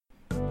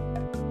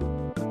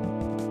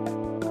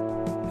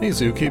Hey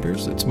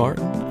Zookeepers, it's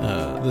Martin.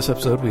 This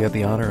episode we had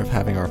the honor of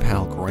having our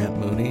pal Grant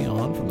Mooney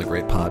on from the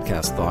great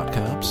podcast Thought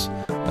Cops.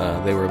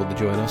 They were able to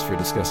join us for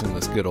discussing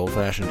this good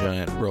old-fashioned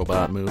giant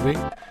robot movie.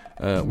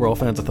 We're all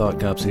fans of Thought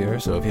Cops here,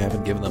 so if you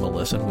haven't given them a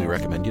listen, we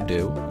recommend you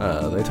do.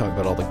 They talk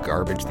about all the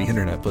garbage the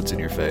internet puts in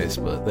your face,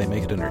 but they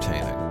make it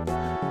entertaining.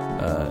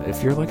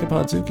 If you're like a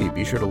Podzuki,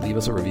 be sure to leave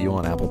us a review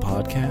on Apple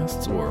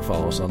Podcasts or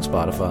follow us on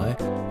Spotify.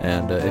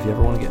 And if you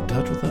ever want to get in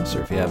touch with us,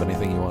 or if you have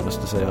anything you want us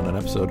to say on an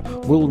episode,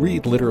 we'll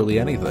read literally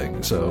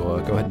anything.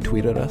 So go ahead and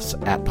tweet at us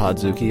at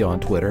Podzuki on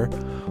Twitter,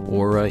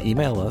 or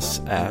email us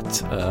at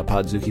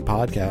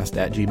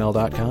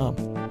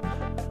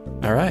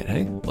podzukipodcast@gmail.com. All right,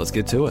 hey, let's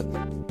get to it.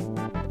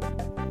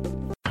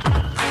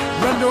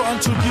 Render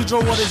unto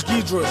Ghidra what is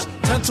Ghidra's.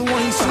 10 to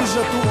 1 he sees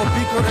you through a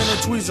beaker and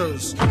a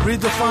tweezers. Read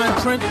the fine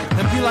print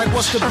and be like,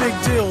 what's the big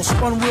deal?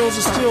 Spun wheels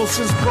of steel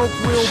since broke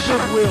wheel,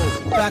 big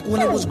wheel. Back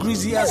when it was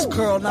greasy as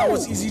curl, now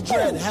it's easy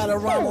dread. Had a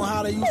rhyme on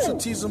how they used to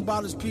tease him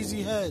about his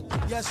peasy head.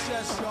 Yes,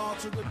 y'all,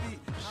 to the beat.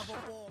 Have a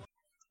ball.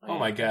 Oh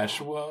my gosh.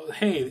 Well,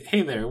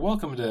 hey there.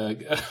 Welcome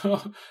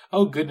to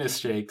oh goodness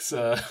shakes.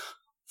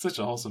 Such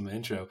a wholesome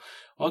intro.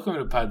 Welcome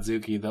to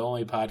Podzuki, the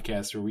only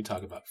podcast where we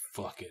talk about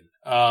fucking.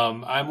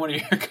 I'm one of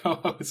your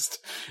co-hosts,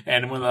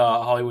 and one of the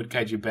Hollywood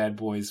Kaiju bad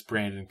boys,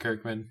 Brandon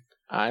Kirkman.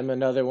 I'm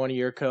another one of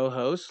your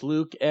co-hosts,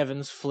 Luke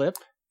Evans Flip.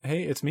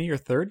 Hey, it's me, your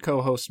third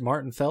co-host,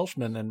 Martin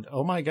Felshman, and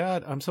oh my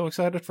god, I'm so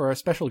excited for our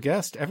special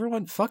guest.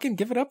 Everyone fucking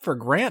give it up for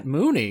Grant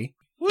Mooney.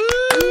 Woo! Am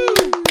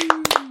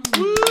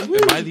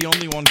I the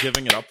only one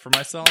giving it up for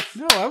myself?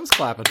 No, I was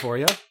clapping for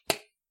you.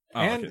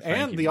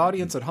 And the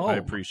audience at home. I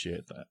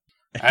appreciate that.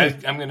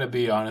 I'm going to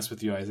be honest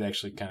with you. I was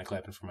actually kind of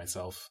clapping for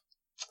myself.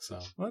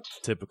 So what?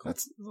 Typical.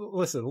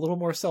 Listen, a little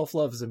more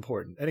self-love is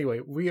important.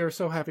 Anyway, we are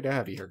so happy to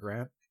have you here,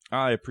 Grant.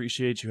 I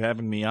appreciate you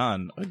having me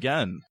on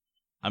again.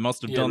 I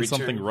must have done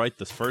something right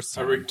this first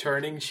time. A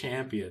returning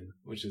champion,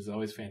 which is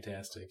always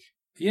fantastic.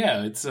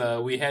 Yeah, it's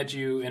we had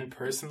you in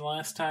person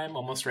last time,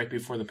 almost right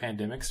before the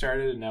pandemic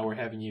started, and now we're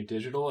having you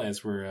digital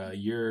as we're a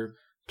year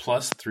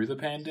plus through the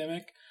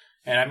pandemic.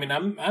 And I mean,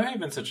 I'm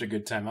having such a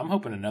good time. I'm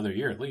hoping another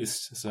year at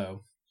least.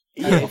 So.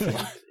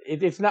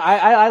 It's not.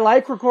 I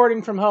like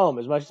recording from home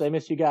as much as I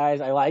miss you guys.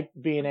 I like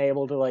being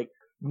able to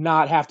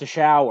not have to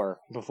shower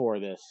before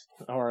this,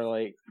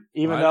 or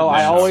even though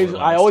I always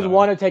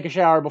want to take a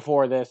shower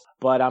before this,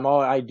 but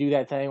I do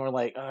that thing where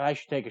I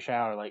should take a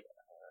shower,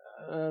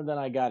 then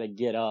I gotta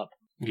get up.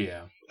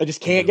 Yeah, I just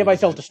can't get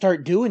myself to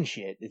start doing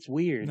shit. It's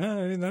weird.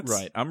 No, I mean, that's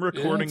right. I'm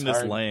recording this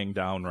hard. Laying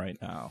down right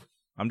now.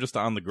 I'm just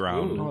on the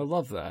ground. Oh, I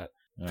love that.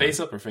 Face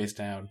up or face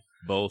down?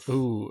 Both.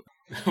 Ooh.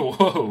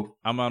 Whoa.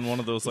 I'm on one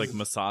of those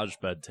massage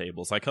bed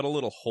tables. I cut a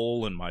little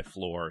hole in my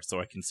floor so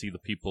I can see the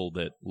people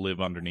that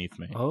live underneath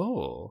me.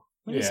 Oh.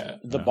 Yeah.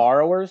 The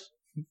borrowers?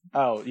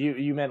 Oh,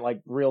 you meant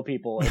real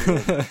people in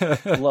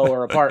your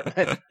lower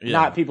apartment,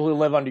 not people who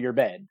live under your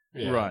bed.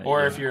 Yeah. Right.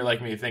 Or if you're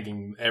like me,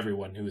 thinking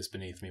everyone who is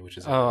beneath me, which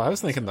is... Oh, I was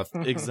thinking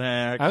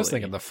Exactly. I was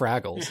thinking the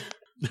Fraggles.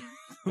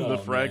 The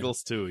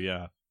Fraggles too,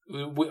 yeah.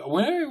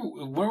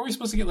 When were we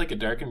supposed to get a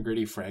Dark and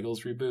Gritty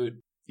Fraggles reboot?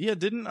 Yeah,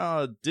 didn't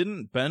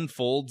Ben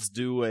Folds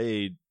do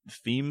a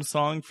theme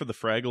song for the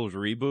Fraggles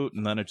reboot,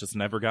 and then it just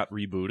never got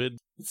rebooted?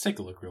 Let's take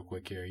a look real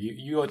quick here.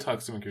 You go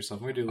talk to yourself.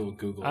 I'm going to do a little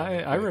Google.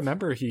 I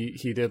remember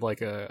he did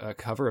a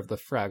cover of the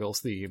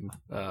Fraggles theme.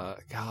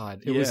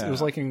 God, it was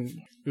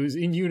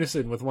in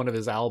unison with one of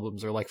his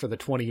albums, or for the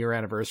 20-year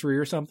anniversary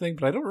or something.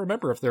 But I don't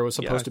remember if there was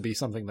supposed to be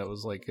something that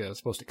was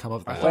supposed to come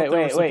of that.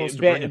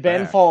 Wait.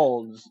 Ben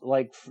Folds,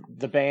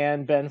 the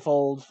band Ben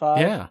Folds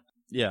 5?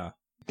 Yeah.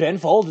 Ben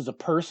Folds is a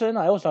person?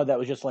 I always thought that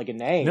was just a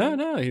name.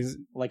 No, he's...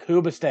 like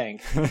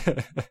Hoobastank.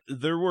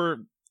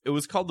 It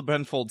was called the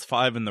Ben Folds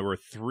 5, and there were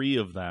 3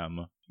 of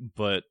them,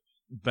 but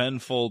Ben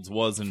Folds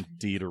was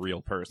indeed a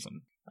real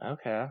person.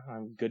 Okay,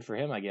 I'm good for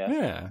him, I guess.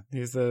 Yeah,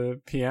 he's a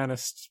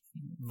pianist,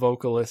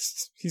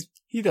 vocalist.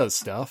 He does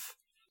stuff.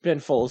 Ben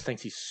Folds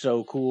thinks he's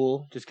so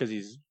cool just because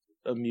he's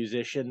a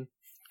musician.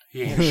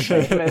 He ain't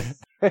shit.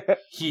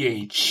 He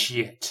ain't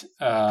shit.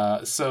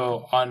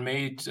 So on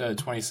May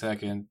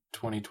 22nd,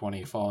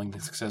 2020, following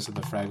the success of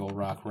the Fraggle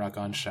Rock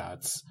On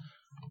Shots,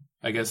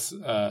 I guess,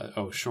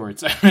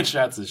 shorts. I meant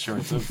shots as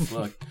shorts.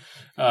 Look.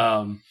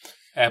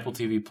 Apple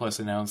TV Plus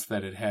announced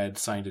that it had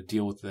signed a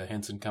deal with the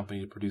Henson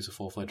Company to produce a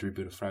full-fledged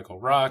reboot of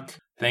Fraggle Rock.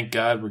 Thank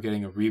God we're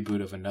getting a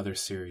reboot of another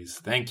series.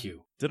 Thank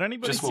you. Did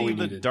anybody see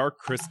the Dark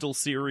Crystal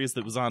series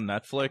that was on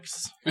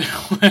Netflix?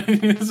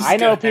 I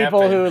know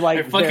people who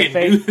I fucking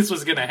knew this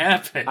was going to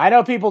happen. I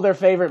know people their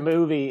favorite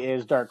movie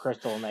is Dark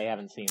Crystal and they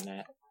haven't seen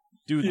that.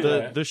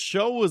 Dude, the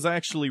show was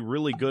actually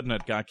really good and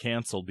it got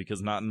canceled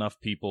because not enough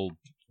people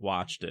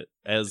watched it,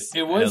 as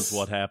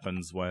what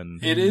happens when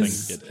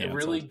things get canceled. It is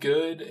really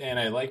good, and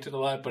I liked it a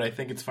lot, but I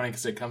think it's funny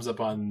because it comes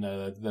up on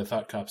the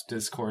Thought Cops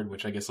Discord,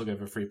 which I guess I'll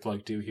give a free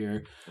plug to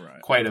here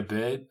quite a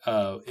bit.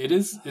 It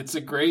is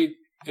a great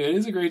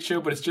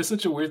show, but it's just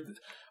such a weird...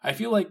 I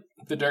feel like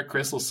the Dark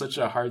Crystal is such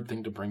a hard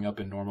thing to bring up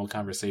in normal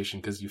conversation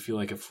because you feel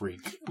like a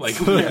freak.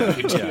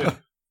 You do.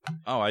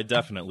 Oh, I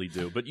definitely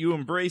do. But you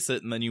embrace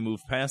it, and then you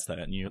move past that,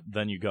 and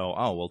then you go,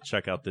 oh, well,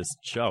 check out this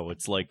show.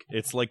 It's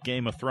like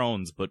Game of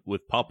Thrones, but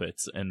with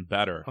puppets and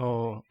better.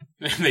 Oh,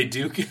 they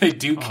do kiss. Oh,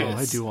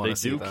 I do want to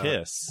see that. They do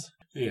kiss.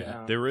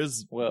 Yeah, there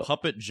is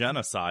puppet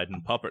genocide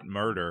and puppet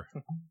murder.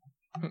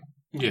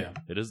 Yeah,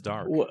 it is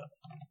dark.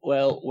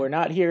 Well, we're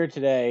not here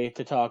today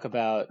to talk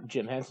about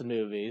Jim Henson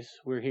movies.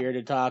 We're here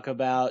to talk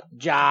about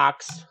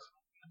jocks.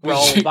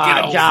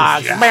 Robot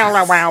jocks.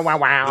 Wow, wow, wow,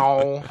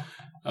 wow.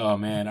 Oh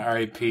man,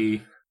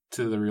 R.I.P.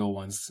 to the real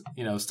ones.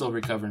 You know, still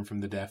recovering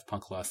from the Daft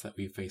Punk loss that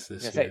we faced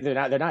this year.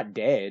 They're not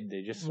dead.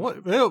 They just one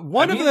of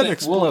them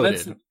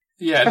exploded.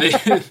 They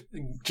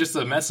just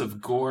a mess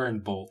of gore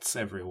and bolts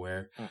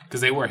everywhere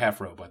because they were half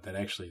robot. That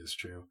actually is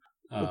true.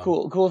 The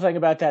cool thing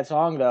about that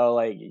song though,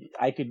 like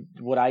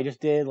what I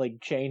just did,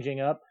 like changing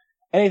up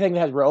anything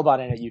that has robot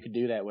in it, you could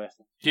do that with.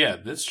 Yeah,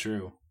 that's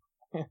true.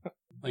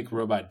 Like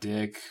robot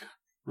dick,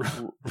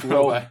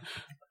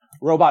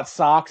 robot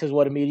socks is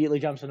what immediately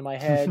jumps into my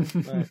head.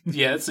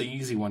 Yeah, that's an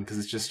easy one because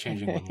it's just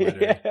changing one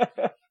letter.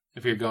 Yeah.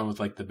 If you're going with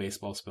like the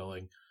baseball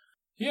spelling.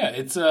 Yeah,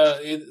 it's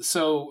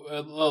so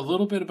a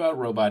little bit about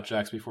Robot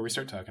Jocks before we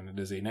start talking. It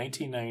is a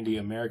 1990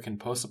 American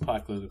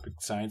post-apocalyptic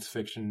science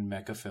fiction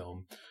mecha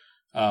film.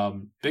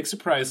 Big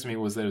surprise to me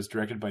was that it was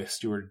directed by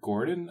Stuart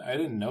Gordon. I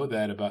didn't know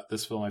that about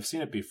this film. I've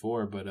seen it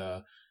before,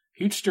 but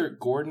huge Stuart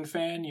Gordon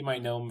fan. You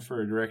might know him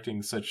for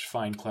directing such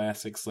fine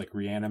classics like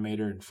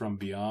Reanimator and From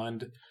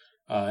Beyond,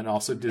 and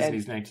also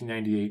Disney's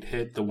 1998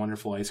 hit The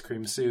Wonderful Ice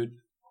Cream Suit.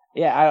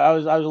 Yeah, I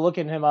was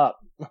looking him up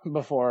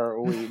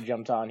before we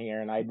jumped on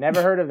here, and I'd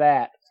never heard of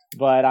that.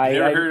 But I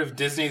never heard of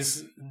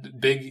Disney's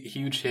big,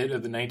 huge hit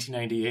of the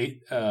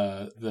 1998,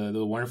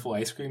 the Wonderful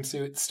Ice Cream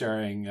Suit,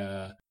 starring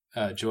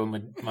Joe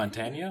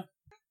Montana.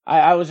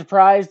 I was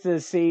surprised to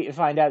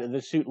find out that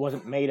the suit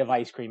wasn't made of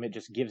ice cream; it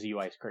just gives you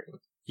ice cream.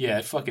 Yeah,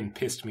 it fucking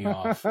pissed me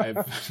off.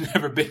 I've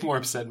never been more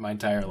upset in my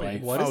entire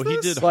life. He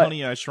did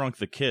Honey, I Shrunk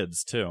the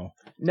Kids too.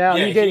 No,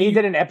 yeah, he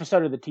did an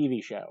episode of the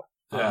TV show.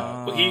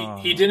 Yeah, well,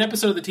 he did an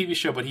episode of the TV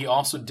show, but he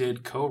also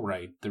did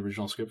co-write the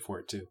original script for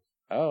it too.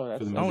 Oh,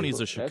 that's and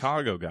he's a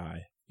Chicago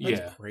guy.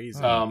 That's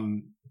crazy.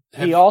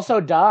 He also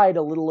died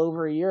a little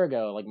over a year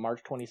ago, like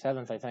March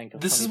 27th, I think.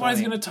 This is what I was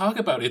going to talk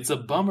about. It's a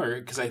bummer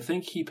because I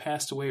think he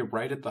passed away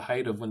right at the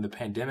height of when the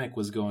pandemic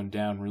was going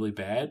down really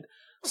bad.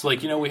 So,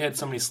 like, we had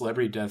so many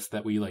celebrity deaths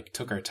that we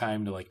took our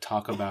time to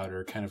talk about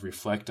or kind of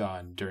reflect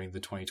on during the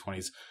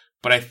 2020s.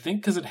 But I think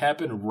because it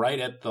happened right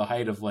at the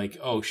height of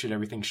oh shit,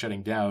 everything's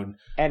shutting down,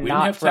 and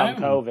not from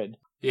COVID.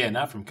 Yeah,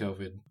 not from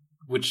COVID.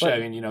 Which I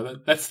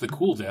mean, that's the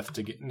cool death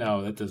to get.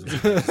 No, that doesn't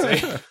make sense to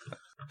say.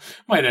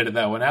 Might edit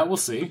that one out. We'll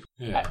see.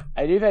 Yeah,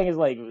 I do think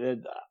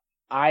it's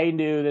I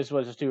knew this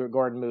was a Stuart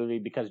Gordon movie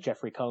because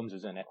Jeffrey Combs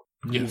is in it.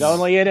 Yes. He's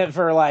only in it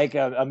for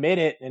a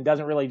minute and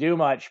doesn't really do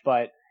much,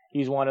 but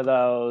he's one of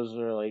those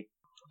where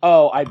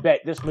I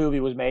bet this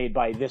movie was made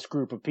by this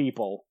group of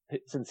people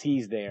since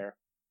he's there.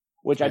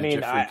 Which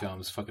Jeffrey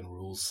Combs fucking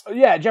rules.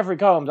 Yeah, Jeffrey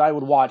Combs. I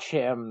would watch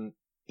him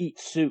eat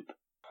soup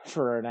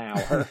for an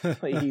hour.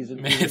 He's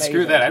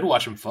screw that. I'd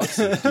watch him fuck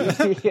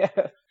soup. Yeah,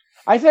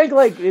 I think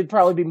it'd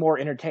probably be more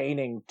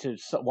entertaining to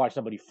watch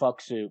somebody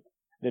fuck soup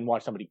than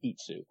watch somebody eat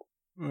soup.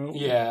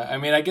 Yeah, I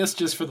mean, I guess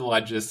just for the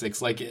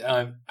logistics,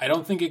 I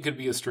don't think it could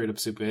be a straight up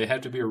soup. It'd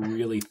have to be a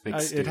really thick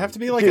stew. It'd have to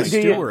be like a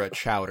stew or a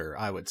chowder,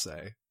 I would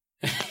say.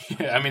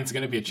 I mean, it's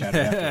going to be a chowder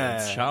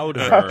afterwards.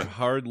 Chowder,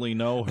 hardly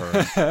know her.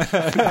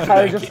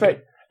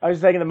 I was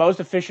thinking the most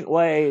efficient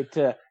way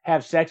to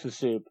have sex with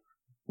soup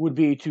would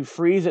be to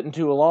freeze it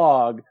into a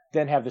log,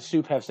 then have the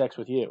soup have sex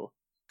with you.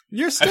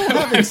 You're still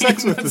having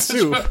sex with the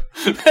soup.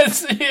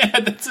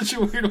 That's such a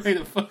weird way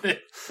to put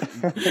it.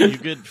 You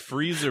get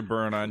freezer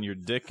burn on your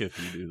dick if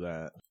you do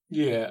that.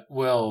 Yeah,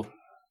 well,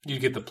 you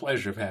get the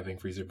pleasure of having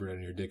freezer burn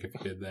on your dick if you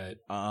did that.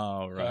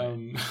 Oh,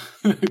 right.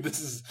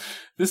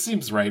 This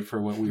seems right for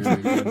what we were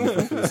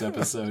doing for this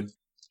episode.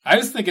 I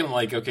was thinking,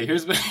 okay,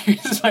 here's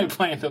my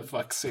plan to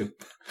fuck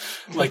soup.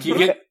 You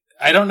get,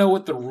 I don't know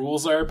what the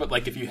rules are, but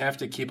if you have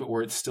to keep it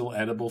where it's still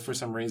edible for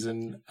some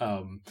reason,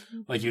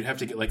 you'd have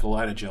to get a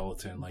lot of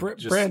gelatin,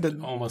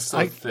 Brandon, almost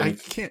so thick. I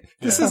can't.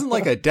 This isn't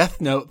like a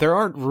Death Note. There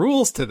aren't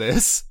rules to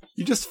this.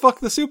 You just fuck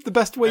the soup the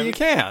best way you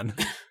can.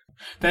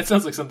 That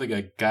sounds like something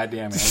a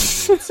goddamn anime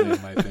would say,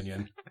 in my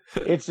opinion.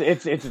 It's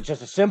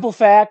just a simple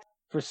fact.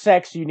 For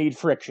sex, you need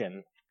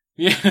friction.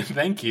 Yeah,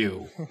 thank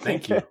you.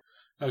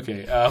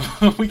 Okay,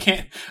 we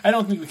can't. I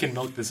don't think we can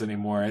milk this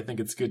anymore. I think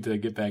it's good to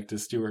get back to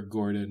Stuart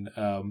Gordon.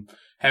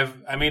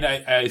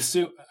 I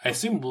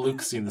assume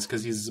Luke's seen this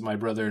because he's my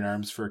brother in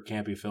arms for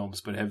campy films.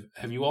 But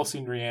have you all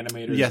seen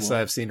Reanimator? Yes,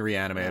 I've seen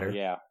Reanimator.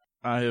 Yeah,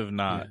 I have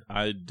not. Yeah.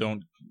 I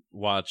don't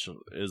watch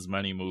as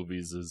many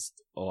movies as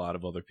a lot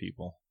of other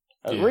people.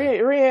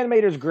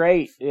 Reanimator's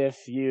great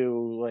if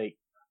you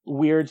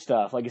weird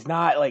stuff. It's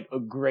not a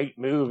great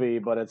movie,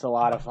 but it's a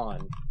lot of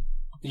fun.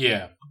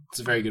 Yeah, it's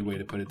a very good way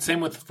to put it. Same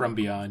with From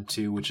Beyond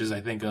too, which is I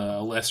think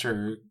a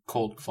lesser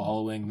cult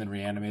following than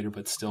Reanimator,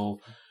 but still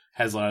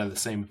has a lot of the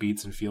same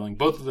beats and feeling.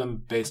 Both of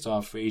them based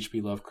off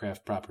H.P.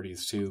 Lovecraft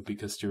properties too,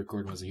 because Stuart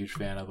Gordon was a huge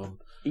fan of them.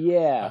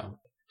 Yeah.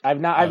 I've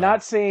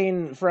not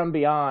seen From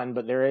Beyond,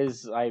 but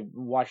I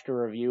watched a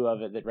review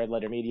of it that Red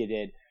Letter Media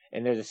did,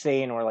 and there's a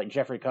scene where like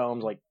Jeffrey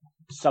Combs like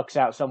sucks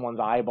out someone's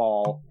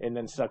eyeball and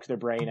then sucks their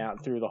brain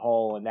out through the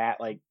hole, and that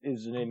like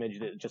is an image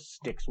that just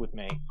sticks with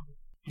me.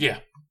 Yeah,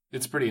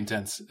 it's pretty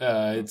intense.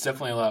 It's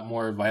definitely a lot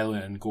more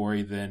violent and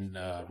gory than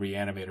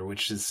Reanimator,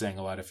 which is saying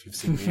a lot if you've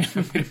seen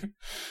Reanimator.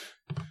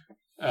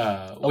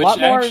 A lot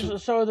more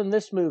so than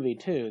this movie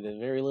too. There's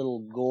very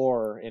little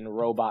gore in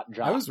Robot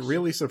Jox. I was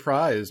really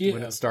surprised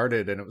when it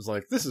started, and it was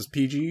like, "This is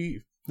PG.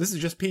 This is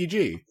just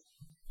PG." I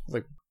was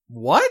like,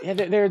 what? Yeah,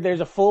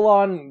 there's a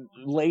full-on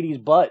lady's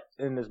butt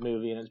in this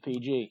movie, and it's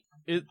PG.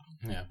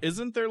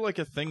 Isn't there like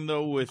a thing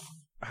though with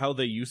how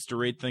they used to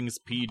rate things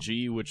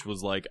PG, which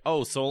was like,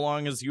 oh, so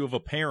long as you have a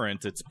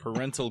parent, it's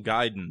parental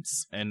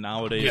guidance. And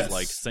nowadays,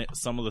 like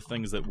some of the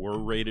things that were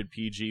rated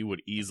PG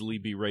would easily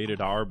be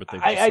rated R, but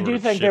I do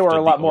think they were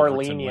a lot more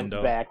lenient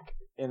back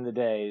in the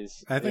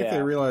days. I think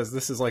they realized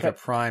this is like a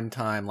prime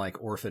time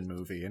like orphan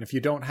movie, and if you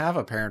don't have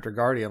a parent or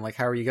guardian, like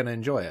how are you going to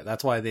enjoy it?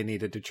 That's why they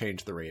needed to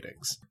change the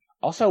ratings.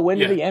 Also, when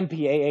did the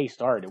MPAA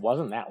start? It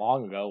wasn't that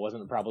long ago. It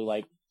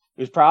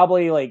was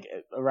probably like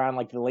around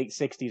like the late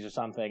 60s or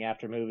something,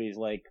 after movies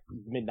like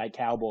Midnight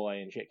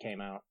Cowboy and shit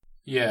came out.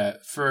 Yeah,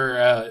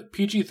 for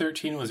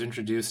PG-13 was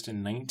introduced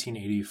in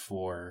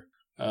 1984,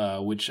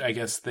 which I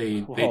guess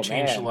they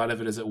changed a lot of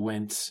it as it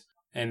went,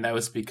 and that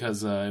was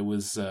because it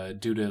was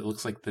due to, it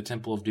looks like the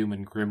Temple of Doom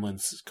and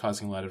Gremlins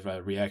causing a lot of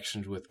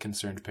reaction with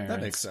concerned parents.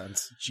 That makes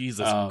sense.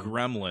 Jesus,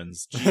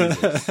 Gremlins.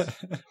 Jesus.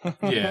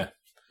 Yeah.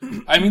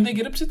 I mean, they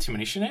get up to too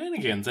many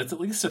shenanigans. That's at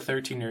least a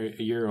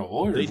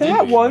 13-year-old.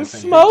 That one's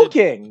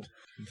smoking!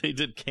 They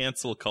did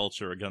cancel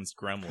culture against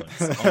Gremlins.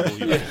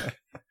 Unbelievable. Yeah.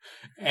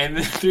 And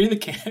the three of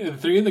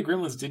the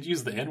Gremlins did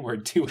use the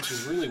N-word too, which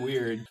is really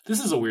weird.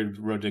 This is a weird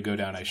road to go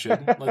down. I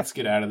shouldn't. Let's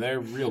get out of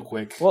there real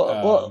quick.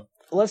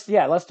 Let's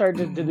start.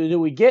 Do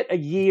we get a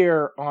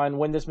year on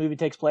when this movie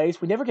takes place?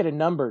 We never get a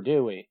number,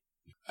 do we?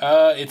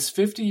 It's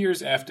 50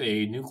 years after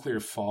a nuclear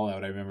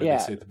fallout, I remember they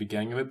say at the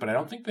beginning of it, but I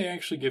don't think they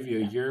actually give you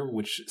a year,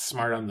 which is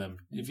smart on them.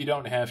 If you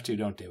don't have to,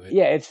 don't do it.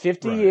 Yeah, it's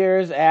 50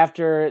 years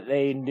after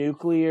a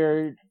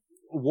nuclear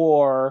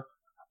war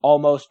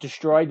almost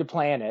destroyed the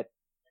planet,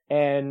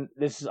 and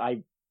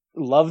I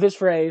love this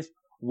phrase,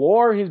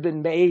 war has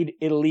been made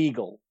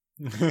illegal.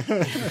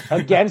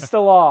 Against the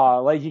law.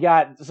 Like, you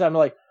got something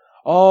like,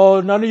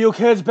 oh, none of you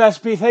kids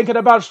best be thinking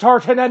about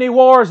starting any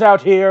wars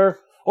out here,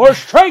 or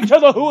straight to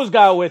the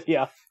hoosgow with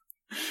you.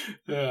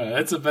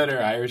 That's a better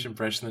Irish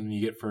impression than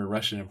you get for a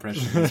Russian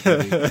impression.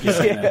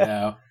 That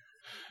now.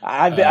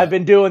 I've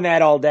been doing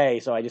that all day,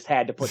 so I just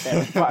had to put that in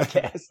the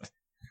podcast.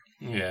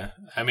 Yeah,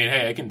 I mean,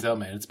 hey, I can tell,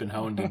 man, it's been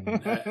honed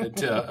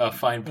to a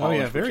fine polish.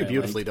 Oh yeah, very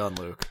beautifully done,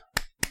 Luke.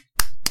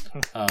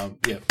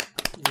 Yeah,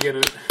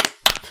 you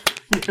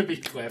gotta be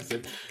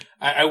classic.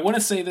 I want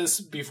to say this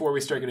before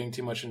we start getting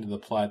too much into the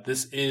plot.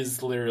 This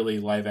is literally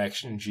live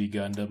action G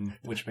Gundam,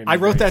 which made me I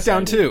wrote that excited.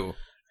 Down too.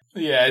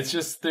 Yeah, it's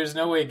just there's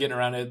no way of getting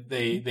around it.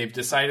 They've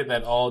decided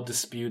that all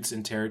disputes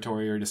in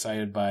territory are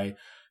decided by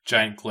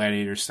giant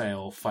gladiator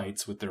style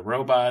fights with their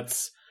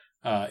robots.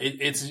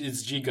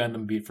 It's G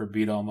Gundam beat for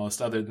beat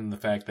almost, other than the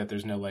fact that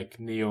there's no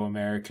like Neo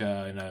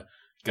America and a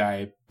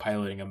guy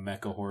piloting a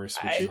mecha horse,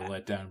 which is a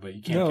letdown. But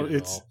you can't get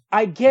it all.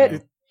 I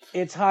get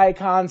it's high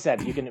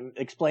concept. You can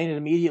explain it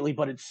immediately,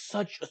 but it's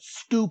such a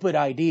stupid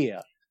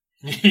idea.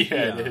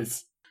 Yeah, it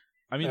is.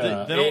 I mean,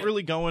 they don't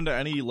really go into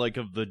any, like,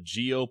 of the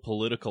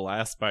geopolitical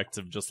aspects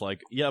of just,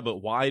 like, yeah, but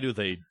why do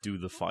they do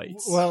the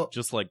fights? Well...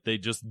 Just, like, they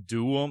just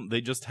do them.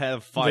 They just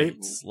have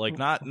fights.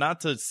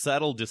 Not to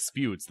settle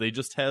disputes. They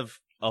just have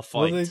a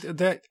fight.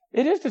 Well,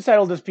 it is to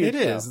settle disputes.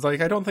 It is.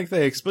 Like, I don't think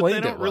they explained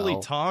it But they don't really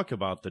well. talk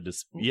about the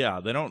dispute. Yeah,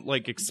 they don't,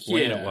 like,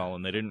 explain it well,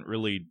 and they didn't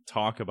really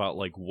talk about,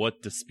 like,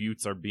 what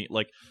disputes are being...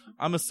 Like,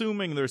 I'm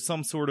assuming there's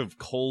some sort of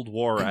Cold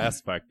War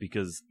aspect,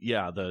 because,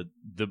 yeah, the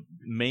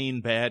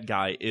main bad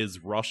guy is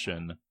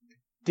Russian.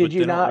 Did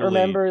you not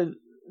remember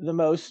the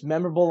most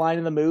memorable line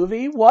in the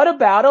movie? What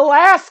about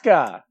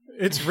Alaska?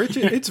 It's rich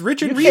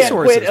in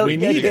resources. We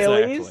need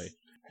it. Exactly.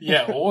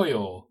 Yeah,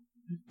 oil,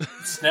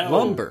 snow,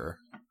 lumber,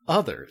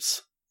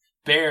 others,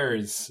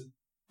 bears,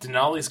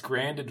 Denali's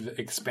grand,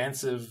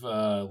 expansive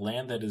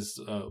land that is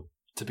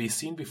to be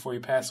seen before you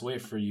pass away,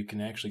 for you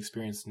can actually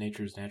experience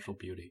nature's natural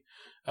beauty.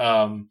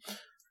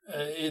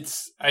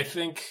 It's, I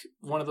think,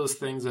 one of those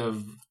things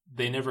of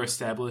they never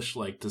establish,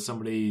 like, does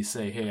somebody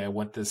say, hey, I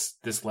want this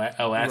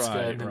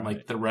Alaska, and then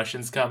like the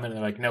Russians come in and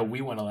they're like, no,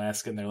 we want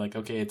Alaska, and they're like,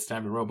 okay, it's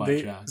time to robot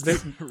jobs.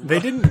 They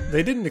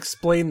didn't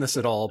explain this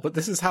at all, but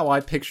this is how I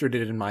pictured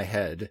it in my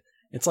head.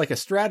 It's like a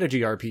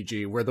strategy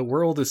RPG where the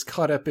world is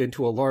cut up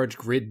into a large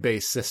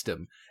grid-based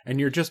system, and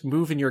you're just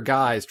moving your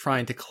guys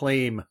trying to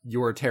claim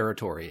your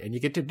territory, and you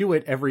get to do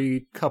it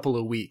every couple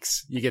of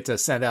weeks. You get to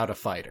send out a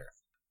fighter.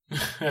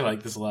 I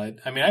like this a lot.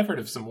 I mean, I've heard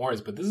of some wars,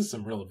 but this is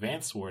some real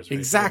advanced wars. Right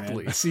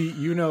exactly. Here, See,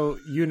 you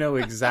know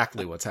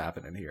exactly what's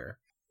happening here.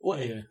 Well,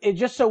 it's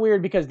just so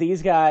weird because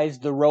these guys,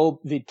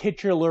 the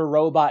titular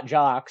Robot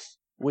Jox,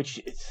 which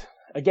is,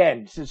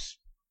 again, just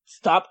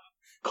stop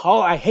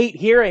I hate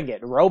hearing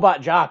it.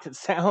 Robot jocks. It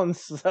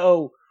sounds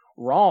so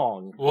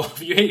wrong. Well,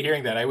 if you hate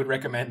hearing that, I would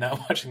recommend not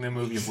watching the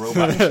movie of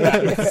Robot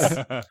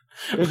Jocks.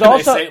 There's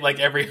also, I say it like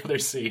every other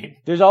scene.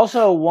 There's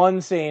also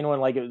one scene when,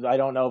 like, I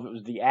don't know if it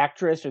was the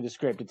actress or the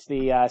script. It's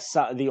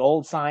the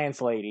old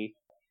science lady.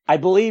 I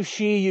believe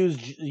she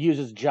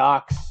uses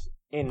jocks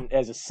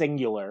as a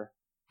singular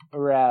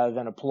rather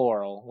than a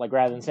plural. Like,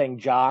 rather than saying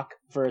jock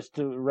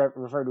to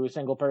refer to a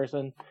single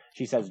person,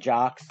 she says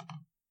jocks.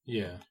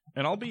 Yeah.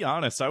 And I'll be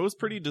honest, I was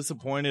pretty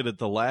disappointed at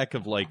the lack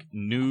of, like,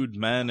 nude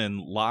men in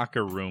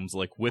locker rooms,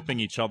 like, whipping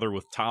each other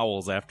with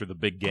towels after the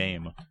big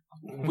game.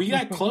 We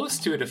got close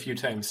to it a few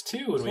times,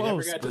 too, and we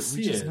never got to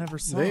see it. Never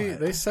saw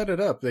They set it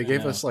up. They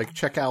gave us, like,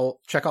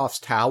 Chekhov's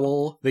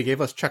towel. They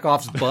gave us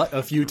Chekhov's butt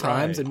a few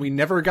times, and we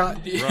never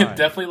got...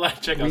 Definitely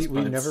like Chekhov's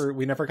butts.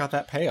 We never got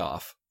that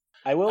payoff.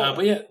 I will...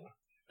 but yeah,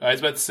 I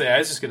was about to say, I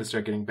was just going to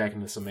start getting back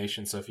into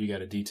summation, so if you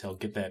got a detail,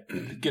 get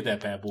that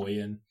bad boy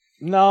in.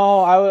 No,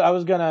 I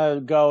was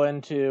gonna go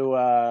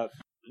into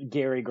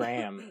Gary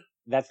Graham.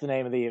 That's the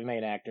name of the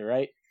main actor,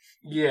 right?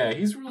 Yeah,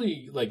 he's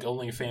really like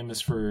only famous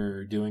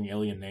for doing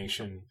Alien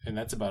Nation, and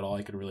that's about all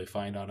I could really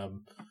find on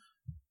him.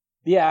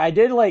 Yeah, I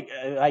did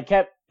I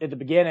kept at the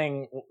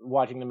beginning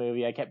watching the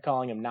movie. I kept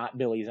calling him not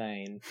Billy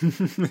Zane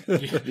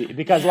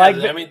because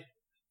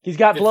he's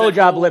got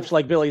blowjob lips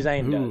like Billy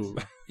Zane does.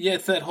 Yeah,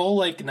 it's that whole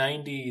like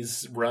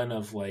 '90s run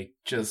of like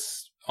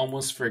just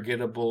almost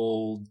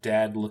forgettable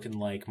dad-looking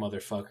like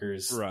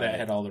motherfuckers that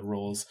had all the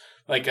roles.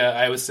 Like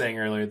I was saying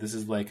earlier, this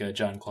is like a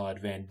Jean-Claude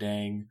Van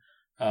Damme.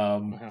 I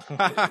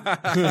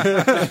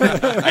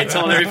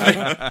told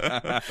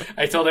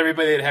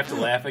everybody they'd have to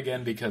laugh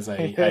again because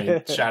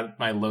I shot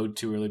my load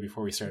too early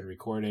before we started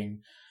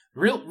recording.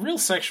 Real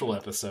sexual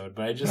episode,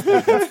 but I just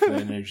think that's the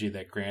energy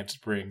that Grant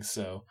brings.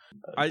 So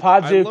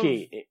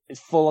Podzuki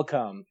is full of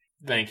cum.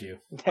 Thank you.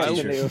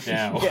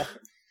 Yeah.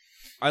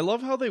 I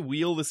love how they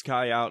wheel this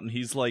guy out, and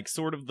he's like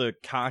sort of the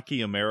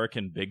cocky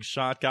American big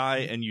shot guy,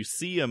 and you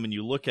see him and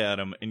you look at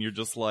him and you're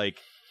just like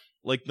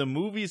the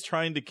movie's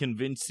trying to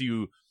convince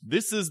you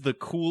this is the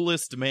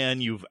coolest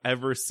man you've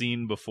ever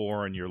seen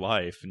before in your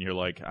life, and you're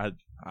like, I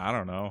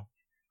don't know,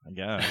 I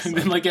guess. And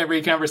then like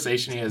every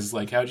conversation he has,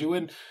 like, how'd you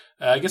win?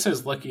 I guess I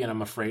was lucky and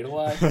I'm afraid a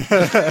lot.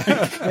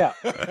 Yeah.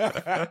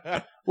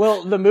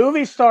 Well, the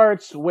movie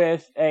starts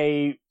with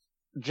a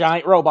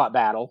giant robot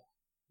battle.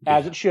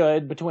 As it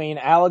should, between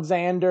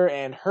Alexander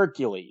and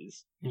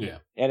Hercules. Yeah.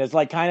 And it's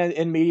like kind of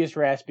in medias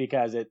res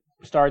because it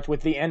starts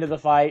with the end of the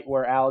fight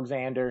where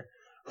Alexander,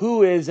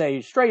 who is a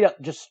straight up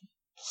just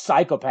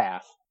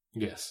psychopath.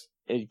 Yes.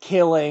 Is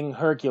killing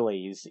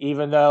Hercules,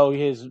 even though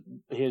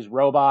his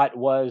robot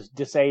was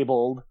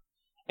disabled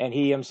and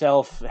he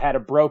himself had a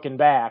broken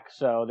back,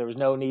 so there was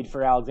no need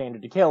for Alexander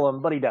to kill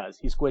him, but he does.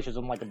 He squishes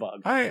him like a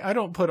bug. I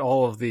don't put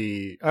all of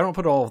the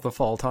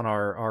fault on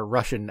our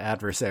Russian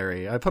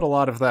adversary. I put a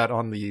lot of that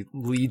on the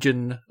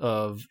legion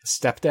of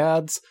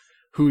stepdads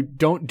who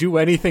don't do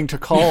anything to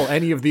call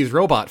any of these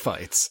robot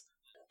fights.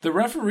 The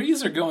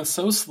referees are going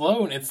so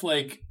slow, and it's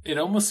like, it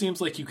almost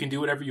seems like you can do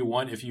whatever you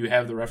want if you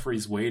have the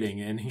referees waiting,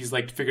 and he's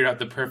like figured out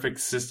the perfect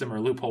system or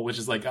loophole, which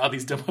is like, oh,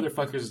 these dumb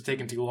motherfuckers are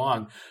taking too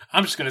long.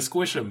 I'm just going to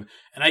squish them.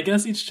 And I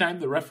guess each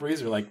time the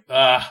referees are like,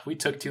 we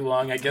took too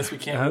long. I guess we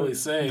can't really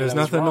say. There's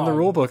nothing in the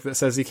rule book that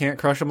says you can't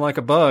crush them like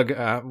a bug.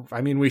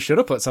 I mean, we should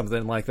have put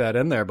something like that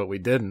in there, but we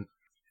didn't.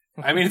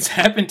 I mean, it's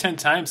happened 10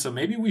 times, so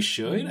maybe we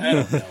should? I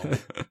don't know.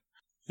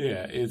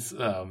 Yeah,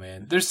 oh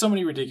man. There's so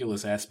many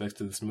ridiculous aspects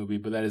to this movie,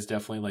 but that is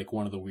definitely like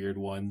one of the weird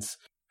ones.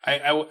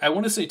 I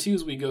want to say too,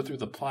 as we go through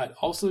the plot,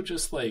 also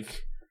just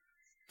like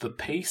the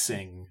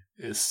pacing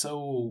is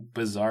so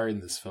bizarre in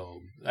this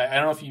film. I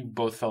don't know if you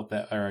both felt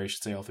that, or I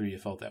should say all three of you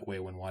felt that way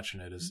when watching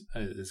it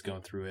as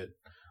going through it.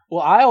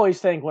 Well, I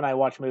always think when I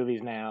watch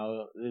movies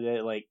now,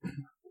 that like,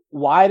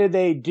 why did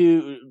they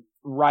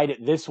write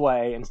it this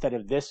way instead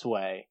of this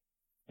way?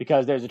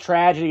 Because there's a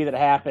tragedy that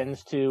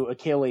happens to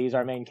Achilles,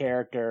 our main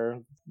character,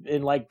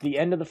 in like the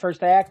end of the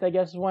first act, I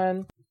guess is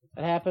when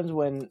it happens,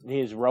 when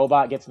his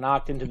robot gets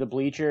knocked into the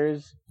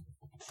bleachers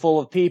full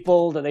of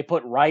people that they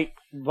put right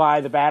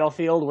by the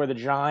battlefield where the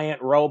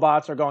giant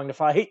robots are going to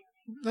fight.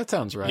 That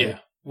sounds right. Yeah,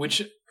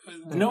 which,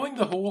 knowing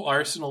the whole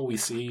arsenal we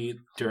see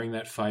during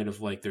that fight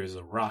of like, there's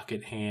a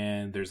rocket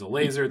hand, there's a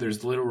laser,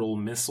 there's literal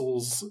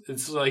missiles,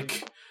 it's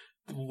like...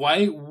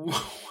 Why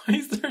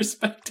is there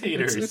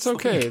spectators? It's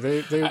okay.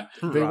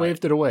 They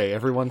waved it away.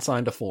 Everyone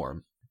signed a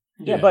form.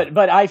 Yeah,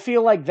 but I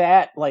feel like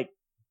that, like,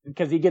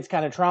 because he gets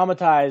kind of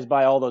traumatized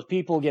by all those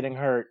people getting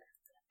hurt,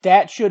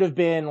 that should have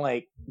been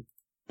like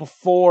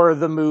before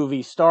the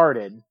movie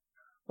started.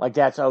 Like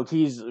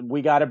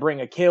we got to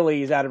bring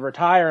Achilles out of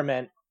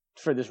retirement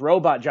for this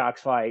Robot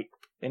Jocks fight,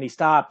 and he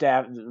stopped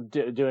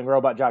doing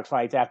Robot Jocks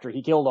fights after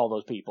he killed all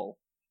those people.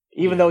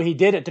 Even though he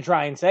did it to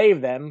try and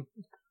save them,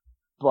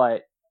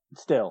 but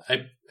still.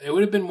 It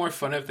would have been more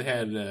fun if they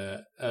had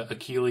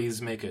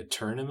Achilles make a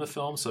turn in the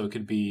film, so it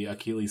could be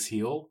Achilles'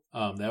 heel.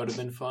 That would have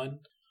been fun.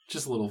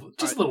 Just a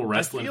little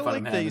wrestling I feel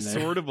fun. Like they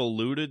sort of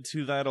alluded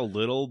to that a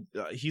little.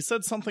 He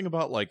said something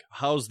about like,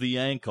 "How's the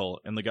ankle?"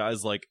 And the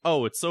guy's like,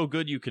 "Oh, it's so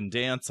good you can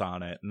dance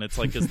on it." And it's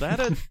like, is that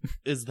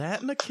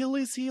an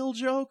Achilles heel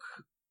joke?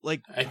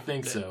 Like, I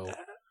think so.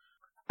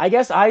 I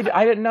guess I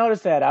didn't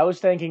notice that. I was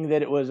thinking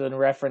that it was in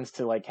reference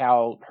to like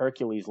how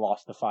Hercules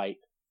lost the fight.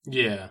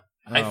 Yeah.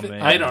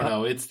 Man. I don't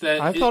know. It's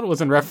that I thought it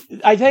was in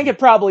I think it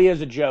probably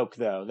is a joke,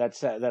 though.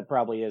 That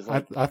probably is.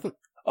 Like, I thought.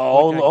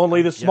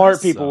 only the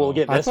smart people will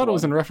get this. I thought it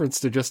was in reference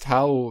to just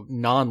how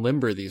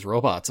non-limber these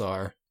robots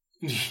are.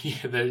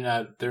 Yeah,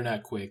 they're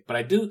not quick. But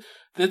I do.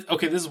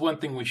 Okay, this is one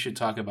thing we should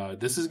talk about.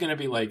 This is going to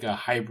be like a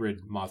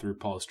hybrid Moth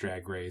RuPaul's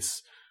Drag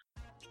Race.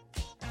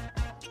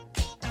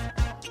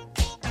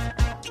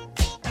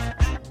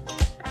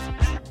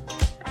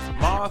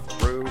 Moth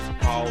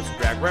RuPaul's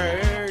Drag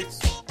Race.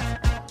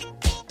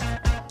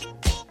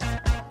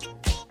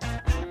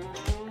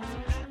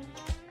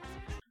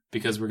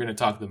 Because we're going to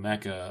talk the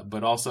mecha,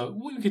 but also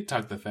we could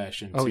talk the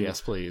fashion too. Oh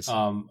yes, please.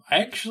 I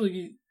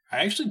actually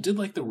did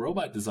like the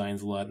robot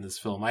designs a lot in this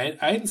film. I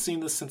hadn't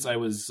seen this since I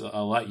was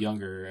a lot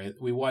younger.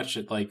 We watched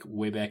it like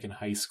way back in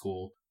high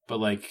school,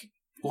 but like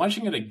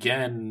watching it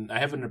again, I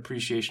have an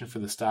appreciation for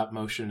the stop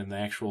motion and the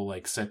actual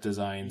like set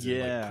designs and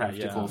like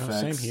practical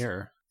effects. Same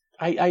here.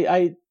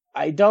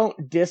 I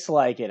don't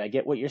dislike it. I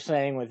get what you're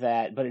saying with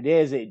that, but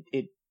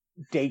it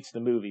dates the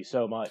movie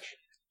so much.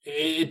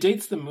 It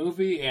dates the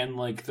movie, and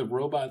like the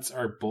robots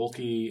are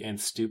bulky and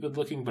stupid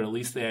looking, but at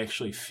least they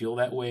actually feel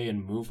that way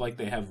and move like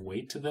they have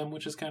weight to them,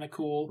 which is kind of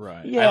cool.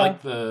 Right. Yeah. I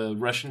like the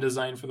Russian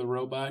design for the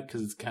robot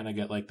because it's kind of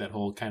got like that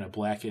whole kind of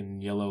black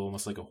and yellow,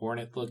 almost like a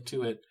hornet look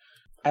to it.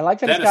 I like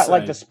that it's got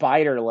like the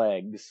spider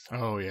legs.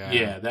 Oh yeah.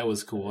 Yeah, that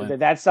was cool.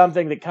 That's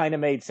something that kind of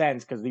made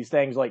sense because these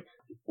things, like,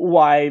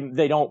 why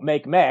they don't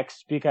make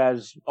mechs,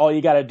 because all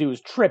you got to do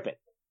is trip it.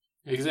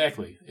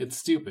 Exactly. It's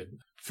stupid.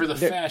 For the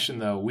fashion,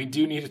 though, we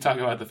do need to talk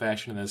about the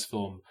fashion in this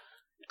film.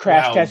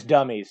 Crash test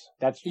dummies.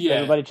 That's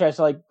everybody tries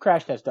to like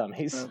crash test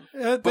dummies.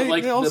 But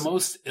the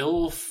most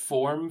ill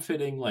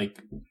form-fitting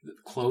like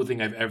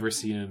clothing I've ever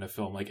seen in a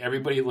film. Like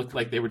everybody looked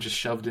like they were just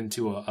shoved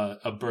into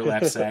a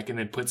burlap sack and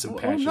then put some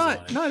patches on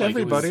it. Not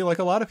everybody. Like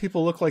a lot of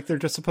people look like they're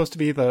just supposed to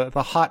be the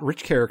hot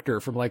rich character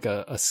from like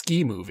a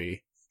ski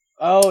movie.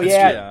 Oh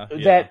yeah.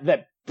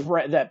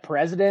 That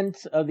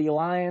president of the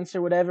Alliance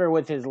or whatever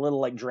with his little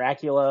like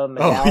Dracula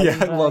medallion.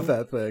 Oh yeah, I love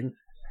that thing.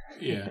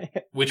 Yeah,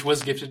 which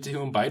was gifted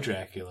to him by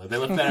Dracula. They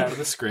left that out of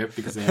the script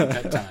because they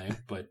hadn't got time,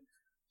 but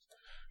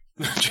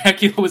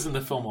Dracula was in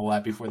the film a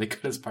lot before they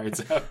cut his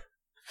parts out.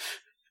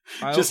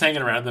 Just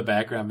hanging around in the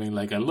background being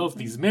like, I love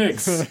these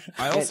mix.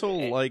 I also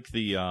like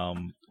the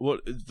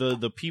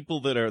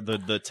people that are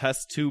the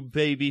test tube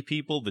baby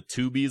people, the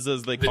tubies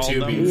as they call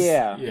them.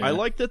 Yeah. I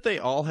like that they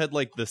all had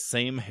like the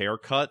same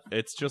haircut.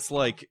 It's just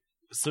like,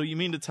 so you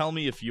mean to tell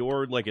me if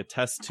you're like a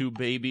test tube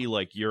baby,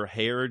 like your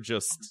hair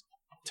just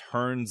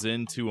turns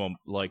into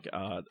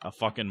a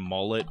fucking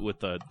mullet with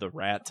the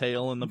rat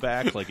tail in the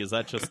back? Like, is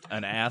that just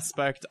an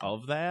aspect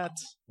of that?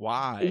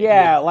 Why?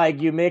 Yeah,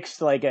 like you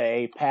mixed like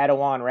a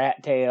Padawan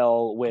rat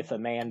tail with a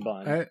man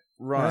bun.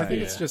 Right. I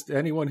think it's just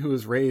anyone who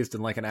was raised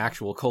in like an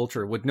actual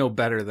culture would know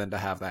better than to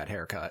have that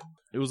haircut.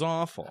 It was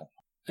awful.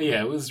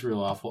 Yeah, it was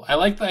real awful. I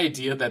like the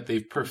idea that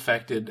they've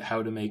perfected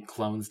how to make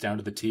clones down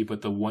to the T,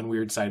 but the one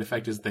weird side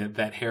effect is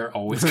that hair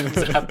always comes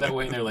out that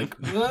way, and they're like,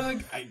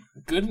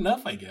 good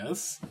enough, I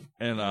guess.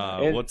 And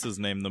what's his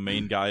name? The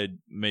main guy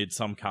made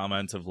some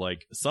comment of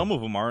like, some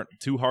of them aren't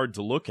too hard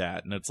to look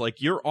at, and it's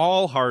like, you're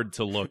all hard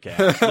to look at.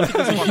 Look at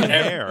this fucking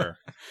hair.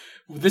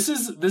 This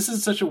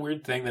is such a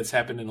weird thing that's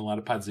happened in a lot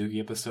of Podzuki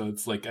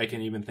episodes. Like, I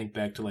can even think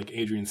back to like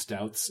Adrian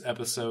Stout's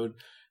episode.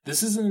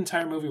 This is an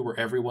entire movie where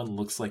everyone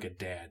looks like a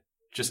dad.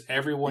 Just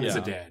everyone is a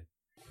dad.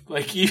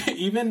 Like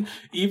even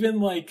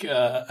like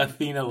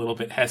Athena a little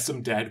bit has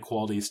some dad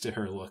qualities to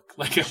her look.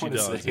 Like I want to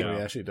say,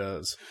 yeah, she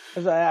does.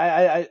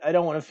 I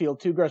don't want to feel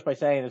too gross by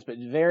saying this, but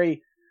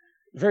very,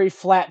 very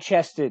flat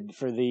chested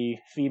for the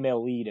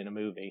female lead in a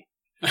movie.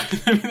 I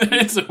mean,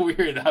 that is a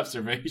weird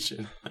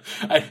observation.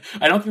 I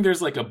don't think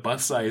there's like a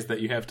bus size that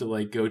you have to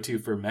like go to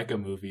for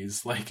mecha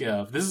movies. Like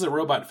this is a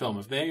robot film.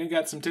 If they ain't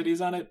got some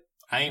titties on it,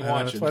 I ain't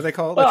watching. That's why they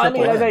call it. Well, I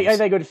mean, I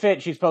think it would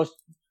fit. She's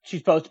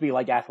supposed to be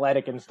like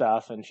athletic and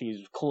stuff, and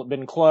she's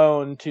been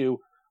cloned to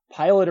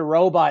pilot a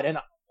robot. And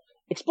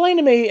explain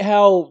to me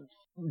how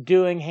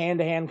doing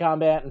hand-to-hand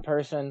combat in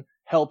person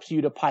helps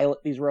you to pilot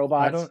these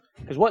robots.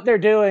 Because what they're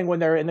doing when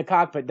they're in the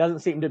cockpit doesn't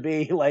seem to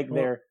be like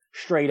they're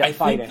straight up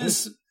fighting. I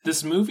think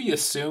this movie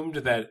assumed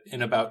that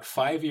in about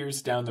 5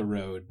 years down the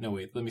road, no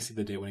wait, let me see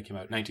the date when it came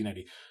out,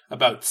 1990.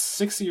 About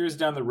 6 years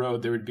down the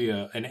road, there would be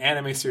an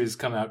anime series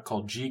come out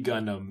called G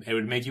Gundam. It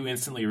would make you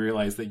instantly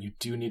realize that you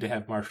do need to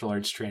have martial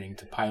arts training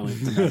to pilot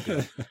the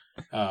mecha.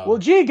 Well,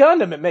 G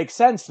Gundam, it makes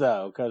sense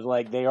though, because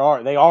like they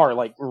are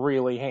like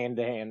really hand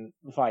to hand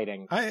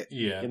fighting.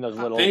 In those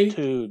little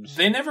tubes.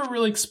 They never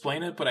really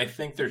explain it, but I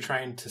think they're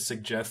trying to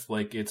suggest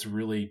like it's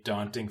really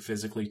daunting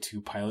physically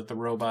to pilot the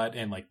robot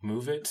and like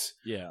move it.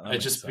 Yeah,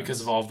 just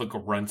because of all the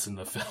grunts in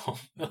the film.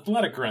 A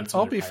lot of grunts.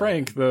 I'll be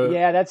frank.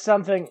 That's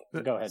something.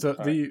 Go ahead. So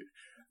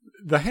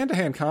the hand to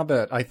hand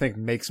combat, I think,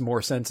 makes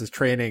more sense as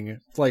training.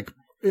 Like.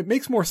 It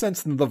makes more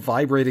sense than the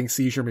vibrating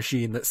seizure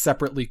machine that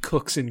separately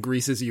cooks and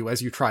greases you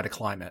as you try to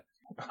climb it.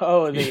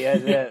 Oh,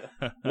 the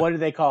what do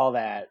they call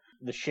that?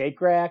 The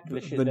shake rack? The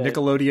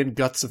Nickelodeon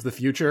Guts of the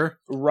Future?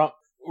 Rumble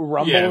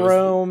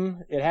Room?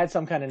 It had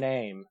some kind of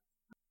name.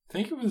 I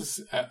think it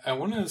was... I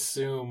want to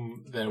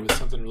assume that it was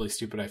something really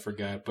stupid I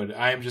forgot, but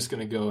I'm just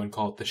going to go and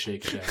call it the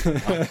Shake Shack.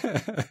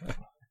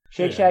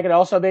 Shake Shack, it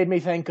also made me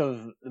think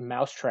of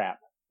Mousetrap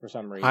for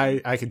some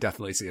reason. I could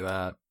definitely see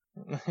that.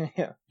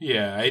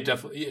 Yeah, I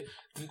definitely.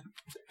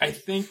 I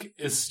think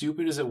as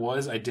stupid as it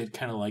was, I did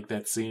kind of like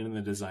that scene and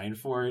the design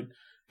for it.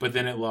 But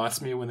then it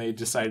lost me when they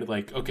decided,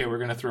 like, okay, we're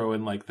gonna throw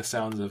in like the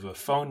sounds of a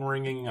phone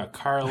ringing, a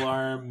car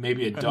alarm,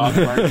 maybe a dog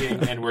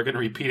barking, and we're gonna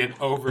repeat it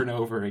over and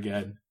over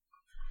again.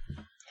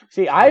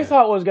 See, I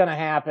thought what was gonna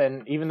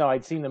happen, even though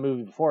I'd seen the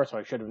movie before, so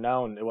I should have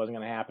known it wasn't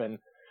gonna happen.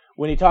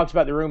 When he talks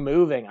about the room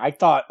moving, I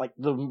thought like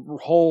the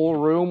whole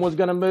room was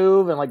gonna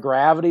move and like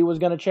gravity was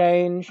gonna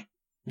change.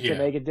 To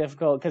make it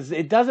difficult, because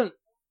it doesn't.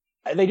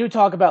 They do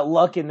talk about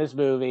luck in this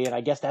movie, and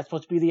I guess that's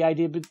supposed to be the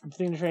idea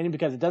between the training,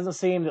 because it doesn't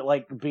seem that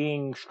like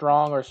being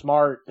stronger or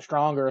smart is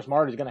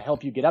going to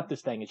help you get up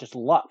this thing. It's just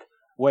luck,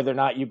 whether or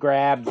not you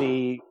grab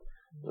the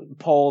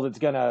pole that's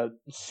going to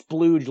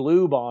splooge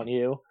lube on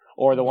you,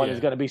 or the one that's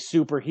going to be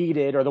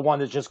superheated, or the one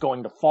that's just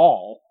going to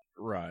fall.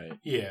 Right.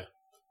 Yeah.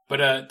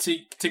 But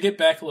to get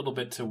back a little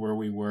bit to where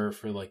we were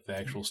for like the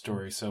actual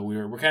story, so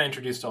we're kind of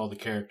introduced to all the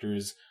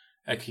characters.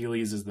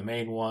 Achilles is the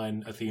main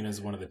one. Athena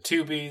is one of the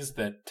tubies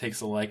that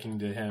takes a liking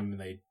to him, and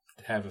they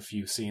have a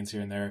few scenes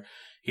here and there.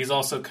 He's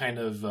also kind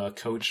of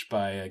coached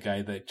by a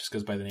guy that just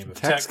goes by the name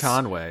of Tex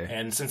Conway.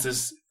 And since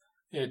this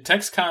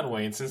Tex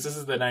Conway, and since this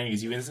is the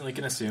 90s, you instantly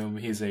can assume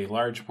he's a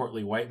large,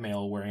 portly white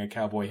male wearing a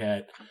cowboy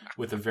hat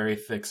with a very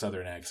thick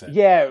Southern accent.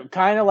 Yeah,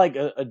 kind of like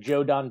a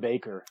Joe Don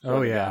Baker.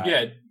 Oh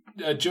yeah,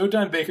 Joe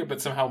Don Baker,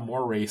 but somehow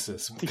more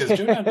racist, because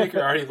Joe Don Baker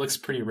already looks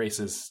pretty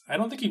racist. I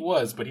don't think he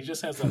was, but he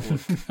just has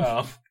that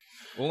look.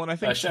 Well, and I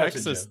think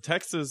Texas, the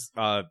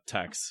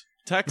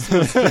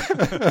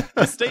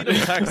state of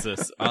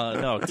Texas.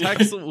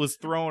 Tex was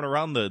throwing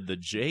around the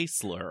J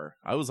slur.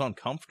 I was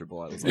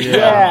uncomfortable. I was like,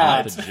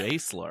 the J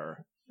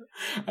slur.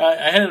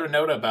 I had a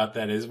note about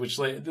that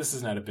this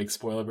is not a big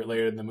spoiler, but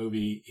later in the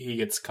movie, he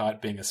gets caught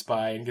being a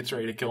spy and gets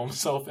ready to kill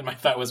himself. And my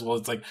thought was, well,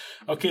 it's like,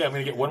 okay, I'm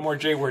going to get one more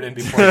J word in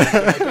before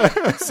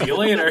see you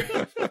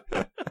later.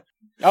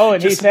 Oh,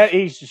 and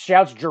he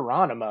shouts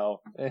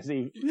Geronimo.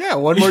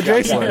 One more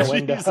J slur.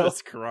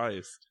 Jesus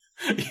Christ.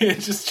 He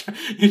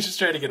just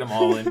tried to get them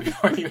all in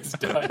before he was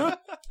done.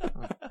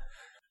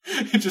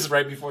 Just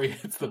right before he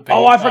hits the paint.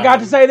 Oh, I forgot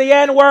to say the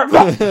N word.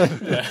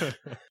 Yeah.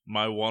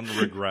 My one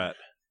regret.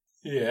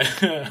 Yeah.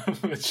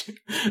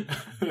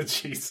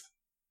 Jeez.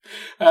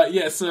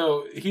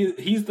 So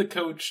he's the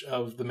coach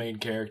of the main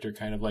character,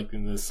 kind of like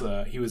in this.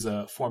 He was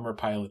a former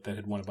pilot that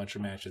had won a bunch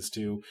of matches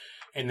too.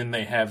 And then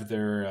they have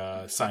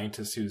their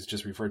scientist, who's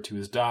just referred to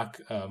as Doc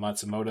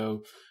Matsumoto,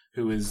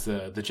 who is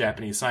the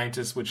Japanese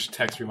scientist, which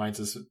Tex reminds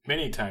us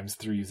many times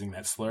through using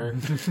that slur.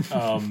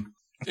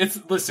 It's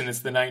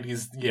the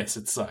 90s. Yes,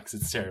 it sucks.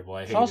 It's terrible.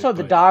 I hate it.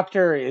 The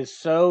doctor is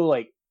so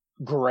like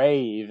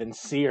grave and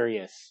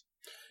serious.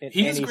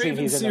 He's grave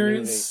and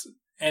serious.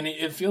 And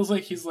it feels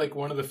like he's like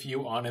one of the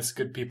few honest,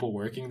 good people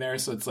working there.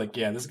 So it's like,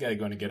 this guy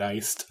going to get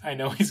iced. I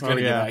know he's going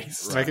to get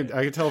iced. I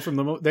could tell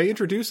from they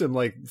introduce him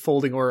like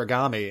folding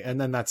origami, and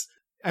then it's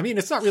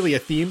not really a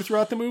theme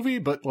throughout the movie,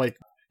 but like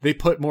they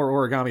put more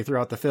origami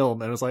throughout the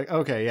film, and it was like,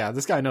 okay,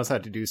 this guy knows how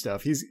to do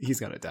stuff. He's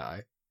going to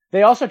die.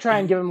 They also try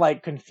and give him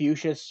like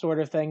Confucius sort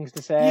of things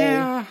to say.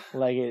 Yeah.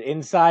 Like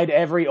inside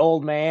every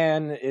old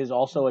man is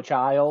also a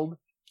child.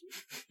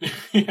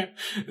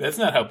 That's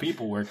not how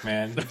people work,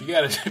 man. If you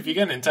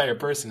got an entire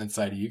person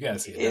inside you gotta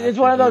see it. It's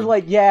one of those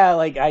like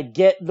I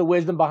get the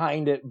wisdom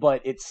behind it,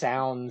 but it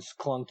sounds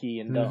clunky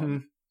and dumb.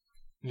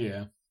 Mm-hmm.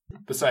 Yeah.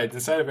 Besides,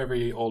 inside of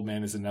every old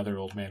man is another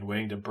old man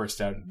waiting to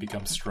burst out and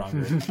become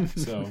stronger.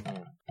 So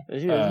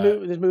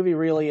this movie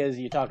really is.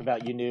 You talk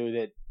about you knew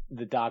that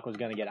the Doc was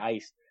going to get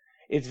iced.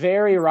 It's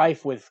very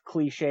rife with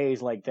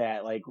cliches like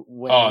that. Like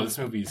this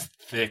movie's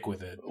thick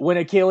with it. When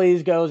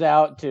Achilles goes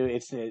out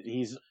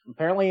he's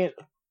apparently,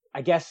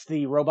 I guess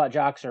the robot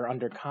jocks are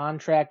under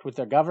contract with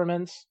their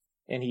governments,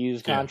 and he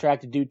used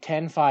contract to do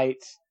 10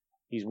 fights.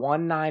 He's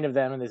won 9 of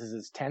them, and this is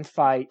his 10th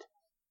fight.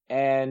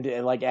 And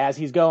like as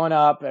he's going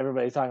up,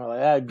 everybody's talking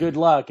about good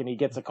luck, and he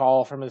gets a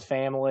call from his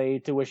family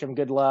to wish him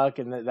good luck.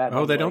 And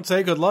they don't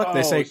say good luck.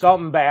 They say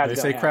something bad. They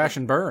say crash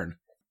and burn.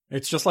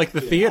 It's just like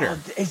the theater.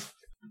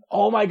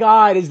 Oh my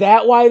God! Is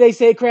that why they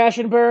say crash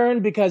and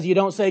burn? Because you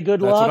don't say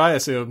good luck? That's what I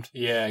assumed.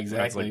 Yeah,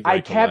 exactly. I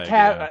kept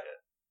having.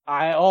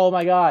 oh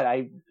my god,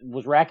 I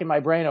was racking my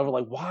brain over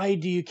like, why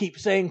do you keep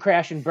saying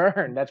crash and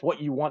burn? That's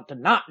what you want to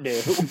not do.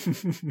 It's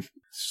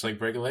just like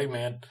break a leg,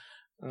 man.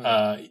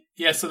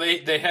 So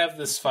they have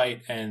this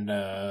fight, and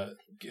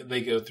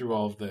they go through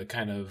all of the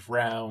kind of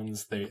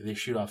rounds. They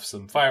shoot off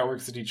some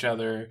fireworks at each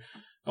other.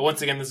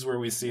 Once again, this is where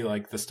we see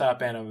like the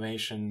stop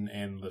animation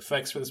and the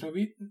effects for this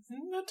movie.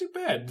 Not too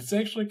bad. It's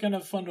actually kind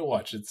of fun to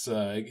watch. It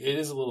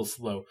is a little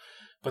slow,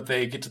 but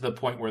they get to the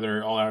point where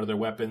they're all out of their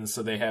weapons.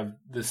 So they have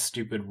this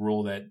stupid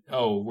rule that,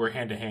 we're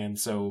hand to hand,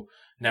 so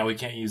now we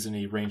can't use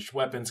any ranged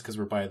weapons because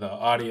we're by the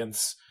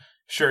audience.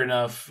 Sure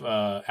enough,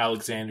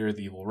 Alexander,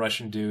 the evil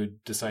Russian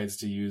dude, decides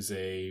to use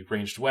a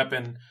ranged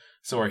weapon.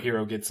 So our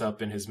hero gets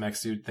up in his mech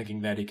suit thinking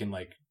that he can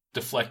like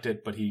deflect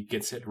it, but he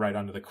gets hit right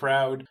onto the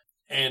crowd.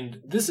 And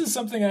this is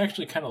something I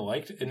actually kind of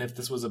liked. And if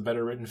this was a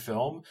better written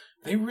film,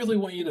 they really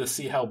want you to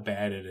see how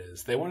bad it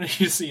is. They wanted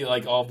you to see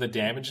like all the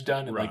damage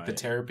done and like the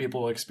terror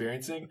people are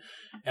experiencing.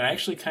 And I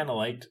actually kind of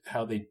liked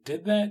how they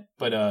did that.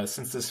 But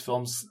since this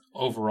film's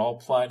overall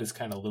plot is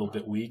kind of a little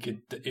bit weak,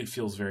 it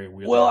feels very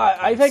weird. Well,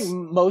 I think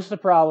most of the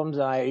problems,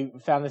 and I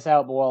found this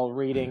out while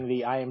reading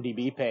the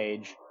IMDb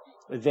page,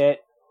 that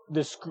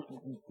the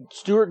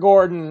Stuart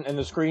Gordon and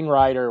the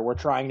screenwriter were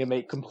trying to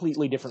make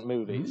completely different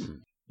movies.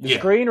 The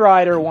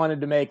screenwriter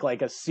wanted to make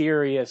like a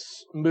serious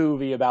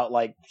movie about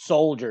like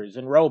soldiers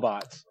and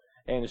robots,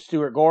 and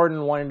Stuart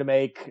Gordon wanted to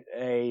make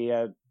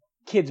a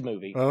kids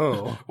movie.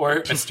 Oh,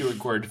 or a Stuart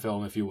Gordon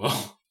film, if you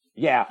will.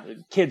 Yeah,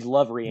 kids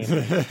love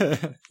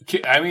reanimating.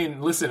 I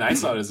mean, listen, I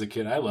saw it as a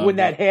kid. I love when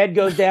that head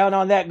goes down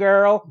on that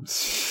girl.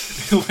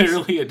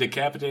 Literally a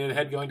decapitated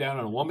head going down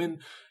on a woman.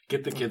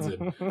 Get the kids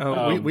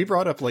in. We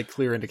brought up like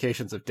clear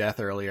indications of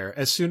death earlier.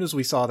 As soon as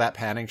we saw that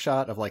panning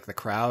shot of like the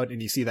crowd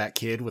and you see that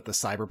kid with the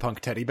cyberpunk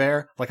teddy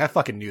bear, like I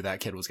fucking knew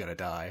that kid was gonna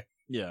die.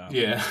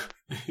 Yeah,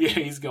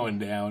 he's going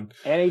down.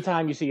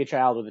 Anytime you see a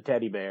child with a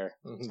teddy bear,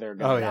 they're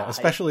gonna die.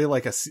 Especially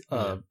like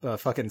a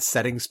fucking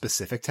setting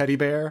specific teddy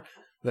bear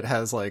that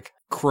has like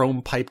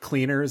chrome pipe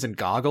cleaners and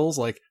goggles.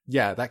 Like,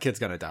 yeah, that kid's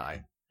gonna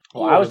die.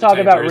 Well, I was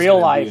talking about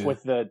real life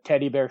with the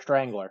teddy bear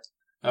strangler.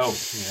 Oh,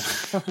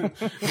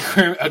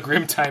 yeah. A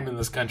grim time in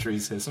this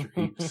country's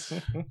history.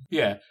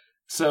 Yeah.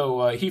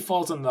 So he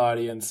falls on the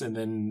audience, and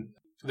then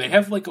they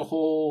have like a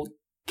whole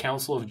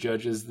council of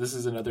judges. This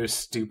is another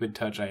stupid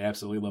touch I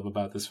absolutely love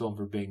about this film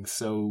for being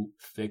so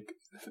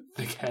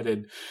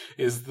thick-headed,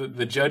 is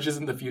the judges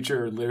in the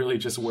future are literally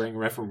just wearing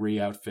referee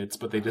outfits,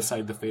 but they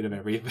decide the fate of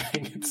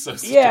everything. It's so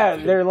stupid. Yeah,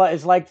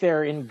 it's like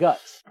they're in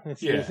Guts.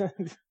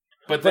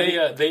 But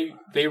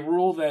they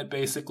rule that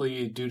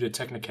basically due to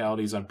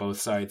technicalities on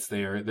both sides,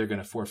 they're going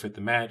to forfeit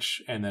the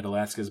match, and that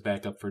Alaska's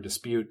back up for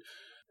dispute.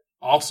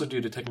 Also, due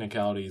to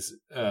technicalities,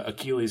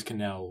 Achilles can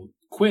now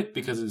quit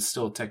because it's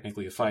still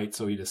technically a fight,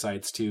 so he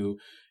decides to.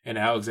 And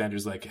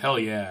Alexander's like, hell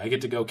yeah, I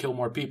get to go kill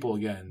more people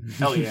again.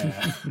 Hell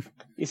yeah.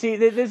 You see,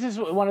 this is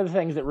one of the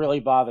things that really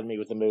bothered me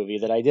with the movie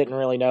that I didn't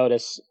really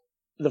notice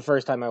the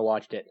first time I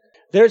watched it.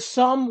 There's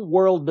some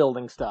world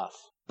building stuff,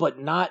 but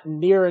not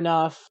near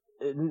enough.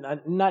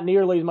 Not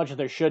nearly as much as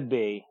there should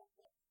be.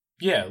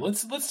 Yeah,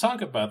 let's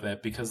talk about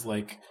that, because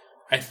like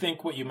I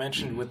think what you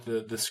mentioned with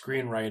the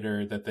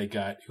screenwriter that they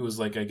got, who was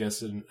like I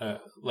guess an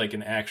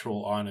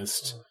actual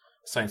honest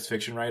science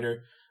fiction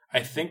writer,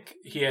 I think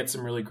he had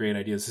some really great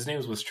ideas. His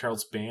name was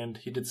Charles Band.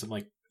 He did some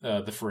like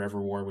The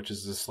Forever War, which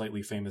is a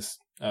slightly famous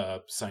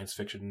science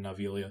fiction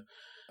novella.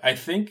 I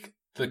think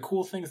the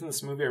cool things in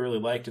this movie I really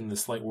liked, and the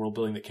slight world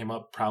building that came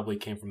up, probably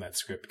came from that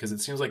script, because it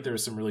seems like there were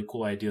some really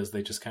cool ideas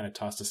they just kind of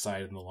tossed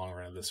aside in the long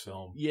run of this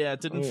film. Yeah,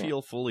 it didn't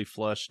feel fully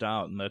fleshed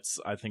out, and that's,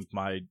 I think,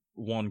 my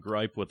one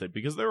gripe with it,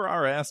 because there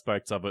are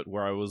aspects of it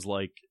where I was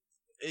like,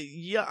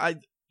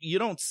 you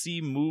don't see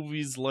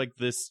movies like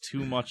this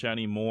too much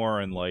anymore,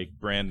 and like,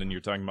 Brandon,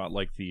 you're talking about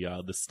like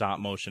the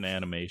stop motion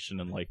animation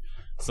and like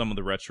some of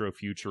the retro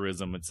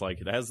futurism. It's like,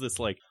 it has this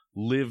like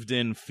lived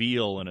in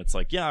feel, and it's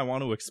like, yeah, I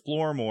want to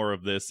explore more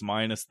of this,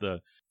 minus the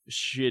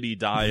shitty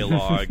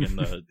dialogue and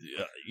the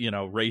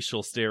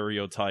racial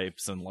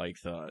stereotypes and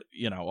like the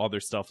other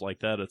stuff like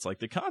that. It's like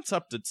the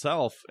concept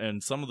itself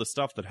and some of the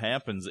stuff that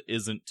happens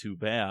isn't too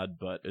bad,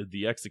 but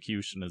the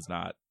execution is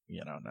not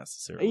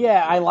necessarily.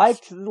 Yeah, I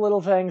liked the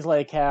little things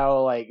like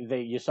how like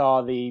you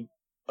saw the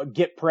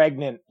get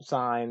pregnant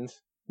signs,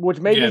 which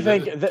made me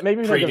think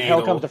of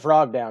Hell Comes to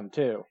Frogtown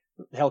too.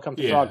 Hell Comes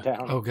to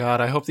Frogtown. Oh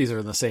god, I hope these are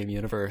in the same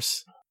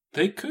universe.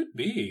 They could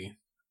be.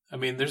 I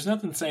mean, there's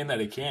nothing saying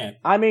that it can't.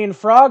 I mean,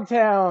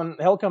 Frogtown,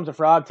 Hell Comes to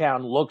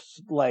Frogtown looks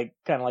like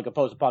kind of like a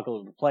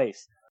post-apocalyptic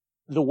place.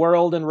 The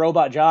world and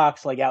robot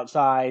jocks like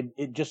outside,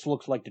 it just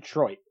looks like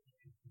Detroit.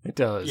 It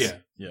does. Yeah.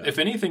 If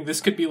anything,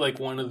 this could be like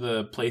one of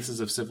the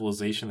places of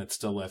civilization that's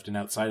still left, and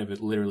outside of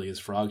it literally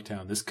is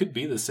Frogtown. This could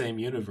be the same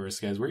universe,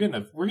 guys. We're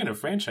gonna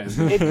franchise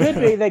it. It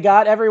could be. They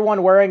got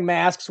everyone wearing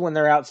masks when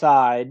they're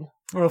outside.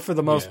 Well, for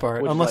the most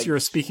part, unless you're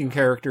a speaking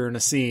character in a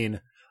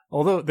scene.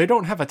 Although they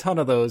don't have a ton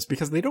of those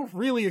because they don't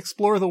really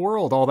explore the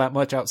world all that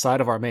much outside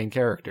of our main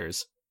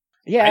characters.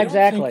 Yeah,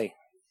 exactly.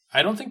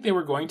 I don't think they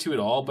were going to at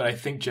all, but I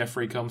think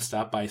Jeffrey Combs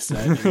stopped by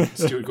set, and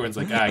Stuart Gordon's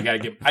like, I gotta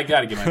get my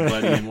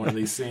buddy in one of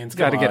these scenes.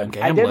 Gotta get him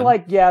gambling. I did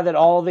like, that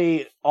all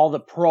the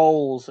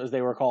proles, as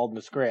they were called in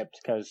the script,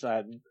 because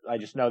I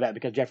just know that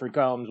because Jeffrey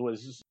Combs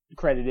was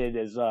credited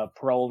as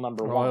prole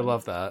number 1. I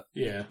love that.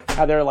 Yeah.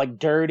 How they're like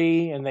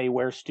dirty and they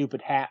wear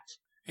stupid hats.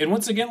 And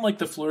once again, like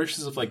the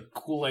flourishes of like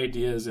cool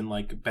ideas and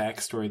like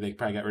backstory they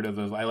probably got rid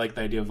of. I like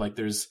the idea of like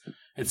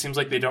it seems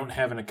like they don't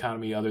have an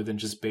economy other than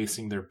just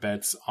basing their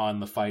bets on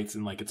the fights,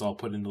 and like it's all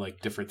put into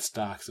like different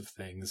stocks of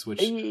things.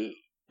 Which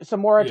some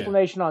more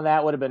explanation on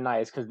that would have been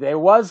nice, because there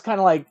was kind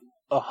of like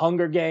a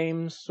Hunger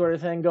Games sort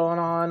of thing going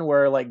on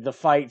where like the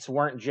fights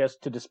weren't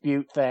just to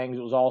dispute things;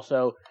 it was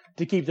also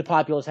to keep the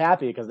populace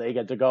happy because they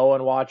get to go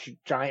and watch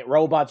giant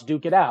robots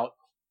duke it out.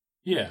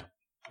 Yeah.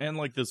 And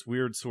like this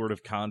weird sort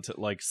of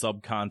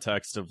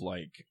subcontext of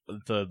like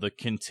the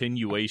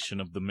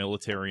continuation of the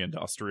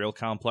military-industrial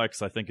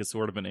complex, I think is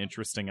sort of an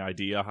interesting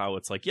idea. How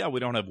it's like, we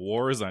don't have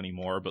wars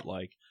anymore, but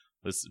like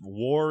this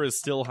war is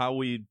still how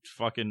we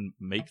fucking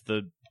make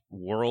the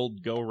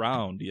world go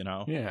round, you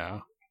know? Yeah.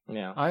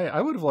 Yeah.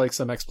 I would have liked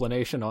some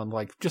explanation on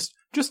like just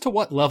to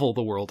what level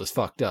the world is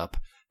fucked up,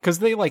 because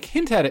they like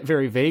hint at it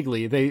very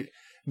vaguely.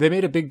 They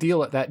made a big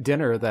deal at that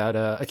dinner that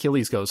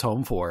Achilles goes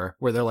home for,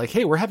 where they're like,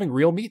 hey, we're having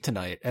real meat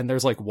tonight. And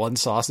there's like one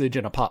sausage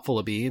and a pot full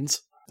of beans.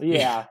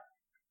 Yeah.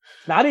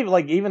 Not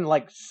even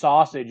like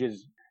sausage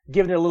is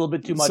giving it a little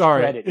bit too much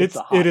credit.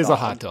 It is a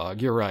hot dog.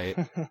 You're right.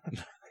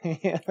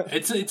 Yeah.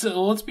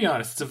 Let's be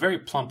honest, it's a very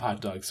plump hot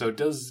dog. So it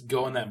does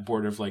go on that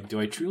border of like, do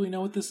I truly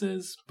know what this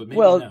is? But maybe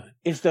not.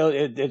 It's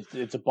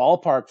a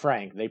ballpark,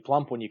 Frank. They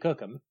plump when you cook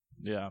them.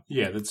 Yeah.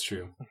 Yeah, that's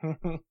true.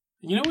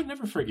 You know what?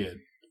 Never forget.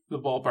 The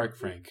Ballpark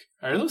Frank.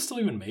 Are those still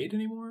even made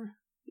anymore?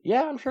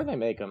 Yeah, I'm sure they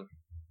make them.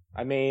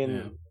 I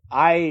mean,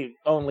 I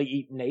only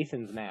eat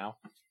Nathan's now,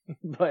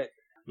 but...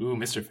 Ooh,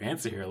 Mr.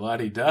 Fancy here,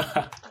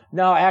 la-di-da.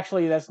 No,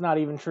 actually, that's not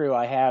even true.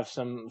 I have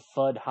some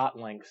Fudd Hot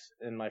Links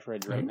in my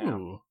fridge right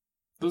now.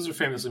 Those are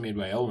famously made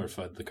by Elmer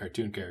Fudd, the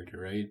cartoon character,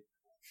 right?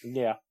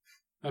 Yeah.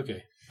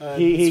 Okay.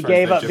 He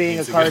gave up being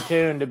a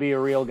cartoon to be a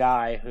real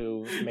guy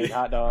who made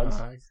hot dogs.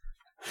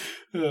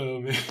 Oh,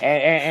 man.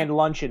 And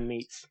luncheon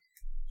meats.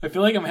 I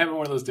feel like I'm having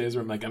one of those days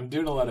where I'm like, I'm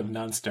doing a lot of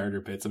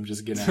non-starter bits. I'm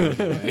just getting out of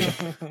the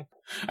way.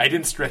 I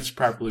didn't stretch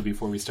properly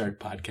before we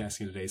started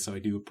podcasting today, so I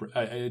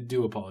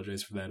do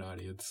apologize for that,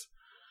 audience.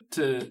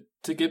 To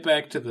get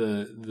back to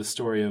the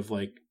story of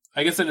like,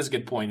 I guess that is a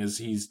good point. Is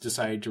he's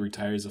decided to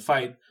retire as a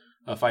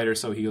fighter,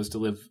 so he goes to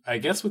live, I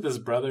guess, with his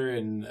brother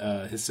and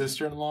his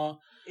sister-in-law.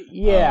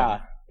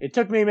 Yeah, it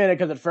took me a minute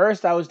because at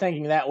first I was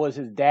thinking that was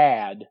his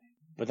dad,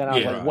 but then I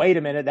was like, wait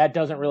a minute, that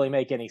doesn't really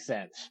make any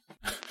sense.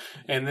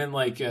 And then,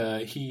 like,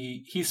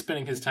 he's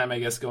spending his time, I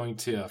guess, going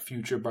to a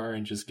Future bar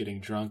and just getting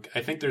drunk.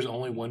 I think there's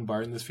only one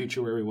bar in this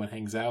Future where everyone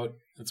hangs out.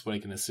 That's what I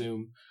can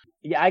assume.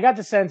 Yeah, I got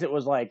the sense it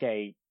was like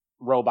a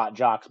Robot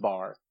Jocks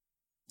bar.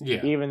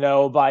 Yeah. Even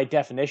though, by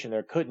definition,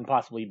 there couldn't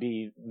possibly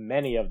be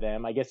many of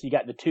them. I guess you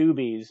got the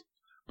Tubies,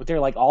 but they're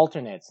like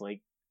alternates.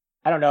 Like,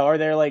 I don't know, are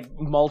there, like,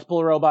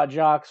 multiple Robot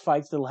Jocks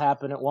fights that'll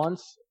happen at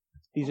once?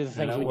 These are the things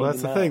we need to know. Well,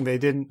 that's the thing. They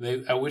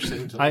didn't... I wish they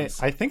didn't.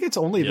 I think it's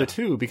only the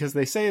two, because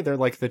they say they're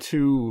like the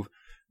two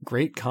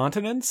great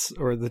continents,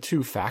 or the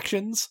two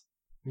factions.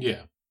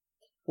 Yeah.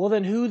 Well,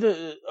 then who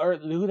the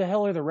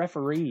hell are the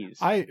referees?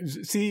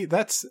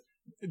 That's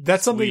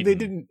something they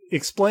didn't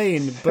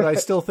explain, but I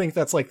still think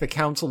that's like the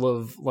council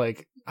of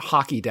like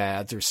hockey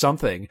dads or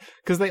something,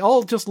 because they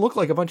all just look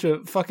like a bunch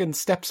of fucking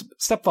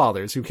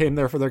stepfathers who came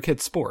there for their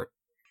kids' sport.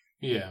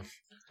 Yeah.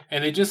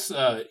 And they just,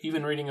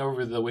 even reading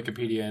over the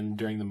Wikipedia and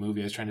during the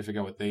movie, I was trying to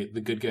figure out what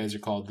the good guys are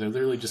called. They're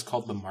literally just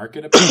called the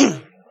Market,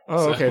 apparently.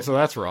 Okay, so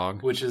that's wrong.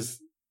 Which is...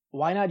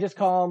 Why not just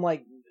call them,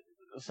 like,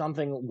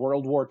 something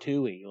World War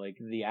II-y, like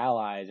the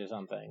Allies or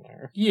something?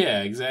 Or...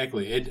 Yeah,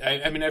 exactly.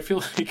 I mean, I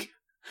feel like...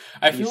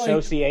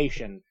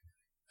 Association.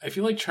 I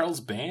feel like Charles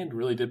Band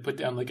really did put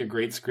down, like, a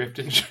great script,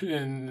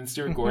 and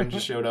Stuart Gordon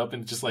just showed up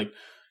and just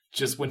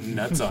went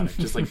nuts on it,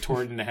 just like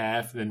tore it in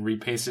half, then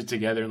repasted it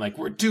together, and like,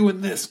 we're doing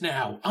this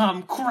now.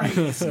 I'm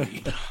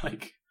crazy.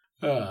 Like,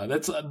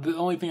 that's the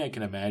only thing I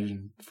can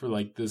imagine for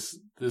like this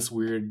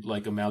weird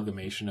like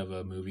amalgamation of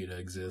a movie to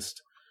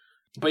exist.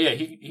 But yeah,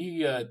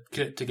 he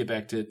to get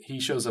back to it, he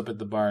shows up at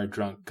the bar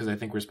drunk because I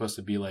think we're supposed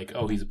to be like,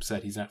 oh, he's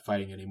upset, he's not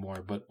fighting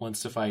anymore, but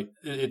wants to fight.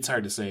 It's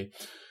hard to say.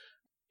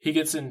 He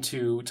gets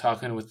into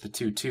talking with the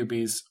two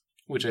Tubies,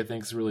 which I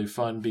think is really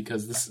fun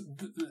because this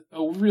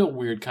a real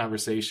weird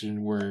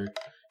conversation where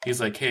he's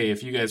like, hey,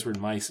 if you guys were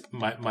in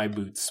my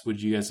boots, would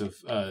you guys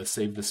have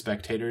saved the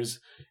spectators?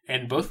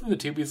 And both of the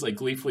Tubies like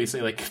gleefully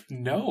say like,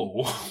 no,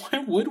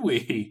 why would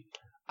we?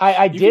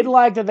 I did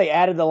like that they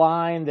added the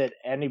line that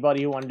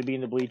anybody who wanted to be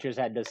in the bleachers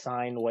had to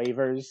sign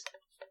waivers,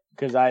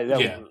 because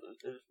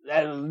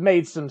that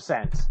made some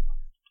sense.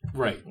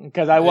 Right.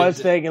 Because I was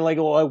thinking like,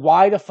 well,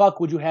 why the fuck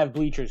would you have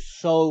bleachers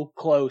so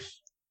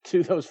close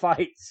to those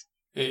fights?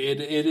 It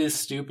is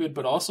stupid,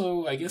 but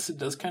also I guess it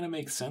does kind of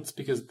make sense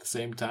because at the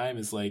same time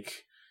it's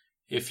like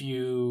if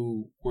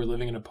you were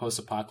living in a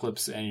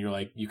post-apocalypse and you're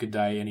like, you could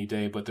die any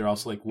day, but they're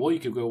also like, well, you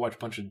could go watch a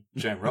bunch of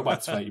giant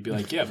robots fight. You'd be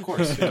like, yeah, of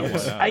course.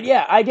 I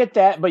get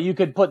that, but you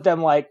could put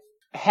them like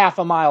half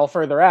a mile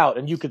further out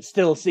and you could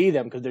still see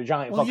them because they're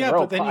giant fucking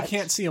robots. But then you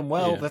can't see them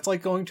well. Yeah. That's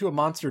like going to a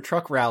monster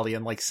truck rally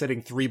and like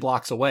sitting 3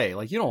 blocks away.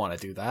 Like, you don't want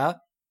to do that.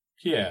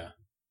 Yeah.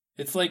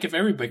 It's like if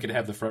everybody could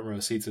have the front row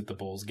seats at the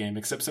Bulls game,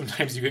 except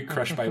sometimes you get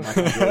crushed by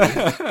Michael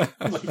Jordan.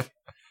 Like,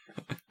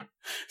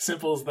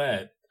 simple as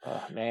that.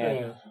 Oh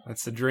man,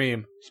 that's the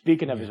dream.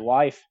 Speaking of his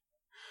wife,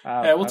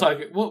 we'll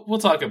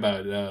talk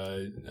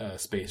about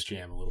Space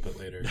Jam a little bit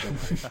later.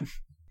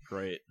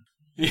 Great.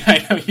 Yeah,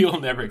 I know you'll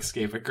never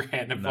escape it,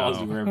 Grant. It follows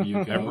you wherever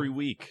you go. Every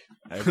week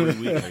I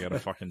gotta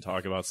fucking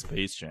talk about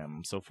Space Jam.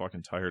 I'm so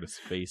fucking tired of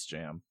Space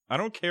Jam. I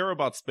don't care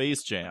about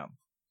Space Jam.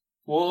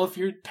 Well, if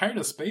you're tired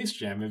of Space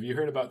Jam, have you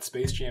heard about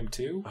Space Jam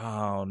 2?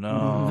 Oh,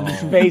 no.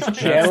 Space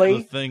Jelly?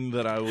 That's the thing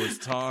that I was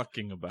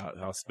talking about.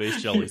 How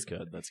Space Jelly's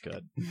good. That's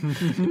good.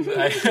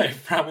 I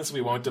promise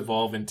we won't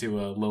devolve into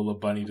a Lola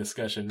Bunny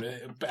discussion.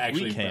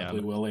 Actually, we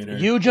probably will later.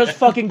 You just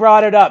fucking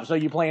brought it up, so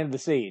you planted the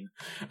seed.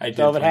 I did.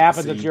 So if it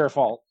happens, it's your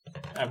fault.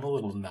 I'm a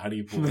little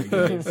naughty boy,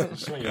 guys.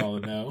 Just want you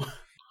all to know.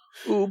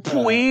 Ooh,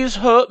 please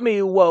hurt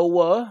me,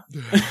 Woa.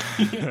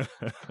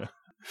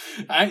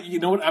 You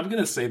know what? I'm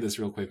going to say this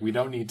real quick. We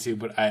don't need to,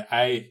 but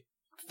I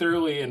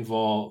thoroughly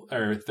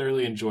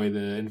enjoy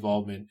the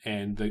involvement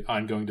and the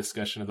ongoing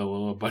discussion of the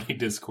Lola Bunny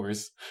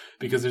discourse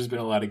because there's been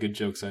a lot of good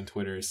jokes on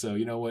Twitter. So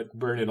you know what?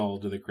 Burn it all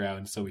to the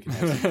ground so we can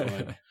have some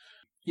fun.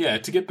 Yeah,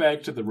 to get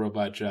back to the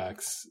robot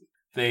jocks,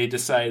 they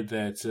decide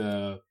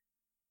that,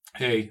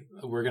 hey,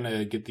 we're going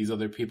to get these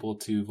other people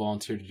to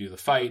volunteer to do the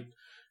fight.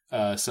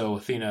 So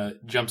Athena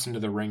jumps into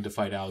the ring to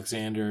fight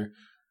Alexander.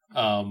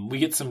 We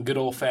get some good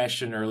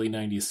old-fashioned early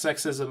 90s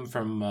sexism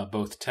from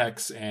both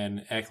Tex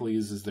and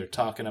Achilles as they're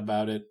talking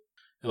about it.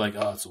 They're like,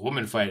 oh, it's a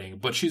woman fighting,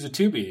 but she's a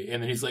 2B.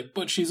 And then he's like,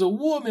 but she's a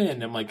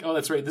woman. I'm like, oh,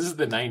 that's right. This is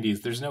the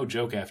 90s. There's no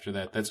joke after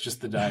that. That's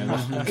just the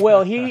dialogue.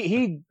 Well,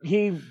 he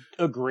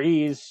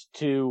agrees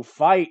to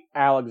fight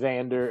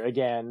Alexander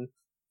again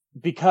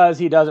because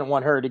he doesn't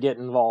want her to get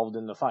involved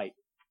in the fight.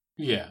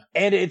 Yeah.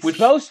 And it's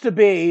supposed to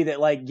be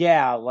that, like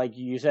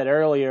you said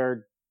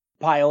earlier,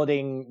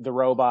 piloting the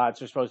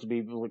robots are supposed to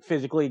be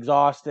physically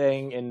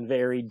exhausting and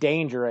very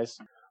dangerous,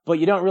 but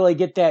you don't really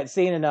get that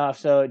scene enough,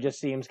 so it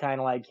just seems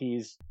kind of like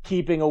he's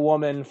keeping a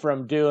woman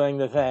from doing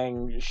the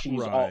thing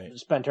she's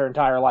spent her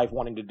entire life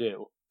wanting to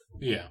do.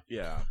 Yeah.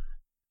 Yeah.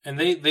 And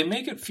they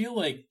make it feel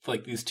like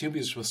these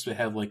 2Bs are supposed to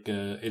have like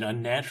an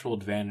unnatural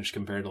advantage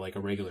compared to like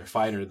a regular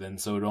fighter, then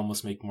so it'd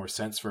almost make more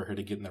sense for her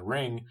to get in the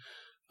ring.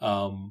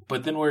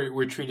 But then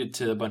we're treated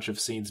to a bunch of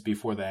scenes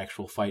before the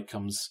actual fight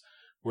comes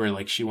where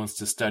like she wants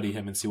to study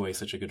him and see why he's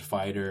such a good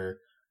fighter,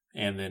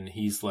 and then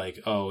he's like,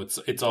 "Oh,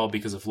 it's all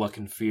because of luck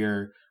and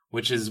fear,"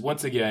 which is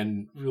once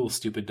again real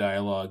stupid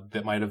dialogue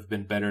that might have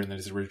been better in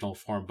its original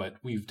form, but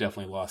we've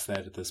definitely lost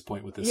that at this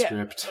point with the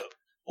script.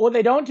 Well,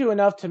 they don't do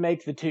enough to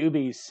make the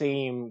 2Bs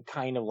seem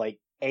kind of like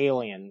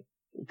alien,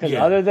 because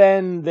other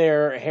than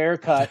their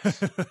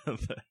haircuts,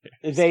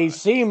 they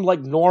seem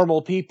like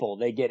normal people.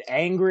 They get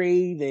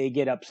angry, they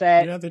get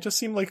upset. Yeah, they just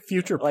seem like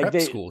future prep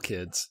school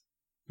kids.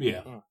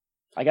 Yeah.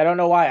 Like, I don't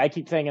know why. I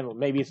keep thinking,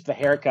 maybe it's the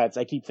haircuts.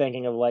 I keep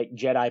thinking of, like,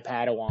 Jedi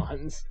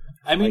Padawans.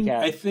 I mean,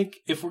 I think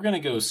if we're going to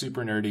go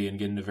super nerdy and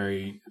get into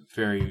very,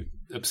 very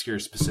obscure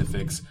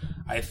specifics,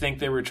 I think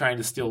they were trying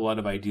to steal a lot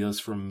of ideas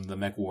from the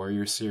Mech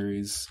Warrior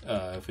series,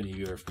 if any of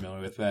you are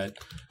familiar with that.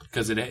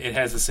 Because it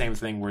has the same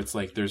thing where it's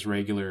like there's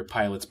regular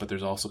pilots, but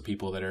there's also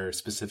people that are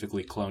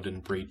specifically cloned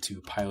and bred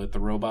to pilot the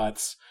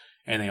robots.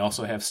 And they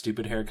also have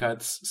stupid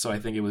haircuts. So I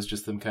think it was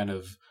just them kind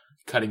of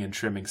cutting and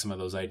trimming some of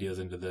those ideas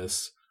into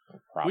this.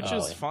 Probably. Which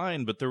is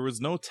fine, but there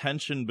was no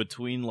tension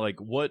between like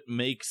what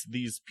makes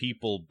these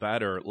people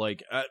better.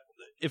 Like,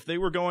 if they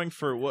were going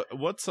for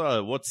what's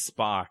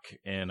Spock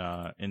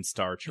in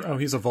Star Trek? Oh,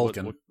 he's a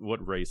Vulcan.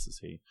 What race is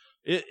he?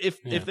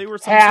 If they were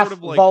some half sort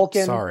of like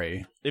Vulcan.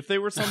 Sorry, if they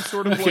were some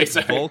sort of like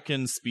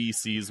Vulcan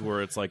species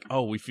where it's like,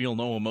 oh, we feel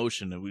no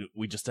emotion and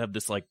we just have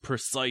this like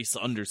precise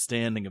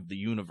understanding of the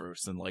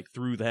universe, and like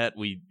through that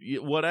we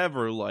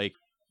whatever, like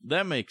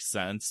that makes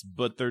sense.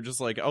 But they're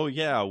just like, oh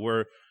yeah,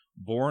 we're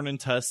born in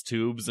test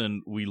tubes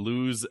and we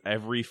lose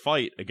every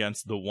fight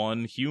against the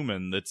one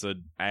human that's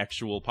an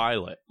actual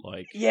pilot.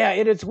 Like, yeah,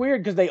 it's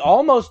weird because they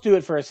almost do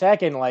it for a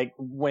second, like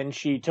when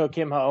she took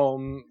him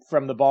home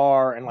from the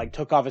bar and like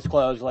took off his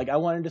clothes, like, I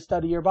wanted to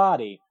study your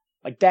body.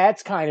 Like,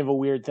 that's kind of a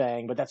weird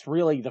thing, but that's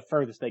really the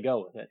furthest they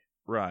go with it.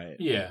 Right.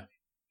 Yeah.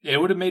 It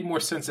would have made more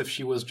sense if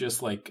she was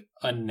just like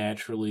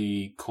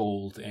unnaturally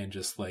cold and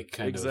just like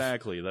kind of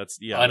that's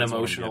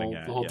unemotional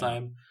that's the whole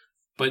time.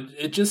 But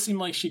it just seemed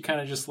like she kind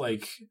of just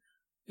like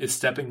is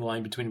stepping the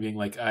line between being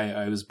like,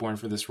 I was born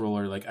for this role,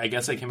 or like, I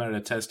guess I came out of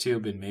a test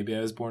tube and maybe I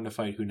was born to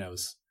fight. Who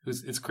knows?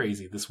 It's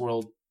crazy. This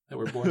world that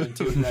we're born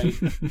into, right?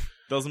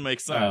 Doesn't make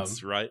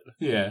sense, right?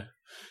 Yeah.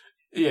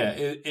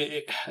 Yeah.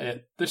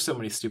 There's so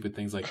many stupid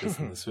things like this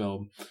in this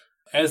film.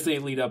 As they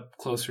lead up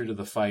closer to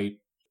the fight,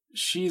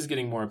 she's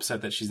getting more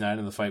upset that she's not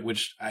in the fight,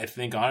 which I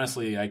think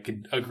honestly I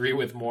could agree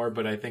with more,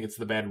 but I think it's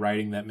the bad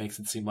writing that makes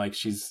it seem like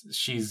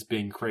she's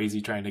being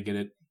crazy trying to get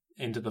it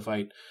into the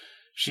fight.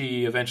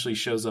 She eventually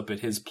shows up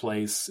at his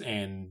place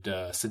and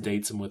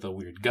sedates him with a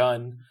weird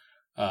gun,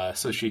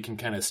 so she can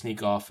kind of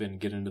sneak off and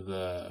get into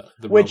the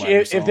which robot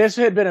herself. If this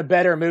had been a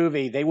better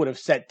movie, they would have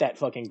set that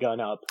fucking gun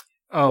up.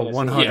 Oh,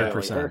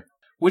 100%.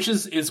 Which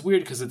is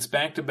weird because it's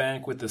back to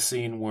back with the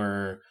scene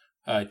where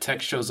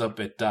Tex shows up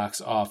at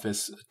Doc's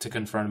office to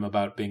confront him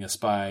about being a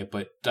spy,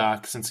 but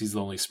Doc, since he's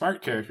the only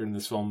smart character in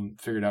this film,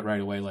 figured out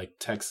right away, like,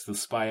 Tex the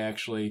spy,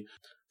 actually.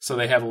 So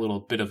they have a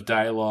little bit of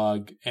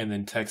dialogue, and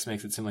then Tex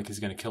makes it seem like he's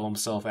going to kill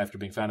himself after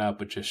being found out,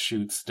 but just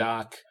shoots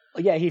Doc.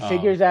 Yeah, he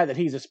figures out that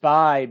he's a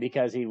spy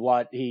because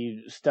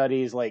he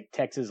studies, like,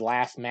 Tex's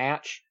last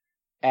match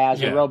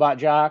as a robot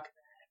jock,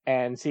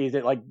 and sees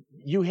that, like,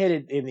 you hit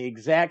it in the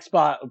exact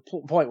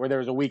point where there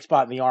was a weak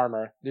spot in the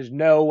armor. There's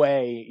no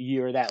way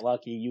you're that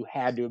lucky. You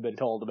had to have been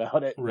told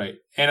about it. Right.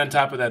 And on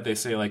top of that, they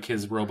say, like,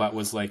 his robot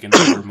was, like, an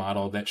older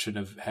model that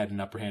shouldn't have had an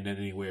upper hand in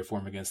any way or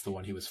form against the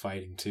one he was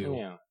fighting, too.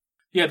 Yeah.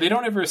 Yeah, they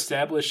don't ever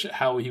establish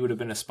how he would have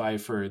been a spy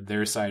for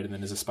their side and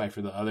then as a spy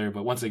for the other.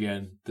 But once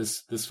again,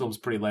 this film's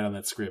pretty light on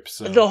that script.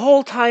 So the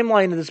whole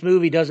timeline of this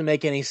movie doesn't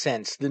make any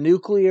sense. The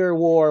nuclear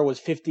war was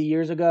 50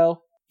 years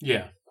ago.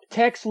 Yeah.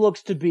 Tex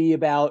looks to be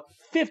about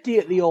 50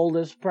 at the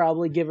oldest,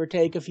 probably give or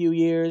take a few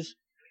years.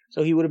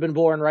 So he would have been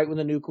born right when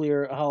the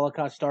nuclear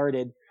holocaust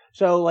started.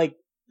 So, like,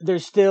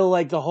 there's still,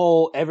 like, the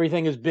whole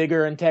everything is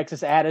bigger in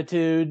Texas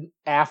attitude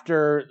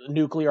after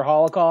nuclear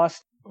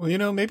holocaust.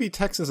 Well, maybe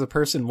Tex as a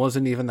person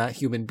wasn't even that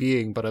human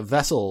being, but a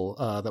vessel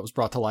that was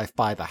brought to life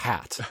by the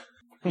hat.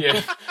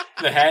 Yeah,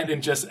 the hat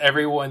and just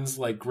everyone's,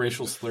 like,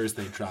 racial slurs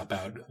they drop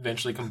out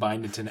eventually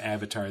combined into an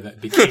avatar that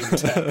became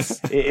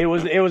Tex. It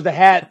was the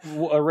hat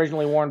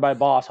originally worn by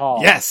Boss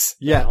Hall. Yes!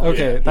 Yeah,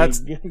 okay, that's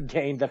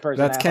gained the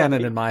personality. That's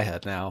canon in my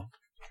head now.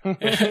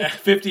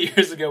 50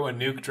 years ago, a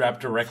nuke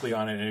dropped directly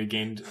on it, and it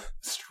gained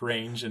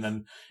strange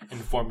and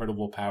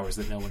formidable powers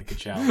that no one could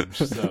challenge.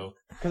 So,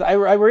 because I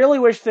really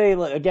wish they,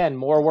 again,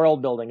 more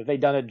world building. If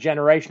they'd done a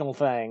generational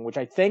thing, which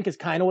I think is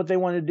kind of what they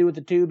wanted to do with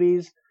the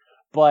Tubies,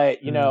 but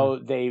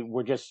they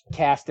were just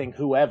casting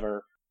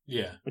whoever.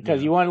 Yeah,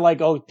 because you want to, like,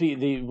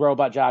 the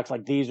robot jocks,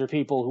 like, these are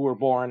people who were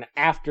born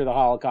after the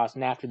Holocaust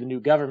and after the new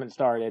government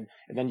started,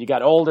 and then you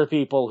got older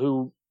people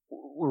who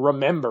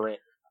remember it.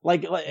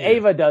 Like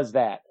Ava does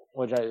that,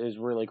 which is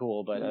really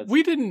cool. But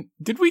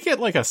did we get,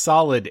 like, a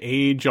solid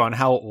age on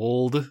how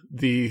old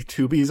the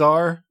Tubies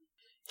are?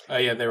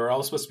 Yeah, they were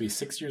all supposed to be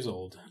 6 years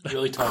old.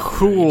 Really tall.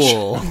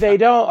 Cool. They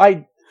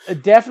don't.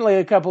 Definitely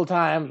a couple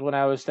times when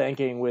I was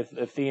thinking with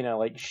Athena,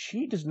 like,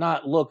 she does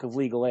not look of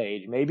legal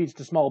age. Maybe it's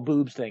the small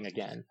boobs thing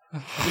again.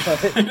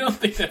 I don't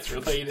think that's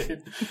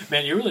related.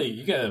 Man,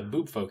 you got a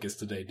boob focus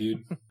today,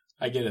 dude.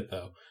 I get it,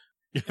 though.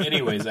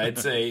 Anyways, I'd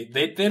say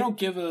they don't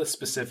give a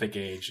specific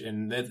age.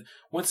 And that,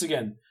 once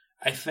again,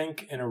 I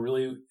think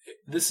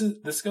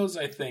this goes,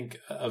 I think,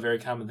 a very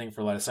common thing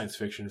for a lot of science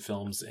fiction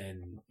films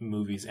and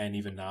movies and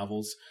even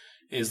novels,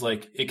 is,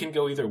 like, it can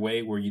go either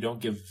way, where you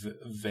don't give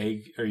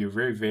vague, or you're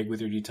very vague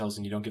with your details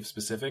and you don't give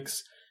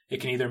specifics.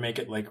 It can either make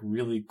it, like,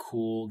 really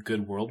cool,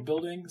 good world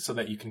building so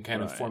that you can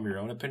kind of form your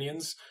own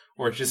opinions,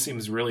 or it just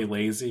seems really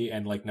lazy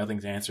and, like,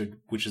 nothing's answered,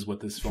 which is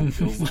what this film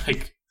feels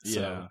like.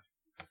 Yeah.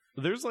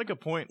 There's, like, a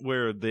point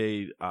where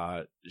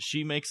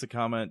she makes a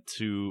comment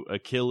to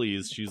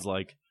Achilles. She's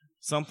like,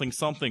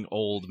 something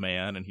old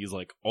man, and he's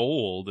like,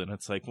 old, and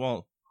it's like,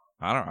 well,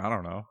 I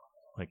don't know.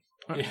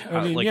 To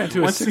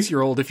a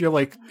 6-year-old, if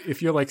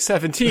you're like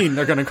 17,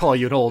 they're gonna call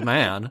you an old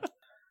man.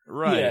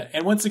 Right. Yeah,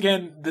 and once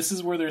again, this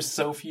is where there's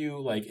so few,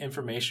 like,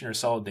 information or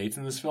solid dates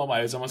in this film.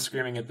 I was almost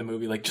screaming at the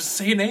movie, like, just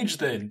say an age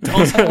then.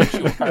 Tell us how old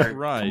you are.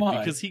 Right,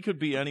 because he could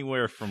be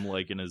anywhere from,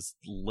 like, in his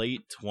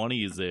late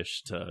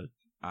 20s-ish to,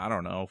 I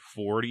don't know,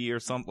 40 or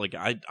something. Like,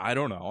 I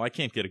don't know. I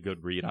can't get a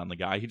good read on the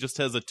guy. He just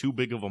has too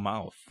big of a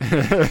mouth.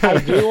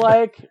 I do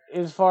like,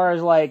 as far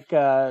as, like,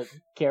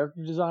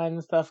 character design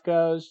and stuff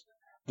goes,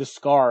 the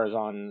scars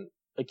on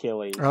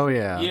Achilles. Oh,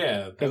 yeah.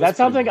 Yeah. Because that's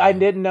something I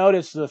didn't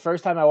notice the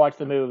first time I watched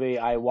the movie.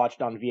 I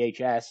watched on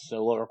VHS,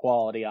 so lower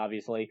quality,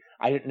 obviously.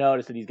 I didn't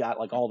notice that he's got,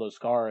 like, all those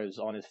scars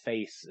on his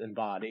face and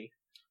body.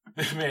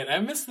 Man, I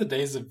miss the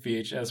days of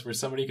VHS where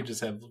somebody could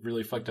just have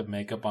really fucked up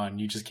makeup on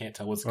and you just can't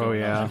tell what's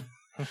going on.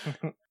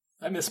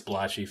 I miss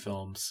blotchy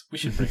films. We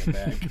should bring it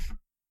back.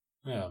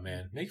 Oh,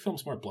 man. Make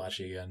films more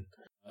blotchy again.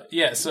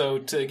 Yeah, so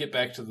to get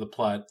back to the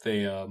plot,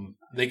 they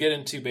get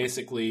into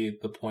basically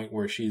the point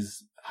where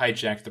she's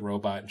hijacked the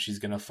robot and she's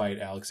going to fight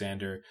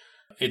Alexander.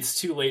 It's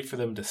too late for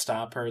them to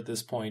stop her at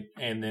this point,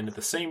 and then at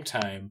the same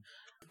time,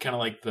 kind of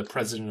like the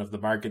president of the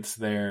market's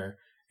there,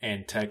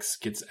 and Tex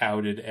gets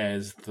outed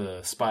as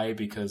the spy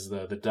because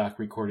the doc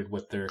recorded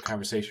what their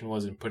conversation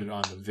was and put it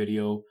on the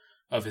video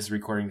of his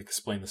recording to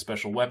explain the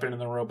special weapon in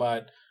the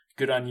robot.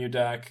 Good on you,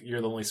 Doc.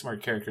 You're the only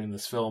smart character in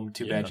this film.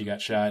 Too bad you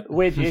got shot.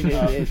 Which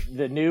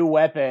the new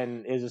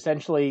weapon is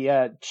essentially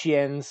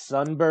Qian's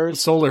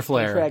sunburst. Solar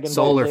flare.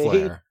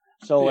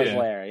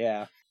 Flare,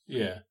 yeah.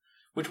 Yeah.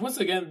 Which, once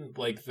again,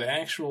 like, the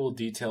actual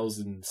details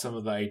and some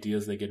of the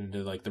ideas they get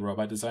into, like, the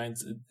robot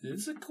designs,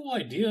 it's a cool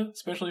idea,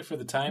 especially for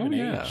the time and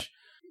age.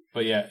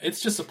 But yeah,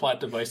 it's just a plot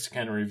device to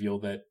kind of reveal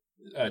that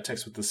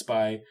Tex with the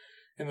spy.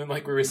 And then,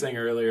 like we were saying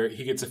earlier,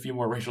 he gets a few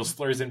more racial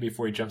slurs in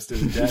before he jumps to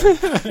his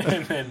death.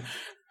 And then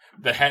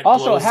the hat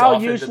blows Also, how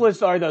off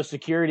useless are those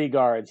security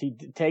guards? He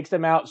takes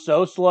them out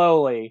so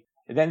slowly,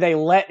 and then they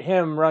let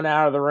him run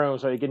out of the room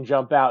so he can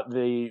jump out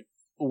the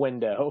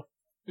window.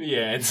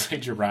 Yeah, it's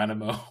like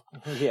Geronimo.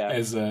 Yeah.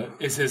 As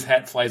his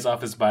hat flies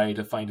off his body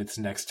to find its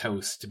next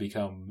host to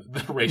become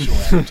the racial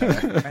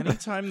avatar.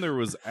 Anytime there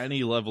was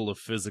any level of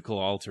physical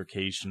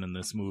altercation in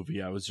this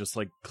movie, I was just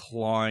like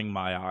clawing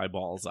my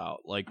eyeballs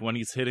out. Like when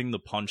he's hitting the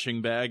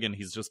punching bag and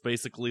he's just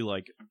basically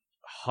like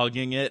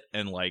hugging it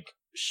and like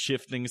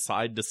shifting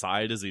side to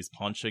side as he's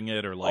punching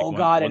it, or like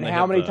and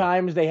how many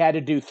times they had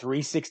to do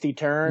 360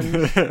 turns?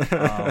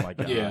 Oh my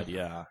god,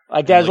 yeah.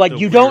 Like that's like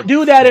you don't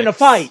do that in a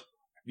fight.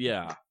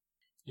 Yeah.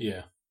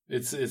 Yeah,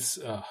 it's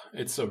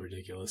so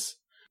ridiculous.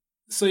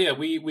 So yeah,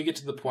 we get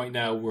to the point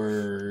now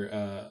where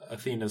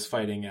Athena's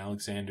fighting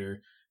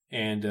Alexander,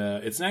 and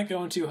it's not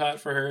going too hot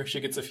for her.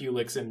 She gets a few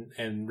licks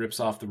and rips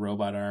off the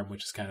robot arm,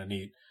 which is kind of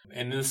neat.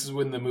 And this is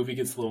when the movie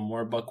gets a little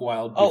more buck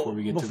wild.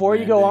 Before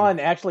you go on,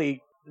 actually,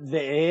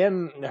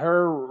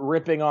 her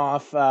ripping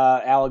off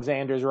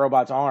Alexander's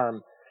robot's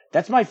arm.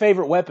 That's my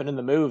favorite weapon in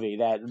the movie.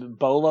 That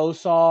bolo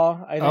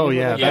saw.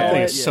 That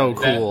thing's so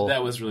cool.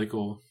 That was really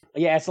cool.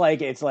 Yeah, it's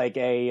like a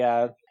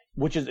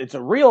it's a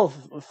real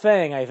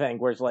thing, I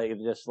think, where it's like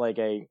just like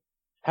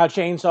how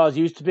chainsaws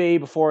used to be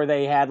before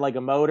they had like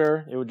a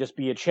motor. It would just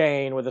be a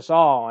chain with a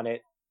saw on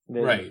it.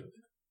 Right.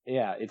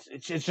 Yeah,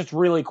 it's just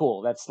really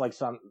cool. That's like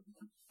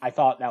I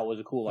thought that was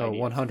a cool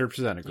idea.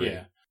 100% agree.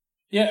 Yeah.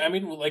 Yeah, I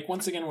mean, like,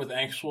 once again, with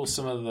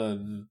some of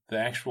the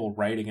actual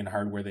writing and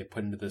hardware they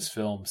put into this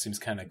film seems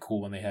kind of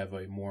cool when they have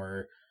a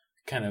more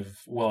kind of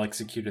well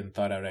executed and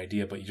thought out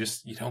idea, but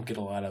you don't get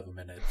a lot of them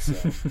in it.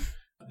 So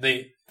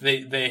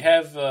they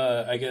have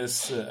I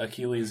guess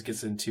Achilles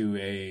gets into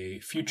a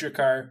future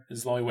car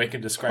is the only way I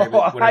can describe it.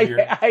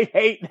 I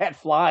hate that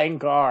flying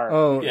car.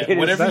 Oh, yeah,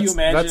 whatever you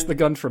imagine. That's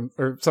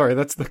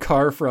the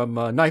car from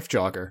Knife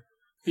Jogger.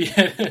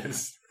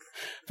 Yes.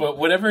 But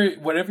whatever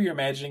you're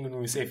imagining when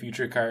we say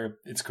future car,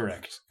 it's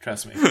correct.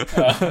 Trust me.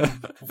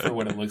 For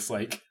what it looks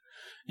like.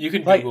 You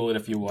can Google it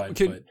if you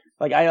want.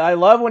 Like I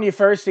love when you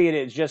first see it,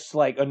 it's just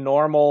like a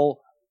normal,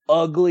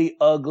 ugly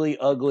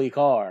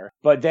car.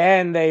 But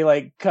then they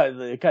like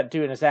cut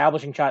to an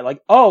establishing shot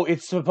like, oh,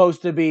 it's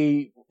supposed to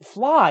be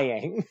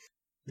flying.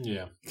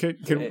 Yeah.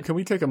 Can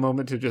we take a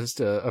moment to just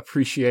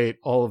appreciate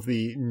all of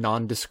the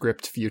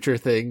nondescript future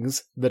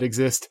things that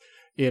exist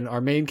in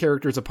our main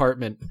character's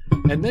apartment,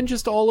 and then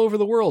just all over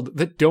the world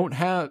that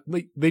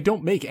they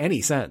don't make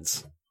any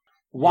sense.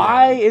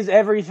 Why is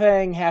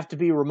everything have to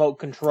be remote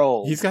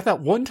control? He's got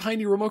that one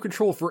tiny remote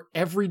control for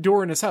every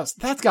door in his house.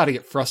 That's got to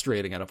get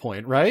frustrating at a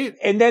point, right?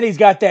 And then he's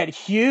got that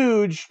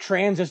huge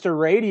transistor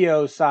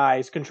radio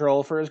size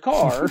control for his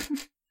car.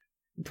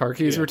 Car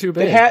keys were too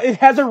big. It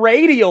has a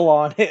radio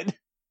on it.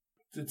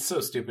 It's so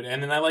stupid.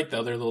 And then I like the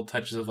other little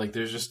touches of like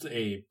there's just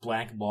a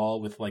black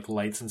ball with like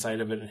lights inside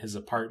of it in his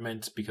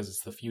apartment because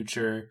it's the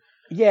future.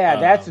 Yeah,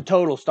 that's a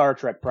total Star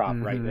Trek prop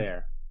right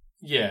there.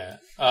 Yeah.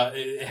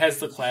 It has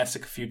the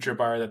classic future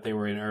bar that they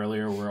were in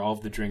earlier where all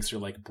of the drinks are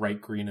like bright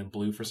green and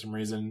blue for some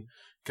reason.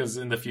 Because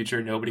in the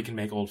future, nobody can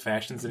make old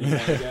fashions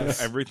anymore, I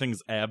guess.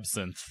 Everything's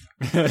absinthe.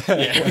 Yeah,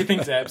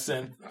 everything's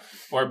absinthe.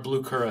 Or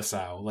blue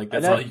curacao. Like,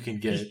 that's all you can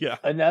get. Yeah.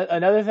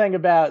 Another thing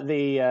about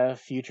the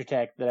future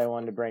tech that I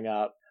wanted to bring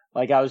up.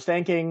 Like, I was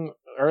thinking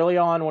early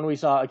on when we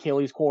saw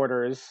Achilles'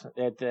 quarters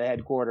at the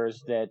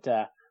headquarters that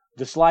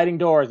the sliding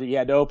doors that you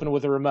had to open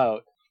with a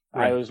remote,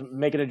 right. I was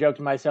making a joke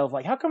to myself,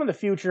 like, how come in the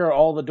future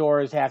all the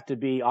doors have to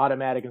be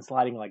automatic and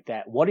sliding like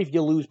that? What if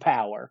you lose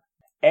power?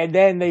 And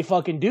then they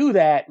fucking do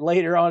that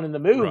later on in the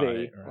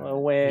movie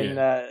when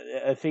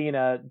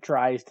Athena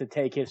tries to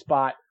take his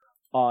spot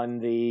on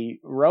the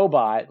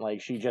robot.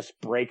 Like, she just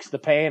breaks the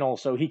panel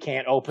so he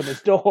can't open his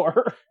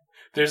door.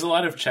 There's a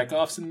lot of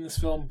checkoffs in this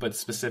film, but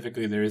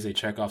specifically there is a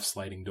checkoff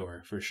sliding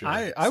door for sure.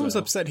 I was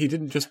upset he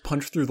didn't just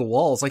punch through the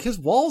walls. Like, his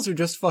walls are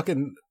just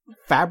fucking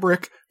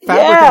fabric and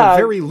a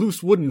very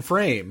loose wooden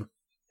frame.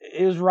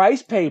 It was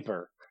rice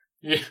paper.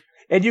 Yeah.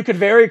 And you could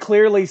very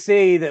clearly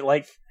see that,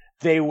 like,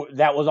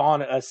 that was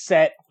on a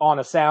set on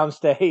a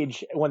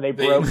soundstage when they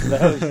broke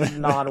those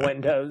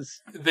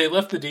non-windows. They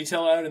left the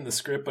detail out in the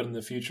script, but in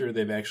the future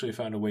they've actually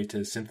found a way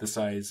to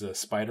synthesize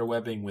spider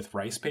webbing with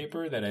rice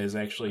paper that is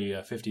actually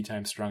 50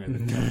 times stronger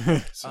than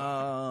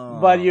gun.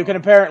 But you can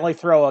apparently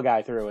throw a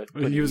guy through it.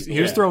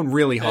 He was thrown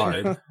really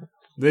hard.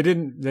 They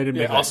didn't make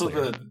that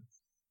clear.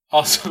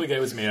 Also, the guy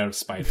was made out of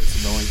spiders,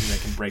 so the only thing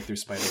that can break through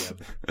spider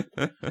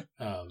web.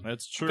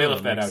 That's true. They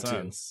left that out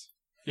sense. Too.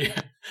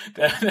 Yeah,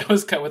 that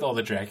was cut with all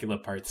the Dracula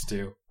parts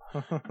too.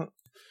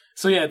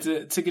 So yeah,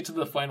 to get to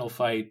the final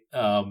fight,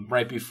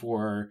 right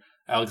before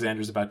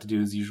Alexander's about to do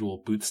his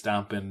usual boot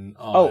stomping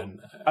on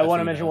I want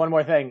to mention one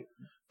more thing.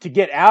 To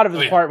get out of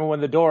his apartment when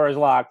the door is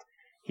locked,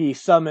 he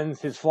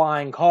summons his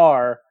flying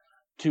car,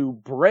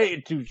 to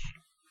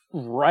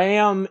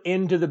ram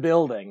into the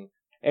building,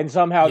 and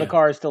somehow the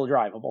car is still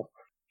drivable.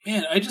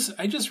 Man, I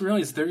just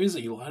realized there is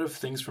a lot of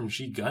things from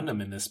G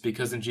Gundam in this,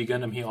 because in G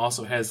Gundam he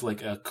also has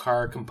like a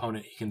car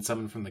component he can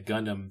summon from the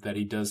Gundam that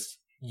he does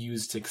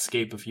use to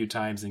escape a few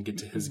times and get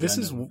to his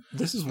Gundam.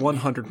 This is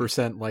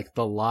 100% like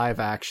the live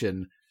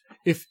action.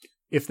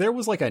 If there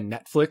was like a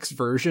Netflix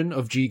version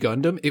of G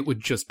Gundam, it would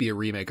just be a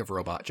remake of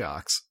Robot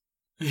Jocks.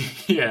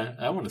 Yeah,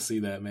 I want to see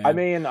that, man. I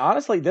mean,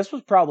 honestly, this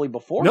was probably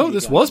before. No, G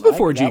this Gundam, was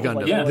before right? G That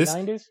Gundam. was,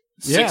 like, This, 90s?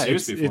 6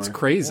 years before. It's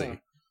crazy.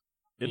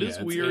 Yeah. It is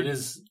weird.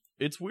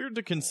 It's weird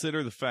to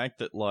consider the fact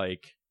that,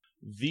 like,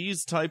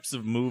 these types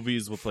of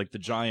movies with, like, the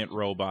giant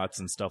robots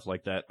and stuff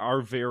like that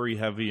are very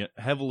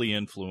heavily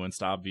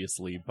influenced,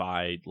 obviously,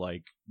 by,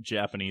 like,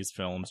 Japanese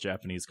films,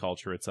 Japanese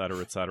culture,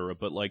 etc.,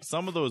 but, like,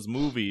 some of those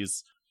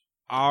movies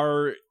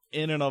are,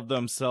 in and of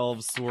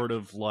themselves, sort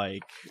of,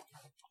 like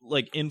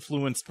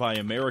influenced by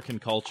American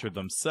culture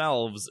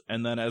themselves,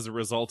 and then as a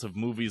result of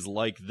movies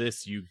like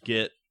this, you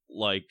get,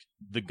 like,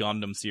 the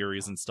Gundam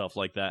series and stuff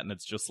like that, and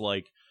it's just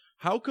like,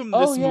 how come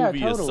this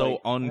movie is so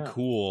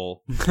uncool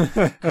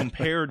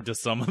compared to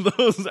some of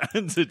those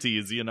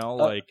entities, you know?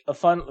 Like a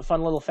fun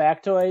little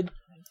factoid,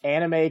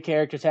 anime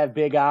characters have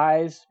big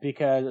eyes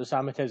because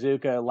Osamu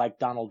Tezuka liked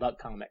Donald Duck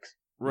comics.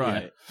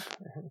 Right.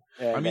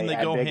 Yeah. I mean, they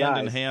go hand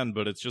in hand,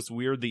 but it's just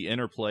weird the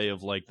interplay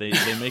of, like, they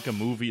make a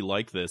movie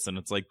like this, and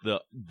it's like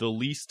the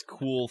least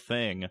cool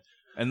thing,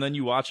 and then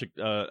you watch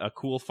a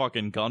cool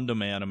fucking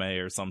Gundam anime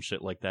or some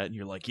shit like that, and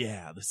you're like,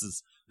 yeah, this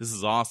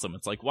is awesome.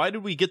 It's like, why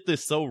did we get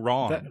this so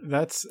wrong?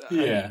 That's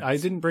I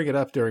didn't bring it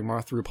up during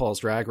Marth RuPaul's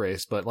Drag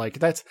Race, but, like,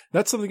 that's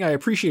something I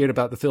appreciate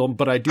about the film,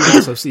 but I do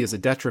also see as a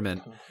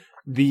detriment.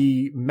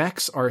 The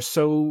mechs are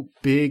so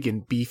big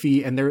and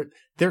beefy, and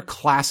they're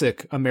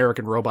classic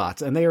American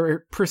robots, and they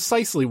are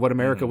precisely what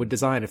America would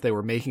design if they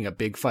were making a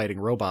big fighting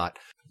robot.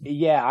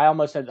 Yeah, I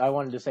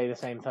wanted to say the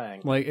same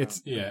thing. Like,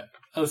 it's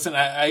Listen,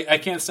 I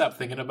can't stop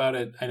thinking about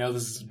it. I know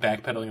this is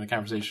backpedaling the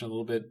conversation a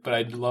little bit, but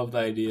I love the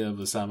idea of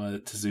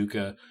Osamu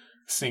Tezuka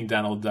seeing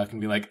Donald Duck and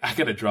be like, I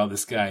gotta draw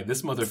this guy.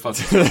 This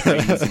motherfucker's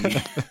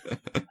crazy.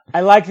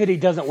 I like that he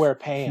doesn't wear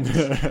pants.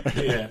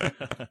 Yeah.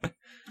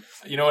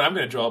 You know what? I'm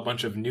going to draw a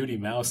bunch of nudie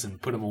mouse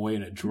and put them away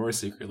in a drawer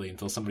secretly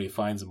until somebody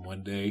finds them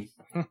one day.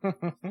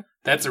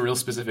 That's a real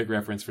specific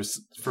reference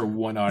for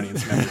one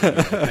audience member,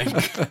 I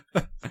think.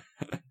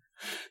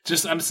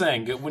 Just, I'm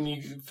saying, when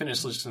you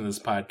finish listening to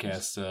this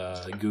podcast,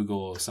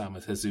 Google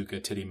Osamu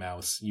Tezuka titty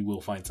mouse. You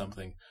will find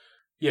something.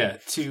 Yeah,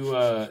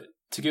 to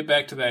get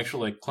back to the actual,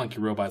 like, clunky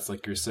robots,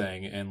 like you're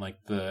saying, and, like,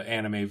 the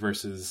anime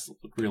versus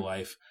real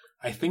life,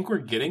 I think we're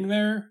getting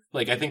there.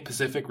 Like, I think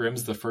Pacific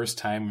Rim's the first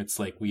time it's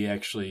like we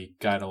actually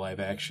got a live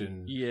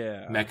action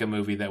mecha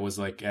movie that was,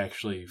 like,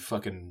 actually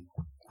fucking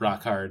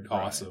rock hard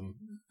awesome.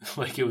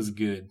 Like, it was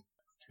good.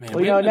 Man,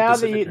 well, you know, now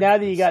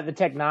that you got the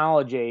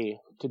technology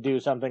to do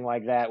something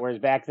like that, whereas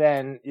back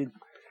then,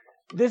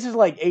 this is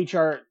like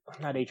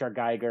not H.R.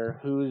 Geiger,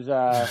 who's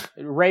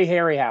Ray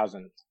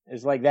Harryhausen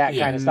is like that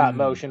kind of stop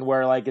motion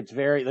where, like, it's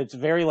very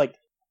like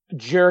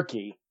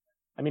jerky.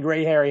 I mean,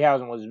 Ray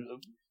Harryhausen was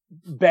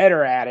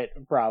better at it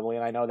probably,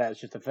 and I know that's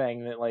just a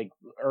thing that, like,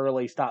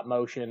 early stop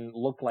motion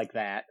looked like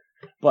that,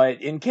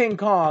 but in King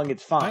Kong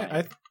it's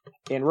fine.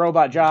 In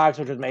Robot Jocks,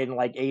 which was made in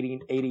like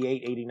 88,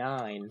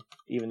 89,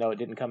 even though it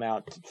didn't come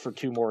out for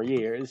 2 more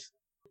years,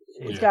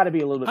 it's got to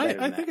be a little bit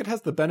better. I think it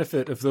has the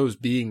benefit of those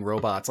being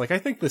robots. Like, I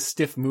think the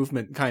stiff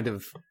movement kind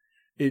of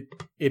it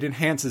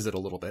enhances it a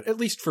little bit, at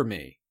least for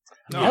me.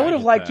 No, I would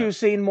have liked to have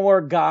seen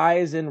more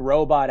guys in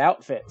robot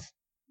outfits.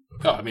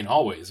 Oh, I mean,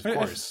 always, of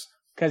course.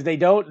 Because they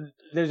don't.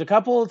 There's a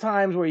couple of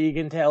times where you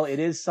can tell it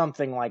is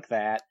something like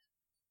that,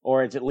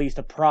 or it's at least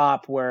a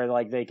prop where,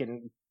 like, they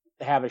can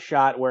have a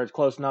shot where it's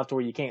close enough to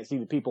where you can't see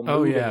the people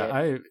moving.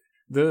 Oh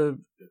yeah,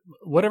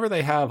 whatever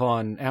they have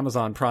on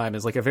Amazon Prime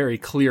is like a very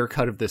clear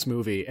cut of this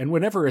movie, and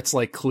whenever it's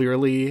like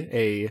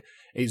clearly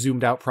a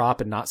zoomed out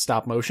prop and not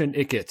stop motion,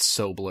 it gets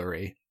so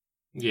blurry.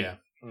 Yeah.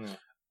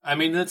 I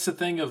mean, that's the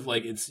thing of,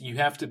 like, you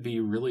have to be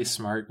really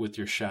smart with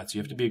your shots. You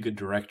have to be a good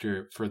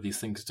director for these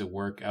things to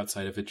work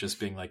outside of it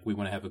just being like, we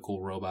want to have a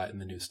cool robot in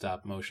the new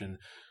stop motion.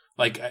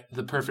 Like,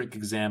 the perfect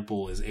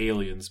example is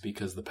Aliens,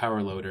 because the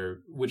power loader,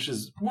 which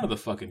is one of the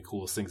fucking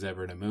coolest things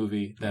ever in a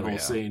movie, that whole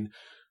scene,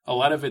 a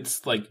lot of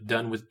it's, like,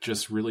 done with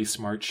just really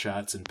smart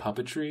shots and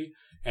puppetry,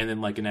 and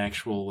then, like, an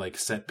actual, like,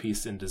 set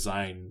piece and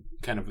design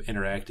kind of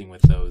interacting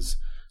with those.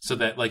 So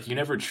that, like, you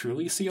never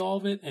truly see all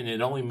of it, and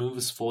it only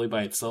moves fully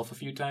by itself a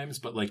few times,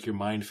 but, like, your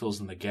mind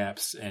fills in the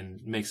gaps and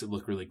makes it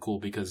look really cool,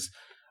 because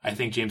I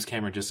think James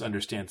Cameron just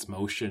understands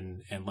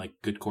motion and, like,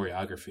 good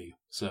choreography.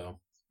 So,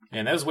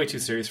 and that was way too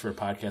serious for a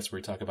podcast where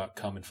we talk about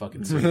cum and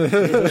fucking soup.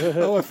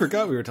 Oh, I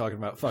forgot we were talking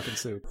about fucking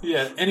soup.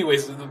 Yeah,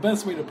 anyways, the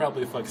best way to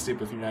probably fuck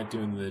soup if you're not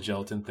doing the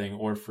gelatin thing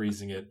or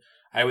freezing it,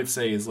 I would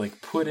say, is,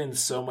 like, put in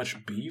so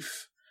much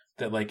beef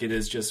that, like, it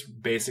is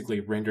just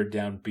basically rendered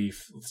down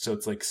beef, so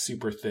it's, like,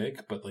 super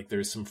thick, but, like,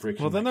 there's some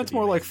friction. Well, then that's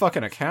more like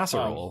fucking a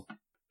casserole.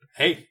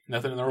 Hey,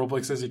 nothing in the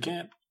rulebook says you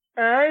can't.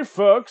 I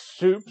fuck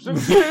soups and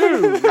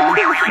stews. All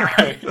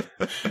right,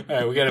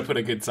 we got to put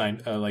a good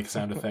sound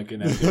effect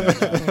in after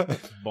that.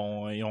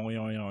 Boy,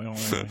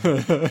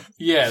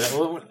 Yeah,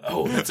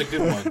 that's a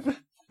good one.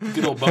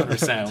 Good old boner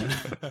sound.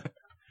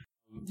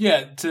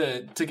 Yeah,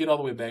 to get all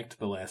the way back to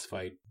the last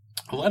fight,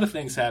 a lot of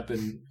things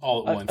happen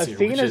all at once here.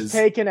 Athena's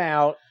taken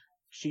out.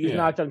 She's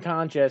knocked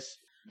unconscious.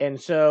 And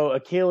so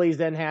Achilles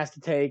then has to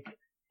take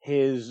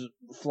his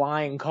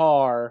flying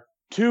car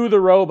to the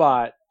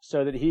robot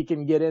so that he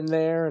can get in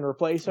there and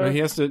replace her. He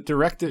has to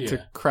direct it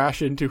to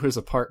crash into his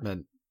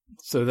apartment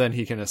so then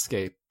he can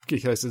escape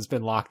because it's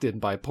been locked in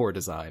by poor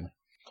design.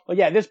 Well,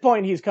 yeah, at this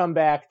point he's come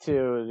back to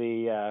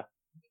the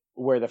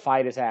where the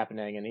fight is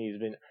happening, and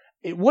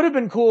it would have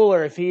been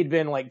cooler if he'd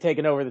been like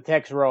taking over the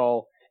tech's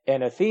role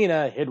and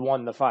Athena had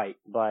won the fight,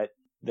 but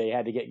they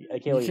had to get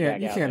Achilles back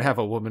out. You can't have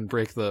a woman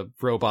break the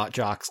robot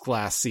jock's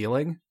glass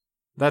ceiling.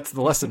 That's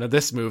the lesson of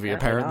this movie,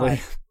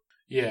 apparently.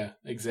 Yeah,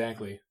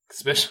 exactly.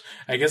 Especially,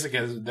 I guess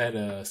because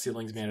that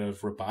ceiling's made out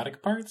of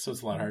robotic parts, so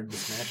it's a lot harder to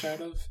smash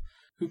out of.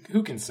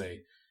 Who can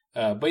say?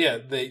 But yeah,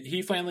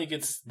 he finally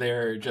gets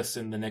there just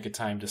in the nick of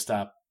time to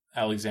stop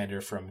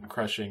Alexander from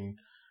crushing,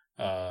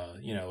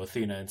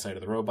 Athena inside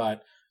of the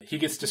robot. He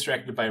gets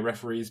distracted by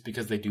referees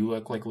because they do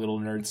look like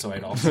little nerds, so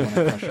I'd also want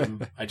to crush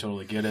them. I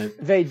totally get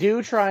it. They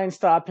do try and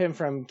stop him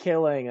from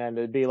killing them.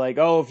 It'd be like,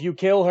 oh, if you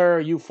kill her,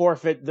 you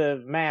forfeit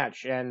the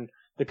match, and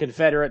the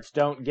Confederates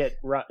don't get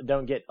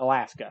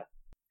Alaska.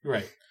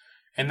 Right.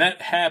 And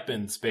that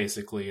happens,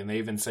 basically, and they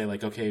even say,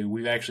 like, okay,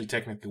 we've actually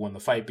technically won the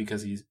fight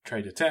because he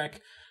tried to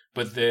attack,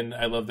 but then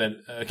I love that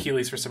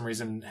Achilles, for some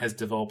reason, has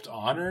developed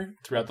honor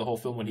throughout the whole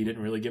film when he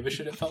didn't really give a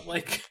shit, it felt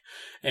like.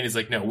 And he's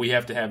like, no, we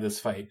have to have this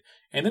fight.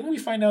 And then we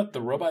find out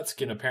the robots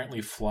can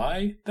apparently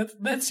fly.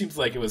 That seems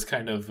like it was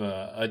kind of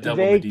a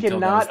double the detail. They can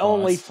not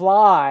only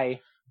fly,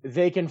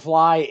 they can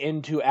fly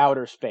into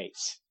outer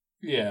space.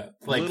 Yeah.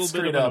 Like, a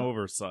little bit of an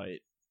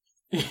oversight.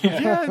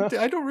 Yeah,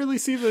 I don't really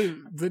see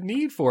the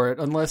need for it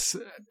unless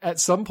at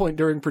some point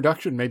during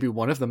production, maybe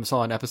one of them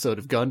saw an episode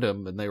of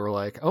Gundam and they were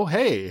like, oh,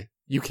 hey,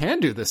 you can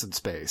do this in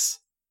space.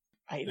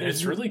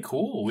 It's really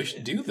cool. We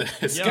should do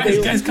this. Yeah,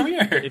 guys, come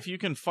here. If you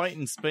can fight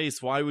in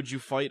space, why would you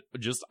fight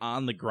just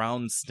on the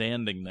ground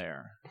standing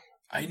there?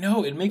 I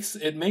know. It makes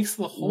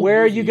the whole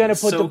Where are you going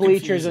to put so the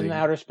bleachers confusing. in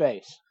outer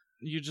space?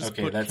 You just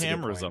put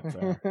cameras up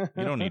there.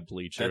 You don't need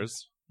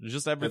bleachers.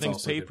 Just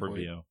everything's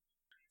pay-per-view.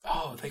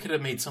 Oh, they could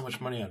have made so much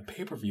money on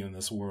pay-per-view in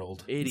this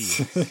world.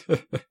 Idiots.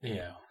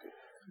 Yeah.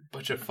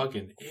 Bunch of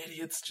fucking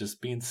idiots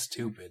just being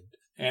stupid.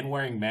 And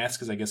wearing masks,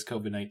 because I guess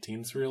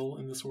COVID-19's real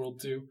in this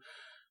world, too.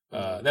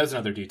 That was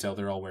another detail.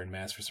 They're all wearing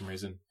masks for some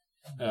reason.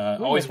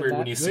 Always weird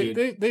when you see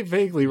it. They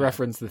vaguely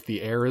reference that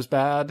the air is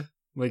bad.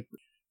 Like,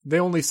 they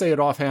only say it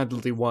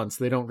offhandedly once.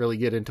 They don't really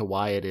get into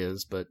why it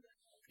is, but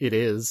it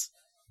is.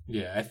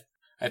 Yeah,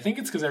 I think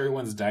it's because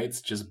everyone's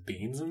diet's just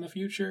beans in the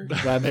future.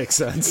 That makes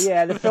sense.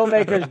 Yeah, the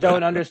filmmakers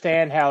don't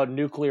understand how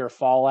nuclear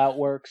fallout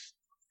works.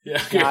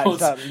 Yeah,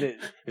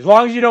 as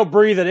long as you don't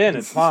breathe it in,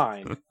 it's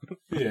fine.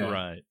 Yeah,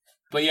 right.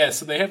 But yeah,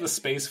 so they have a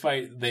space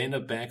fight. They end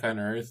up back on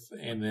Earth,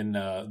 and then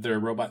their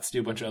robots do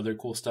a bunch of other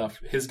cool stuff.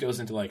 His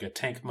goes into like a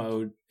tank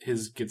mode.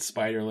 His gets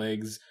spider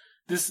legs.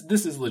 This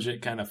is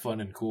legit kind of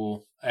fun and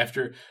cool.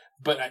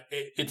 But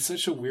it's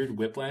such a weird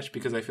whiplash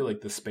because I feel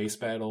like the space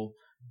battle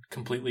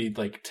completely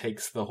like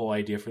takes the whole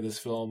idea for this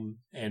film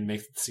and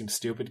makes it seem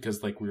stupid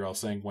because like we were all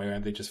saying, why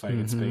aren't they just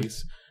fighting in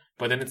space?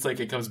 But then it's like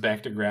it comes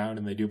back to ground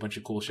and they do a bunch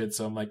of cool shit.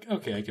 So I'm like,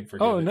 okay, I can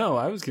forgive it. Oh, no,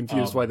 I was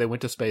confused why they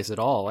went to space at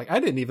all. Like, I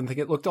didn't even think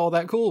it looked all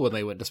that cool when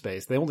they went to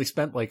space. They only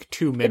spent like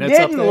 2 minutes up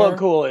there. It didn't look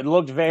cool. It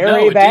looked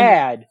very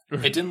bad.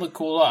 It didn't look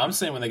cool at all. I'm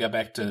saying when they got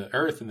back to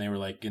Earth and they were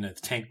like in a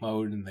tank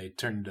mode and they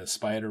turned into a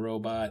spider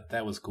robot,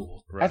 that was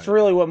cool. Right. That's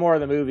really what more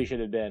of the movie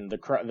should have been. The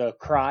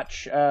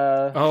crotch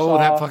saw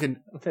that fucking...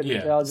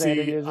 Yeah.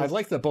 See, I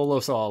like the bolo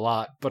saw a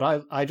lot,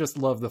 but I just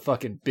love the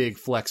fucking big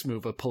flex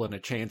move of pulling a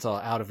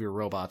chainsaw out of your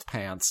robot's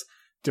pants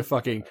to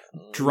fucking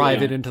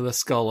drive it into the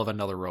skull of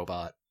another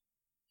robot.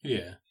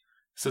 Yeah.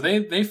 So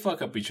they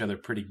fuck up each other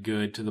pretty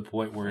good to the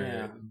point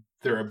where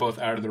they're both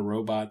out of the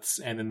robots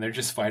and then they're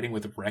just fighting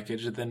with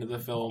wreckage at the end of the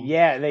film.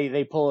 Yeah,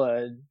 they pull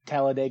a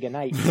Talladega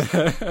Night.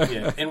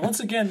 Yeah. And once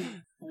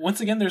again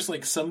there's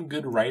like some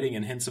good writing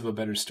and hints of a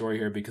better story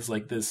here because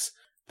like this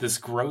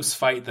gross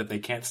fight that they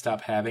can't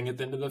stop having at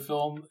the end of the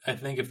film, I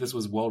think if this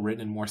was well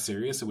written and more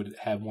serious, it would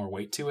have more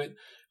weight to it.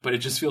 But it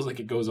just feels like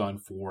it goes on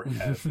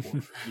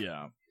forever.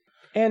 Yeah.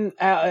 And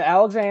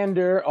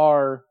Alexander,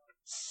 our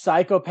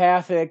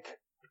psychopathic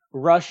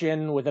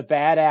Russian with a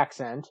bad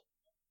accent,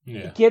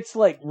 gets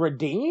like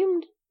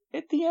redeemed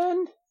at the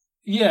end.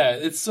 Yeah,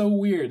 it's so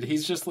weird.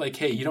 He's just like,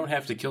 hey, you don't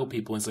have to kill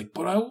people. And it's like,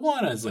 but I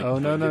want to. It's like, oh,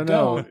 no.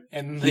 Don't.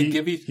 And they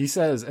he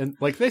says, and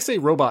like they say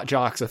robot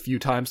jocks a few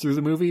times through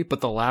the movie,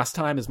 but the last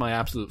time is my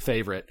absolute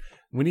favorite.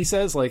 When he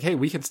says like, hey,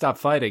 we can stop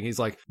fighting, he's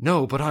like,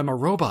 no, but I'm a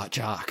robot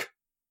jock.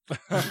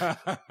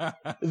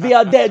 They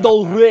are dead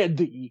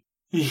already.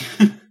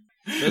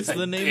 That's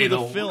the name of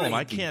the film.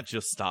 I can't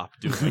just stop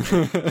doing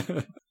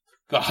it.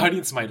 The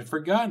audience might have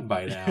forgotten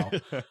by now.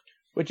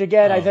 Which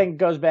again, I think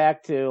goes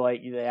back to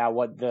like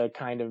what the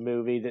kind of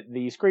movie that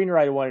the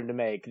screenwriter wanted to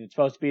make. It's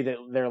supposed to be that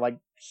they're like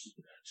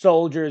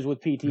soldiers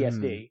with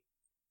PTSD.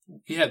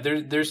 Yeah,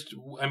 there's.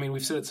 I mean,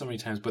 we've said it so many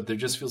times, but there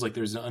just feels like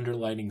there's an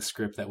underlining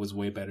script that was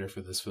way better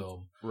for this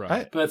film.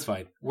 Right, but that's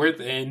fine. We're at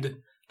the end.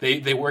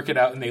 They work it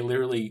out and they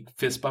literally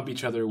fist bump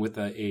each other with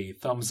a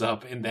thumbs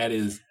up, and that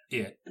is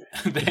it.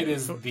 That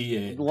is the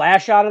end.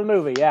 Last shot of the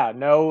movie. Yeah,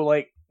 no,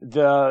 like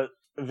the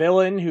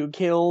villain who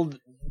killed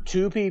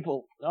 2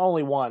 people,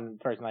 only one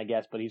person, I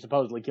guess, but he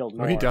supposedly killed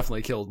more. He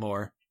definitely killed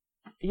more.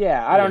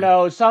 Yeah, I don't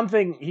know.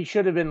 Something, he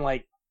should have been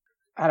like,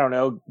 I don't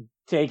know,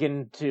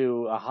 taken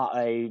to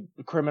a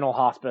criminal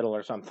hospital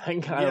or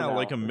something. I don't know.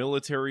 Like a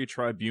military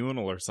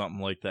tribunal or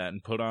something like that,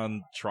 and put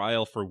on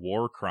trial for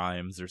war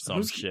crimes or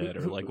some shit.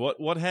 Or like,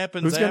 what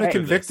happens? Who's going to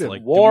convict him?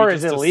 Like, war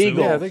is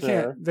illegal.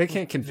 Yeah, they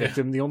can't convict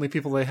him. The only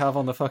people they have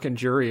on the fucking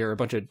jury are a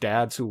bunch of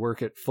dads who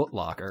work at Foot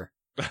Locker.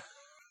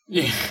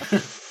 Yeah.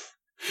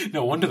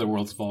 No wonder the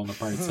world's falling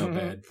apart so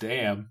bad.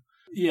 Damn.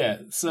 Yeah,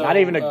 so not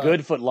even a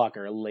good Foot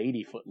Locker, a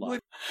Lady Foot Locker.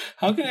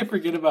 How can I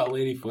forget about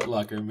Lady Foot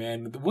Locker,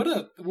 man?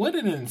 What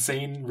an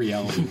insane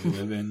reality we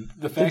live in.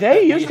 The fact Did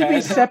they used to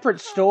be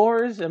separate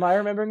stores? Am I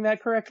remembering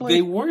that correctly?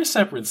 They were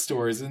separate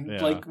stores, and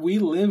like we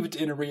lived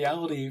in a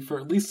reality for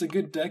at least a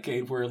good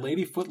decade where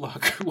Lady Foot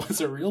Locker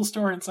was a real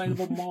store inside of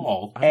a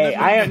mall. Hey,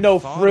 I ain't no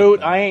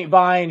fruit. I ain't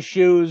buying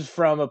shoes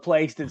from a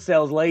place that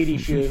sells lady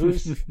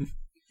shoes.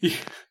 Yeah.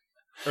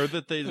 Or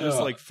that they just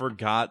like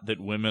forgot that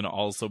women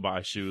also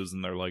buy shoes,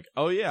 and they're like,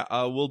 "Oh yeah,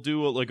 we'll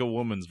do like a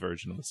woman's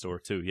version of the store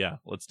too. Yeah,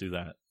 let's do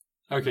that."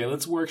 Okay,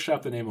 let's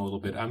workshop the name a little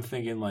bit. I'm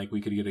thinking like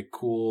we could get a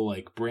cool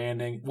like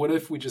branding. What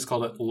if we just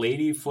called it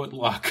Lady Foot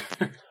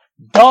Locker?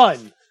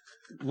 Done.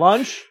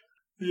 Lunch.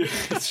 Yeah,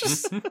 it's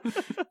just.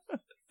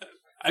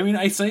 I mean,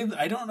 I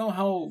don't know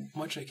how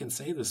much I can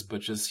say this,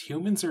 but just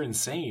humans are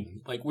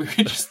insane. Like we're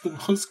just the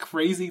most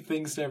crazy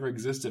things to ever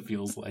exist. It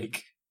feels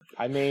like.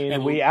 I mean,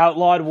 and we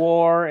outlawed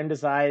war and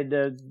decided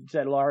to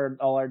settle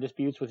all our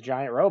disputes with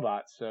giant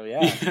robots. So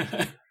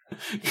yeah,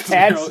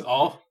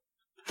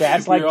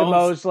 that's like the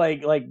most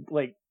like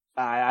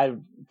I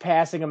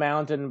passing a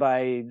mountain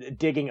by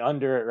digging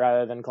under it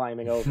rather than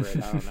climbing over it.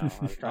 I don't know.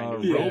 I'm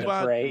trying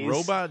to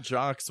Robot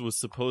Jocks was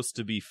supposed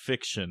to be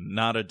fiction,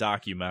 not a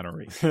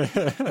documentary.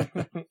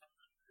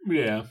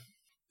 Yeah,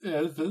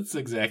 that's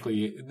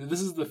exactly.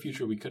 This is the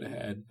future we could have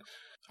had.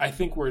 I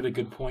think we're at a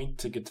good point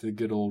to get to the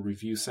good old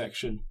review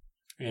section.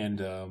 And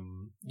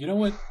you know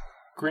what,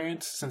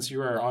 Grant? Since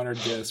you're our honored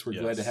guest, we're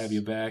glad to have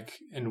you back.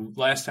 And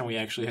last time we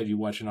actually had you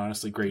watch an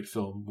honestly great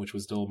film, which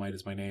was Dolomite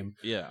Is My Name.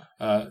 Yeah.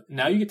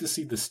 Now you get to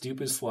see the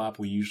stupid slop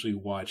we usually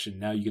watch,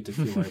 and now you get to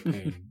feel our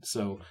pain.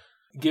 So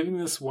giving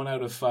this 1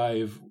 out of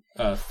 5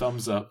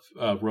 thumbs up,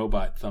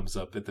 robot thumbs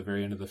up at the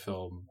very end of the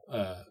film,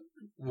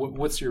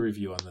 what's your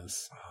review on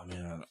this? Oh,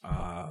 man.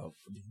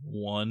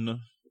 1.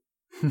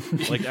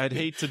 Like, I'd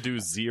hate to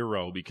do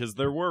 0 because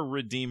there were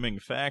redeeming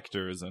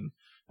factors, and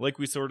like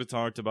we sort of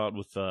talked about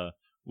with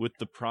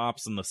the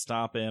props and the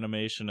stop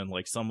animation and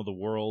like some of the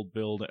world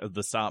build,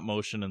 the stop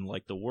motion and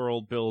like the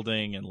world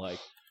building, and like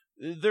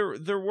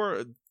there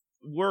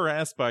were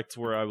aspects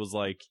where I was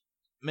like,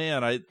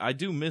 man, I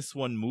do miss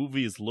when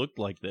movies looked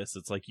like this.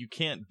 It's like you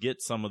can't get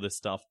some of this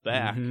stuff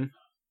back,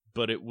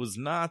 but it was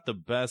not the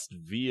best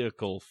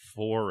vehicle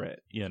for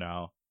it, you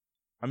know?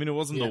 I mean, it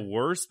wasn't the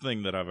worst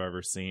thing that I've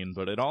ever seen,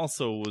 but it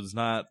also was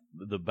not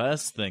the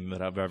best thing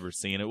that I've ever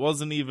seen. It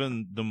wasn't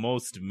even the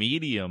most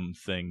medium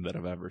thing that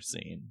I've ever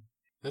seen.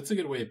 That's a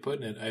good way of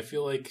putting it. I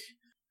feel like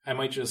I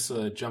might just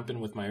jump in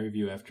with my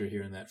review after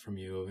hearing that from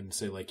you and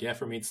say, like, yeah,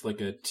 for me, it's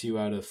like a 2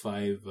 out of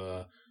 5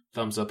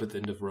 thumbs up at the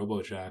end of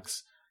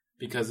RoboJocks,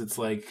 because it's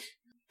like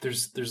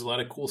there's a lot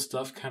of cool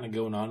stuff kind of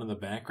going on in the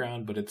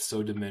background, but it's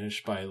so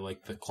diminished by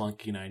like the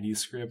clunky 90s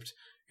script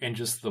and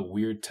just the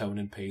weird tone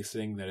and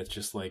pacing that it's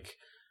just like.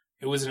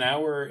 It was an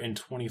hour and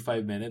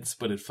 25 minutes,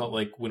 but it felt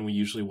like when we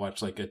usually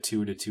watch like a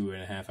 2 to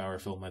 2.5 hour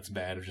film that's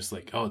bad, it's just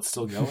like, oh, it's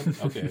still going?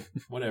 Okay,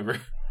 whatever.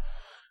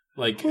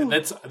 Like,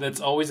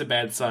 that's always a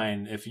bad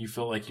sign if you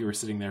feel like you were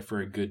sitting there for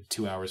a good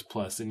 2 hours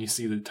plus and you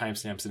see the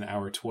timestamps in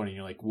 1:20, and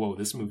you're like, whoa,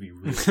 this movie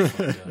really fucked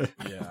up.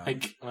 Yeah.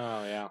 Like,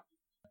 oh, yeah.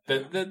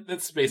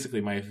 That's basically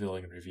my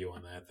feeling and review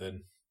on that,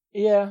 then.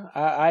 Yeah,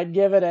 I'd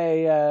give it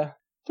a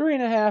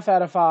 3.5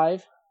 out of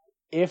 5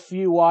 if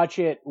you watch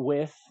it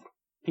with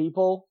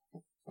people.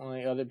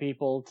 Like other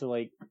people to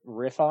like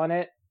riff on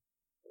it,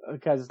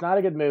 because it's not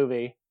a good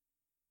movie,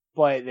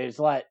 but there's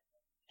like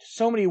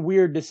so many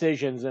weird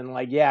decisions, and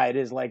like it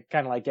is like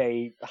kind of like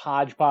a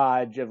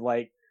hodgepodge of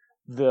like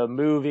the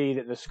movie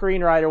that the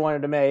screenwriter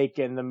wanted to make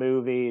and the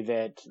movie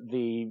that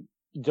the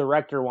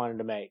director wanted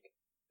to make.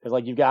 Because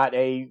like you've got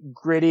a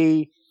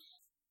gritty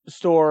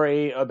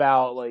story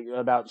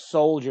about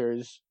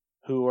soldiers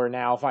who are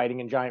now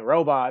fighting in giant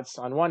robots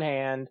on one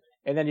hand,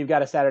 and then you've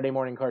got a Saturday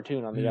morning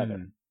cartoon on the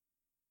other.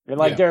 And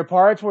like there are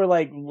parts where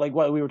like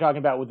what we were talking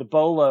about with the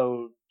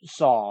Bolo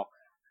saw,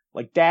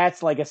 like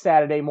that's like a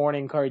Saturday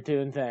morning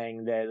cartoon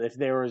thing that if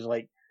there was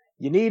like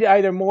you need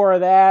either more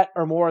of that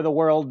or more of the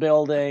world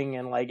building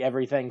and like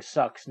everything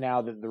sucks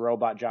now that the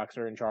robot jocks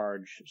are in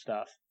charge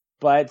stuff.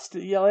 But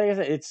you know, like I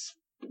said, it's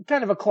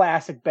kind of a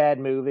classic bad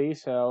movie.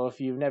 So if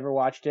you've never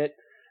watched it,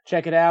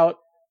 check it out,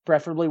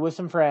 preferably with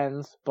some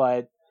friends.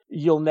 But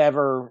you'll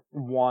never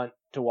want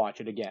to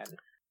watch it again.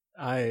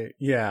 I'm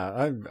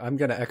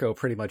going to echo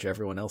pretty much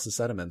everyone else's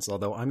sentiments,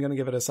 although I'm going to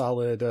give it a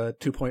solid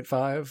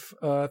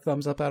 2.5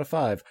 thumbs up out of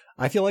 5.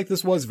 I feel like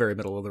this was very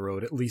middle of the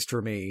road, at least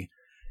for me.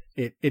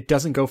 It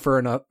doesn't go far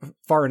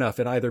enough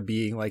in either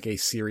being like a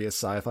serious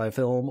sci-fi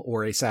film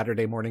or a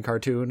Saturday morning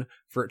cartoon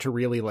for it to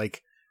really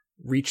like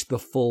reach the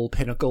full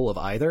pinnacle of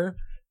either.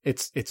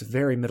 It's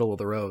very middle of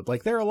the road.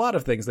 Like, there are a lot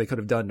of things they could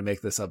have done to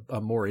make this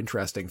a more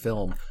interesting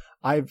film.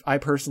 I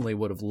personally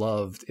would have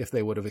loved if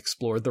they would have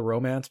explored the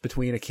romance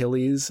between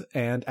Achilles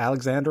and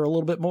Alexander a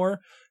little bit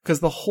more, because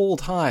the whole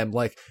time,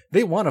 like,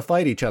 they want to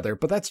fight each other,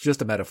 but that's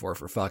just a metaphor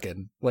for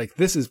fucking. Like,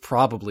 this is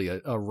probably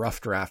a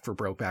rough draft for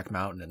Brokeback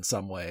Mountain in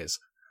some ways.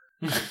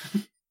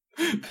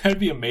 That'd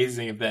be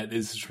amazing if that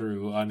is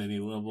true on any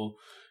level.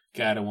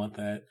 God, I want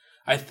that.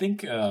 I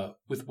think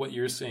with what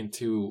you're saying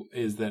too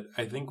is that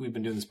I think we've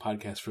been doing this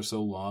podcast for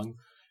so long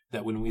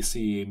that when we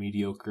see a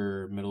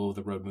mediocre middle of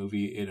the road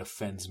movie, it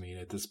offends me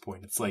at this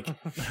point. It's like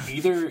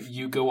either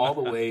you go all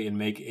the way and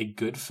make a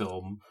good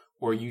film,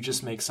 or you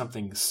just make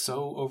something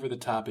so over the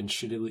top and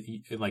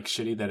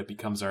shitty that it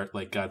becomes art,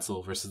 like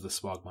Godzilla versus the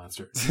Smog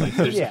Monster. Like,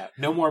 there's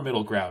no more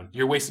middle ground.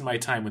 You're wasting my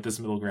time with this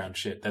middle ground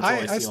shit. That's all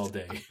I see all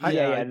day.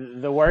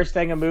 The worst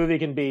thing a movie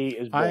can be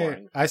is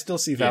boring. I still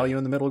see value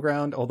in the middle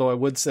ground, although I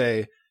would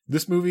say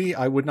this movie,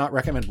 I would not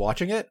recommend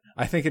watching it.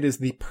 I think it is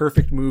the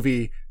perfect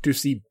movie to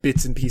see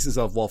bits and pieces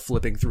of while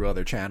flipping through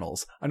other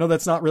channels. I know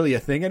that's not really a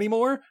thing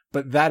anymore,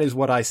 but that is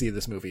what I see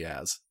this movie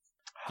as.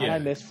 I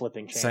miss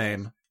flipping channels.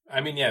 Same. I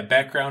mean,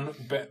 background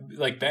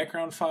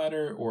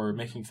fodder or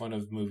making fun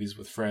of movies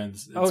with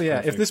friends.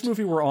 Perfect. If this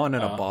movie were on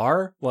in a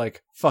bar,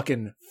 like,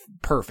 fucking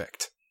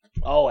perfect.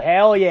 Oh,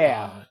 hell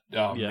yeah.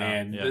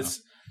 Man. Yeah.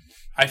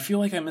 I feel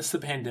like I miss the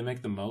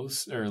pandemic the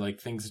most, or like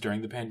things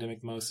during the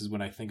pandemic the most, is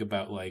when I think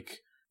about like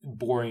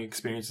boring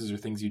experiences or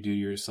things you do to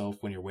yourself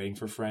when you're waiting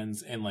for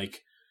friends, and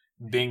like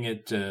being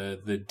at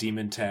the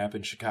Demon Tap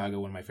in Chicago,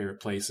 one of my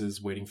favorite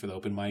places, waiting for the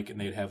open mic, and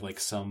they'd have like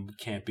some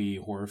campy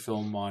horror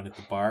film on at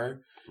the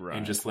bar. Right.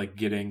 And just like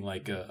getting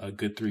like a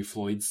good Three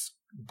Floyds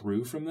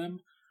brew from them.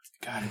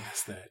 God, I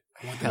miss that.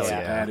 I want that so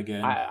bad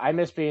again. I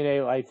miss being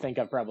able, I think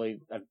I've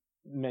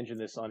mentioned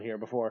this on here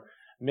before,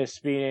 miss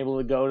being able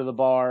to go to the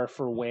bar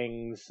for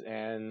wings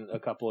and a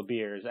couple of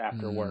beers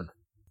after work.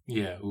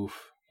 Yeah, oof.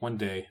 One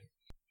day.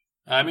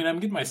 I mean, I'm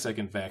getting my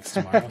second vax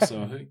tomorrow,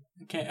 so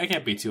I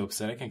can't be too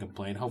upset. I can't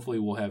complain. Hopefully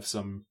we'll have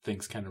some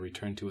things kind of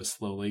return to us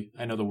slowly.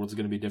 I know the world's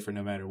going to be different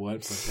no matter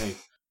what, but hey,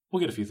 we'll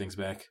get a few things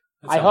back.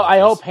 I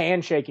hope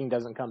handshaking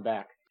doesn't come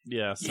back.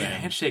 Yeah, same.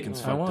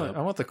 Handshaking's fucked up.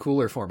 I want the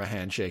cooler form of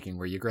handshaking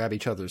where you grab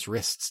each other's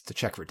wrists to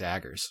check for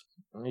daggers.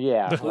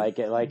 Yeah,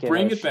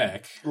 Bring it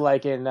back,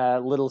 like in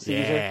Little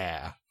Caesar.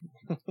 Yeah,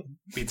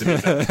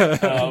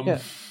 pizza.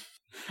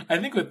 I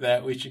think with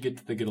that we should get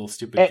to the good old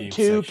stupid game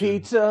section.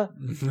 Pizza.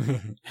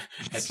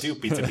 At 2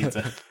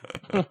 pizza.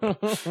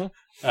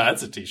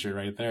 That's a t-shirt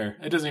right there.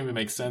 It doesn't even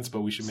make sense, but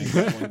we should make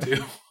that one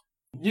too.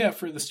 Yeah,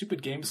 for the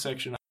stupid games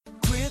section.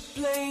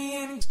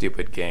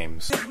 Stupid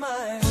games.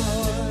 I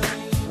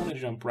want to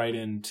jump right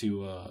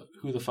into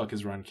who the fuck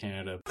is Ron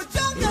Canada? Who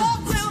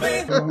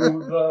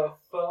the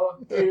fuck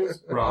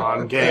is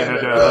Ron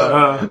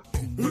Canada?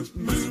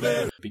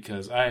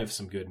 Because I have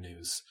some good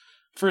news.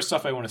 First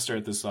off, I want to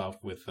start this off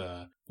with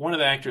one of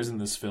the actors in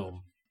this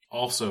film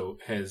also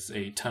has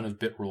a ton of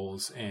bit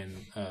roles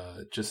and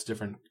just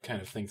different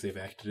kind of things they've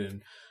acted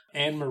in.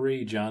 Anne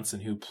Marie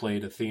Johnson, who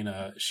played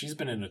Athena, she's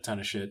been in a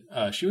ton of shit.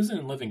 She was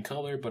in Living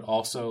Color, but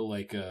also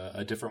like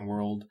A Different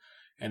World,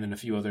 and then a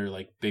few other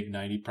like big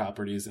 90s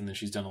properties, and then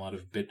she's done a lot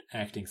of bit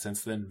acting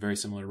since then, very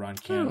similar to Ron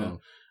Canada.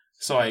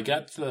 So I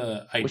got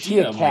the idea. Was she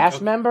a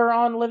cast member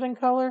on Living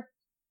Color?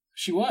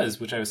 She was,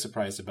 which I was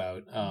surprised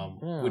about,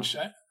 which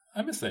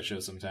I miss that show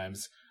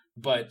sometimes.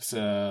 But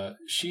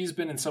she's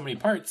been in so many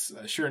parts.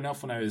 Sure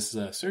enough, when I was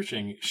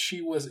searching,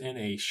 she was in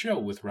a show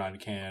with Ron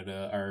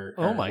Canada, our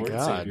Lord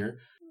and Savior,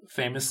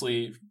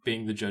 famously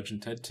being the judge in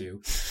Ted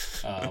 2.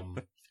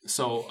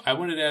 So I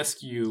wanted to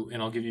ask you,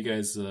 and I'll give you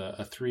guys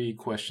 3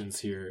 questions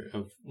here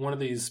of one of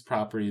these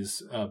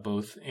properties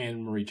both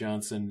Anne Marie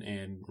Johnson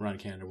and Ron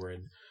Canada were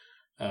in.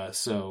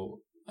 So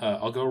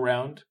I'll go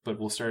around, but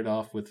we'll start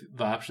off with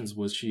the options.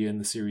 Was she in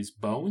the series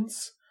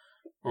Bones?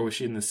 Or was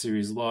she in the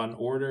series Law and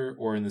Order,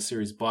 or in the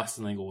series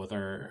Boston Legal with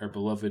our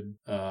beloved,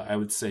 I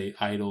would say,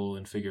 idol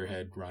and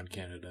figurehead, Ron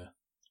Canada?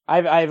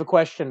 I have a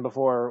question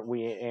before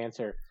we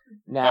answer.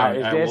 Now,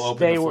 I will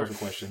open the floor for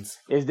questions.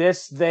 Is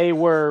this they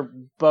were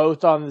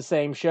both on the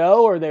same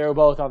show, or they were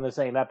both on the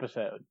same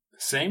episode?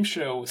 Same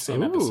show,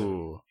 same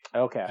episode.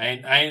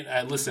 Okay.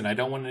 I listen, I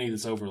don't want any of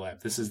this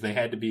overlap. They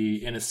had to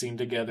be in a scene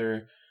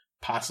together,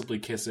 possibly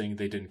kissing.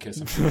 They didn't kiss.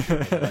 I'm pretty sure.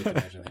 I'd like to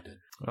imagine they did.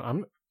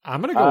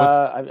 I'm gonna go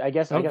with. I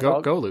guess.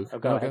 Go, Luke.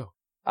 Go.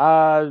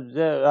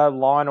 The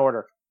Law and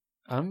Order.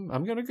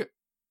 I'm gonna go.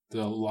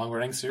 The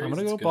long-running series. I'm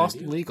gonna go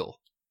Boston Legal.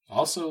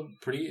 Also,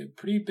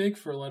 pretty big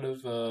for a lot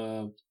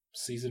of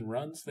season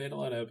runs. They had a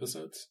lot of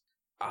episodes.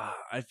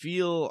 I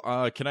feel.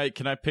 Can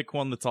I pick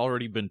one that's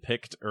already been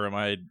picked, or am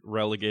I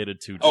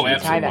relegated to? Oh, you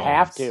kind of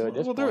have to at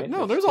this point.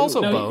 There's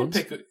also Bones.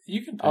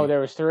 You can pick. Oh, there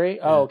was 3. Yeah.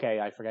 Oh, okay.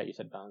 I forgot you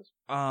said Bones.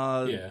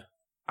 Yeah.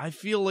 I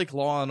feel like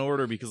Law and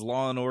Order because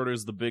Law and Order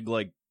is the big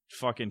like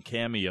fucking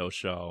cameo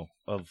show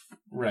of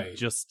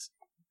just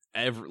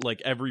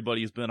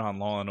everybody's been on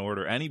Law and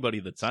Order. Anybody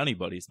that's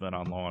anybody's been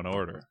on Law and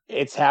Order.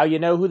 It's how you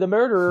know who the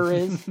murderer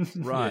is.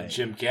 Right. Yeah,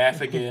 Jim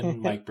Gaffigan,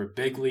 Mike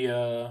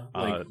Birbiglia,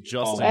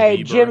 Justin Hey,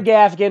 Bieber. Jim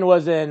Gaffigan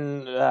was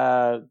in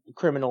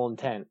Criminal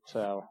Intent,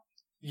 so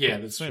yeah,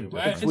 that's true.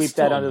 Sweep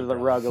that under the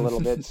rug a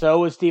little bit. So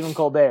was Stephen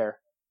Colbert.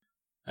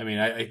 I mean,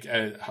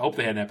 I hope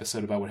they had an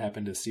episode about what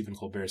happened to Stephen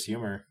Colbert's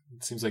humor.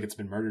 It seems like it's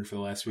been murdered for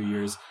the last few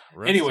years.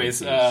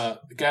 Anyways, God,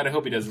 I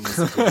hope he doesn't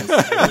listen to this.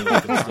 I really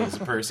like him still as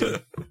a person.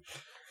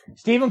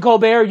 Stephen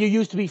Colbert, you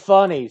used to be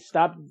funny.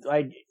 Stop,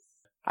 I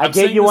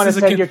get you want to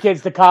send your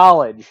kids to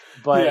college,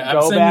 but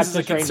go back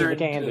to Stranger to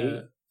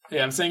Candy.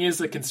 Yeah, I'm saying as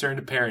a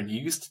concerned parent,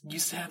 you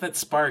used to have that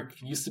spark.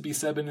 You used to be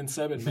 7 and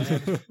 7,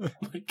 man.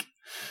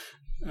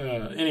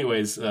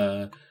 Anyways,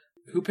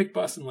 who picked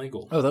Boston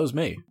Legal? Oh, that was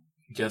me.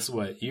 Guess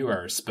what? You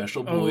are a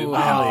special boy. Oh,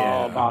 hell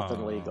yeah.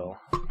 Boston Legal.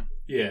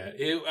 Yeah,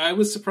 I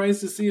was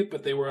surprised to see it,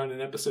 but they were on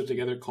an episode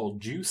together called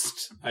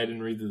Juiced. I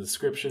didn't read the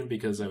description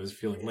because I was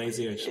feeling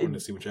lazy. I just wanted to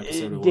see which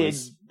episode it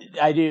was.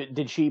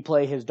 Did she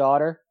play his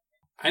daughter?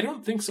 I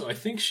don't think so. I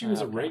think she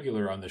was a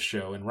regular on the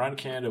show, and Ron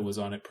Canada was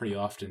on it pretty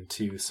often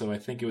too, so I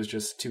think it was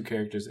just 2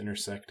 characters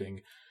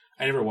intersecting.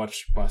 I never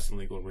watched Boston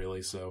Legal,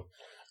 really, so...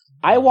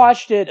 I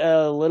watched it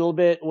a little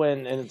bit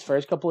in its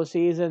first couple of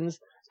seasons,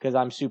 because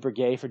I'm super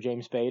gay for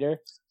James Spader.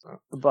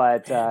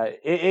 But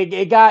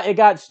it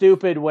got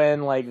stupid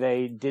when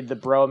they did the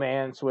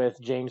bromance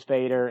with James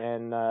Spader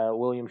and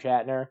William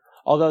Shatner.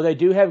 Although they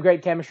do have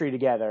great chemistry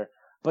together.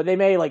 But they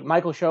made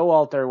Michael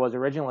Showalter was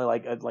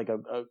originally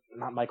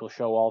not Michael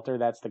Showalter,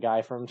 that's the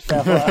guy from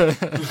Stella.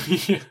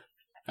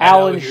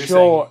 Alan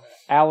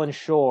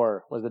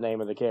Shore was the name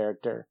of the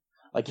character.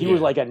 He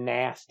was a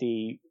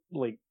nasty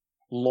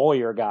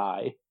lawyer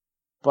guy.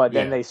 But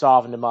then they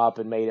softened him up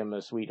and made him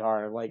a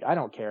sweetheart. I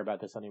don't care about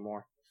this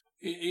anymore.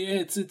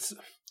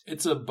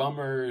 It's a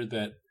bummer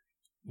that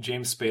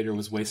James Spader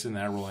was wasted in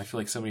that role. I feel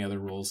like so many other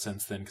roles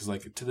since then, because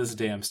to this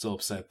day I'm still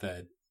upset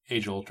that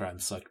Age of Ultron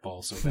sucked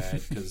balls so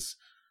bad. Because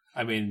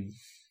I mean,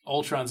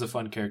 Ultron's a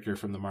fun character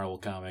from the Marvel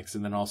comics,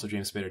 and then also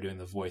James Spader doing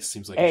the voice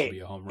seems like it should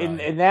be a home run.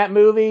 In that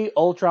movie,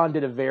 Ultron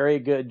did a very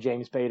good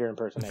James Spader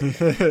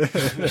impersonation.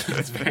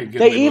 That's very good.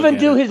 They even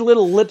do his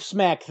little lip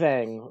smack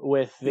thing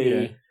with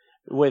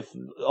with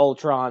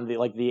Ultron,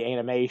 the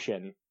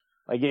animation.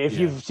 If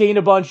you've seen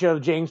a bunch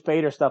of James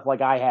Spader stuff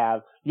like I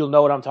have, you'll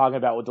know what I'm talking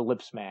about with the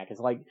lip smack.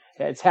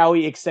 It's how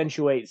he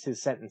accentuates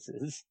his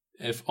sentences.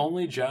 If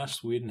only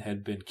Joss Whedon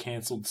had been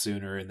canceled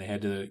sooner and they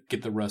had to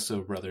get the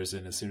Russo brothers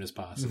in as soon as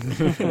possible.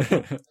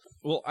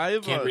 Well,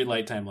 can't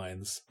relight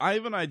timelines. I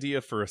have an idea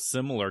for a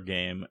similar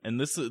game, and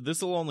this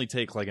will only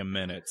take a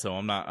minute, so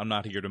I'm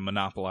not here to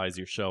monopolize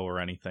your show or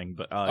anything.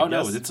 But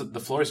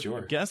the floor is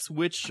yours. Guess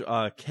which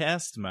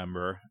cast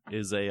member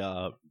is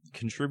a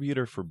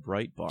contributor for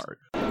Breitbart?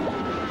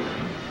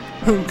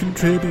 Who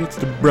contributes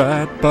to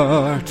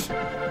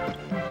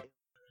Breitbart?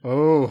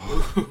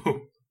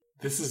 Oh.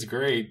 This is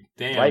great.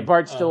 Damn.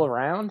 Breitbart's still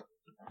around?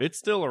 It's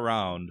still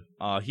around.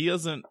 He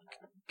hasn't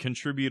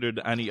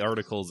contributed any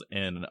articles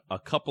in a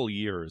couple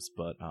years,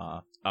 but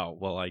I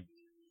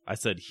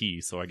said he,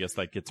 so I guess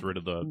that gets rid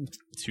of the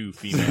 2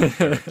 female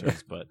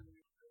characters. But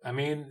I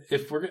mean,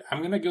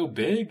 I'm gonna go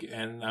big,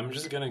 and I'm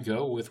just gonna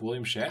go with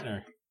William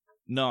Shatner.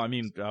 No, I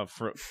mean,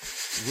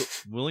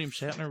 William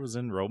Shatner was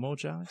in Romo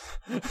Jocks?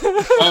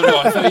 Oh, no,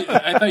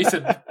 I thought you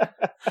said...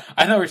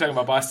 I thought we were talking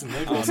about Boston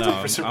Legal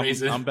for some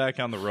reason. I'm back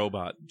on the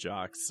Robot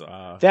Jocks.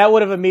 That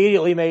would have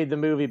immediately made the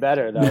movie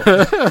better,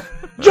 though.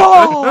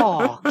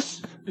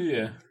 Jocks!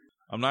 Yeah.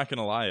 I'm not going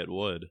to lie, it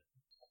would.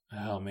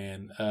 Oh,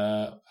 man.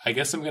 I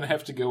guess I'm going to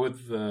have to go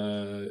with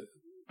I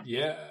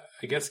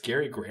guess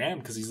Gary Graham,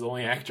 because he's the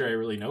only actor I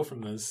really know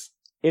from this.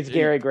 It's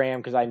Gary Graham,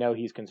 because I know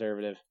he's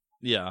conservative.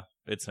 Yeah,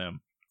 it's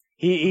him.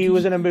 He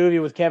was in a movie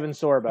with Kevin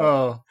Sorbo.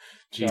 Oh,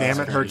 damn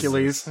it,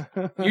 Hercules!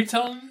 You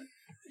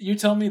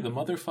tell me the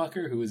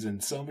motherfucker who was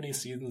in so many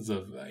seasons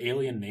of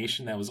Alien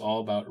Nation that was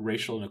all about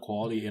racial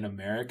inequality in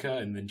America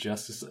and the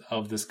injustice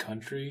of this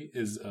country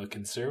is a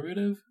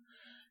conservative?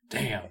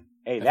 Damn.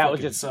 Hey, that was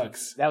just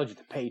sucks. That was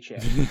just a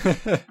paycheck.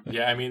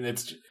 Yeah, I mean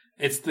it's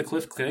the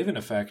Cliff Clavin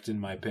effect, in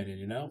my opinion.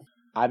 You know,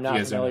 I'm not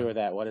familiar with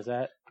that. What is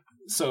that?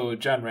 So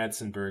John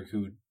Ratzenberg,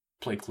 who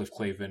played Cliff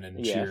Clavin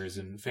in Cheers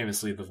and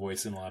famously the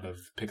voice in a lot of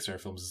Pixar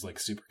films, is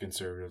super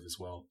conservative as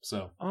well.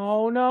 So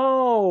oh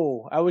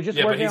no, I was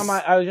just working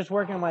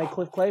on my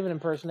Cliff Clavin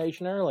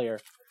impersonation earlier.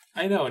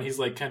 I know, and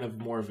he's kind of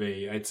more of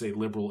a, I'd say,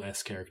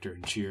 liberal-esque character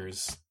in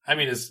Cheers. I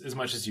mean, as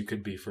much as you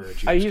could be for a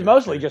Cheers he's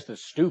mostly just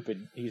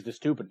he's the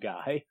stupid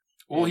guy.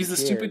 Well, he's the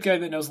stupid guy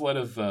that knows a lot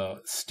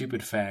of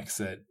stupid facts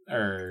that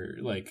are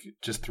like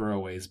just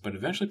throwaways, but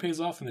eventually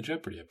pays off in the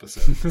Jeopardy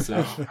episode.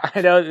 So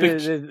I know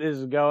this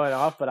is going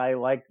off, but I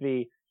like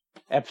the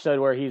episode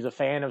where he's a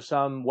fan of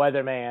some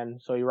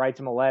weatherman, so he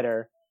writes him a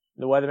letter.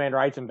 The weatherman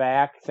writes him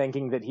back,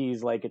 thinking that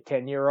he's like a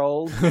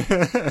 10-year-old.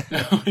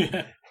 Oh,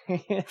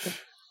 yeah.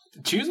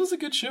 Choose was a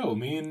good show.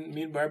 Me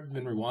and Barb have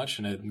been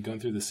rewatching it and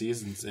going through the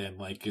seasons, and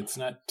like it's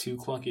not too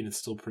clunky and it's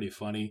still pretty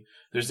funny.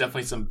 There's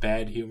definitely some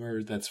bad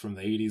humor that's from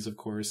the 80s, of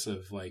course,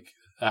 of like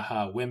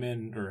haha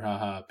women or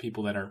haha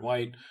people that aren't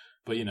white.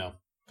 But you know,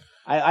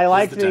 I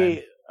like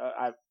the.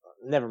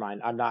 Never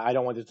mind. I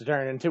don't want this to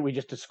turn into we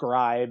just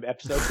describe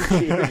episodes of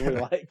series we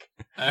like.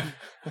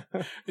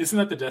 Isn't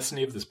that the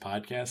destiny of this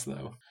podcast,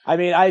 though? I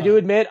mean, I do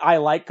admit I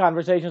like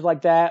conversations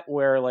like that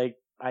where like.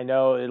 I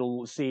know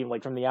it'll seem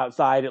like from the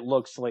outside it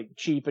looks like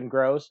cheap and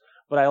gross,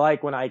 but I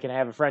like when I can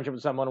have a friendship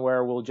with someone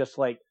where we'll just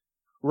like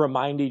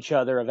remind each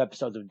other of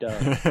episodes of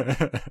Doug.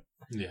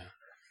 Yeah.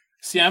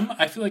 See,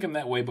 I feel like I'm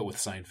that way, but with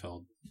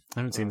Seinfeld. I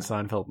haven't seen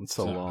Seinfeld in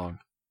so long.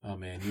 Oh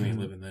man, you ain't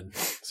living then.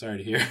 Sorry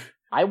to hear.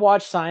 I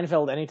watch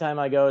Seinfeld anytime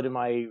I go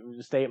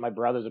to stay at my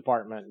brother's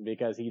apartment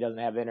because he doesn't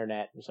have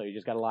internet, so he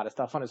just got a lot of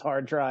stuff on his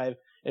hard drive,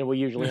 and we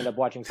usually end up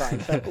watching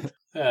Seinfeld.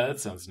 Yeah, that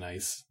sounds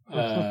nice.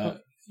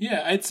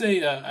 Yeah, I'd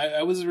say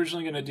I was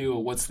originally going to do a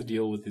what's the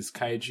deal with this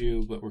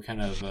kaiju, but we're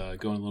kind of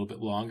going a little bit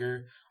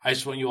longer. I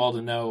just want you all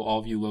to know, all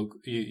of you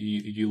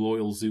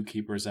loyal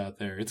zookeepers out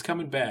there, it's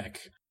coming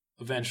back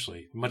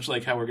eventually, much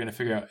like how we're going to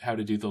figure out how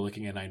to do the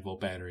licking a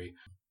 9-volt battery.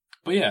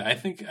 But yeah, I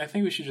think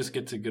we should just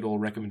get to good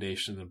old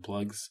recommendations and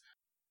plugs.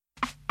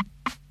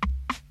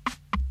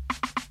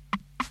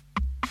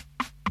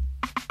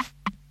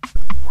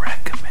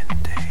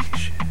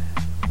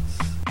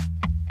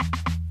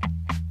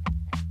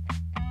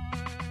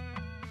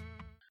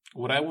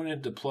 What I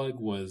wanted to plug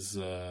was,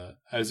 I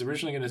was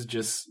originally going to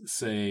just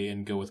say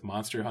and go with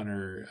Monster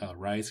Hunter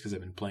Rise because I've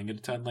been playing it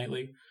a ton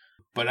lately.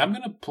 But I'm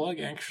going to plug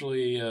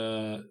actually,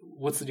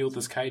 what's the deal with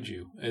this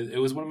kaiju? It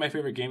was one of my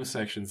favorite game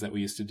sections that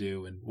we used to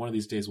do, and one of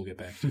these days we'll get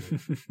back to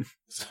it.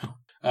 So,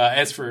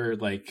 as for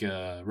like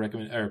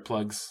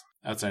plugs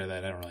outside of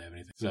that, I don't really have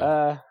anything.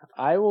 So.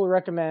 I will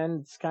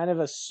recommend, it's kind of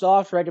a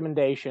soft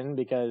recommendation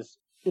because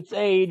it's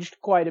aged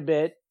quite a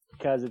bit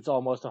because it's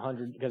almost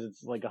 100, because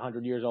it's like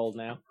 100 years old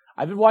now.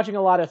 I've been watching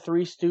a lot of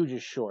Three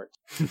Stooges shorts,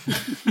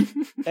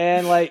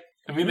 and like,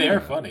 I mean, they are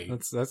funny.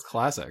 That's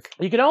classic.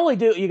 You can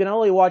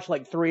only watch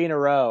like 3 in a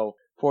row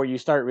before you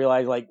start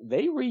realizing like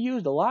they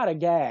reused a lot of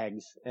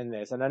gags in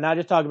this, and I'm not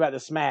just talking about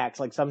the smacks.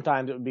 Like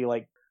sometimes it would be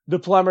like the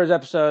plumber's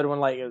episode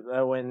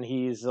when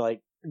he's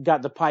like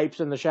got the pipes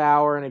in the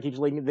shower and it keeps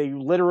leaking. They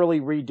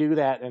literally redo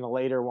that in a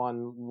later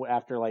one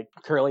after like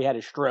Curly had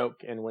a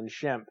stroke and when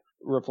Shemp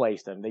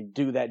replaced him, they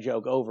do that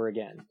joke over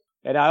again.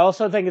 And I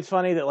also think it's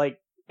funny that like.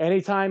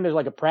 Anytime there's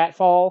like a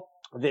pratfall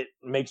that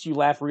makes you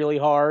laugh really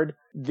hard,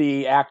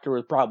 the actor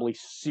was probably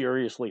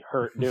seriously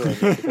hurt doing it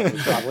because it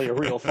was probably a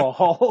real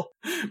fall.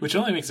 Which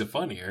only makes it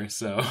funnier,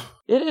 so.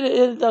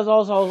 It does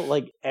also,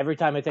 like, every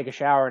time I take a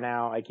shower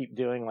now, I keep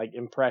doing, like,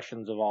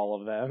 impressions of all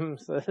of them,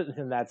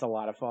 and that's a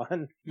lot of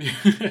fun.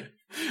 Yeah.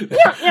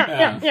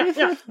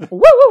 Woo,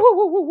 woo, woo,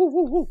 woo, woo,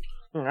 woo, woo.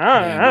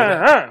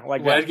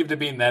 Like what I'd give to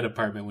be in that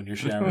apartment when you're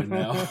showering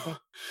now.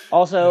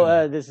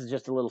 Also, this is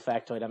just a little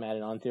factoid I'm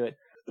adding on to it.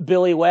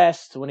 Billy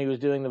West, when he was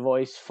doing the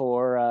voice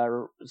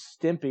for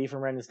Stimpy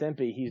from Ren and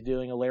Stimpy, he's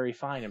doing a Larry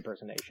Fine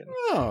impersonation.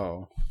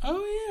 Oh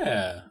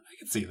yeah, I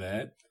can see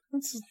that.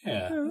 That's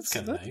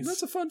kind of nice.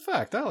 That's a fun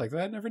fact. I like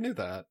that. I never knew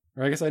that.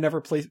 Or I guess I never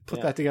put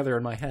that together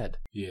in my head.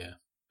 Yeah,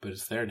 but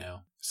it's there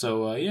now.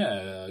 So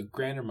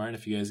Grant or Martin,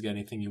 if you guys got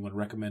anything you want to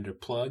recommend or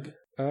plug.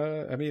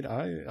 I mean,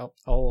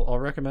 I'll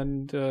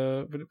recommend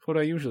what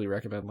I usually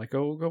recommend. Like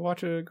go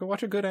watch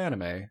a good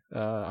anime.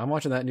 I'm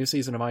watching that new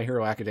season of My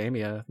Hero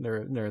Academia.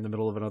 They're in the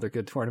middle of another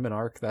good tournament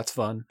arc. That's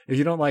fun. If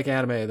you don't like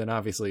anime, then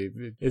obviously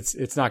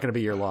it's not going to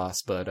be your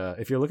loss. But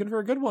if you're looking for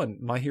a good one,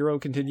 My Hero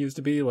continues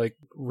to be like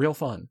real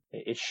fun.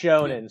 It's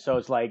shonen, so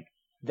it's like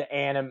the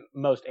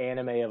most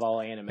anime of all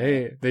anime.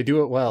 Hey, they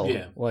do it well.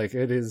 Yeah. Like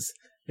it's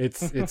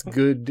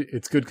good.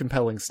 It's good,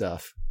 compelling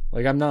stuff.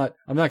 Like I'm not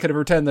going to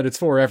pretend that it's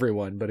for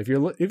everyone, but if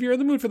you're in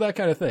the mood for that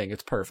kind of thing,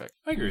 it's perfect.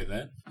 I agree with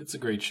that. It's a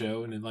great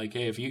show, and then like,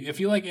 hey, if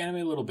you like anime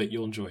a little bit,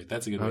 you'll enjoy it.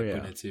 That's a good way of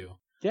putting it too.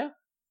 Yeah,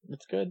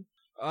 it's good.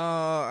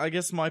 I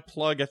guess my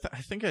plug.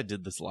 I think I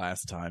did this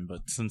last time,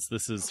 but since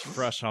this is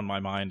fresh on my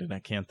mind and I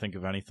can't think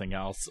of anything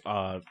else,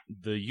 the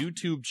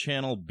YouTube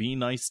channel Be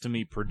Nice to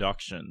Me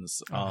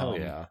Productions. Hell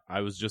yeah!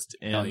 I was just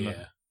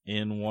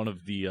in one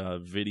of the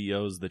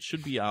videos that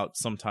should be out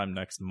sometime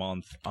next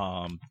month.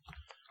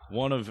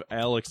 One of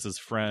Alex's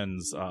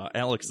friends,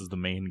 Alex is the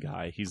main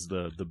guy. He's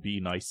the Be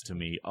Nice to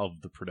Me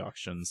of the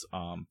productions.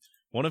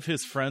 One of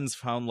his friends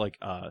found like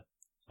a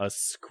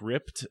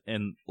script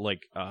and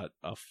like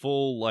a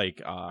full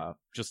like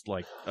just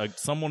like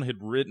someone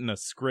had written a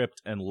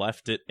script and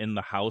left it in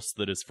the house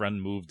that his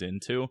friend moved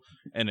into,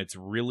 and it's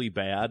really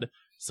bad.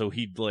 So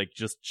he'd like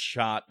just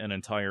shot an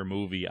entire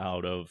movie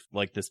out of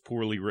like this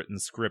poorly written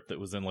script that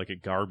was in like a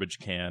garbage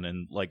can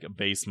in like a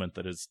basement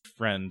that his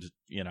friend,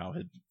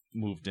 had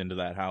moved into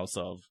that house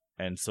of.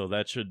 And so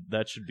that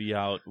should be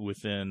out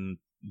within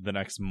the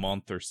next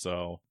month or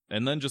so.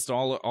 And then just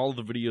all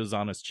the videos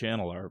on his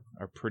channel are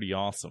pretty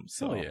awesome.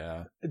 So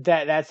yeah.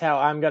 That's how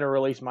I'm going to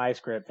release my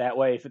script. That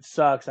way, if it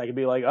sucks, I can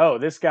be like, oh,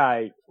 this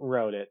guy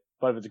wrote it.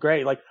 But if it's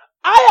great, like,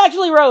 I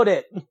actually wrote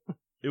it.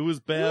 It was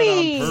bad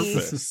on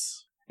purpose.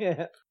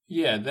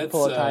 Yeah, that's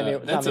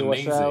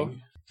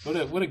amazing.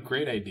 What a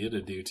great idea to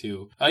do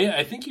too. Yeah,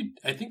 I think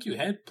you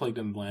had plugged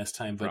him last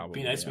time, but Probably,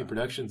 Be Nice to Me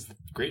Productions,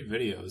 great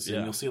videos,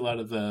 and you'll see a lot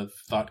of the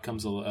Thought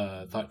Cops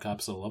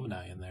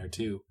alumni in there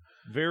too.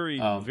 Very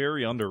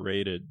very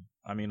underrated.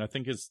 I mean, I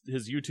think his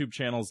YouTube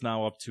channel is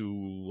now up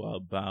to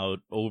about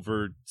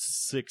over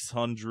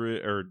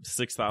 600 or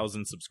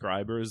 6,000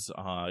 subscribers.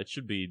 It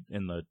should be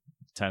in the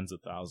tens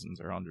of thousands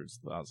or hundreds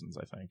of thousands,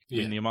 I think.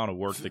 Yeah. And the amount of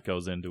work that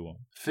goes into them.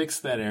 Fix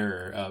that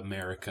error,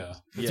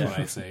 America. That's what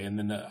I say. And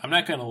then I'm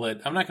not gonna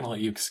let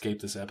you escape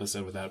this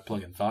episode without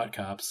plugging Thought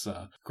Cops,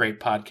 great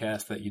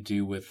podcast that you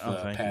do with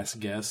past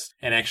guests,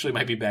 and actually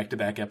might be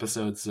back-to-back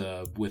episodes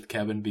with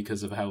Kevin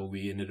because of how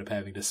we ended up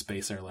having to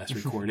space our last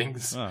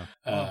recordings.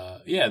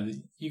 Yeah,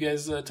 you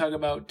guys talk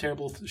about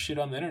terrible shit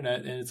on the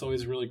internet, and it's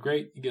always really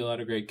great. You get a lot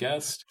of great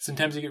guests.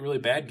 Sometimes you get really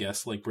bad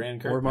guests like Brandon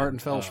Kirkman. Or Martin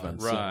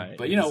Felshman. Right.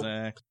 But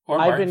exactly.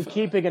 I've been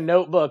keeping a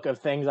notebook of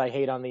things I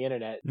hate on the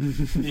internet.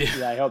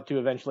 Yeah, I hope to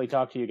eventually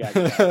talk to you guys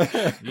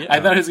about. Yeah. I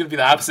thought it was going to be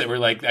the opposite. Where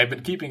like I've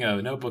been keeping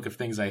a notebook of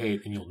things I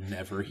hate, and you'll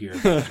never hear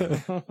about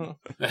it.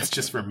 That's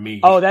just for me.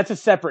 Oh, that's a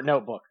separate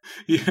notebook.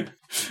 Yeah.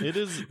 It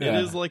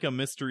is like a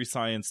Mystery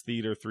Science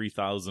Theater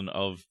 3000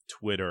 of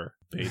Twitter,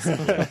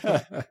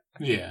 basically.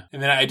 Yeah,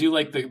 and then I do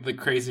like the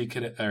crazy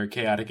or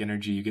chaotic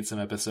energy you get some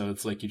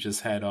episodes like you just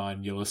had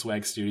on YOLO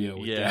Swag Studio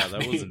with Daphne.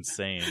 That was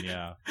insane.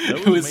 Yeah,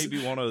 that was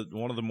maybe one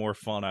of the more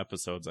fun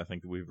episodes I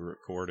think that we've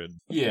recorded.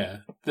 Yeah,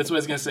 that's what I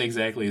was gonna say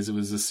exactly. Is it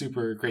was a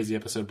super crazy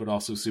episode, but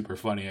also super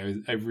funny.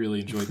 I really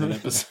enjoyed that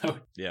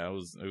episode. Yeah, it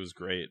was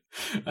great.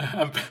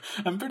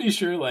 I'm pretty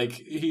sure like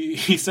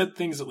he said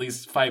things at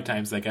least 5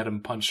 times that got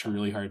him punched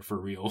really hard for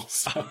real.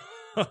 So.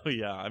 Oh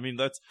yeah, I mean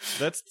that's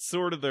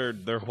sort of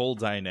their whole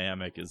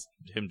dynamic is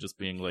him just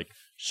being like,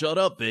 "Shut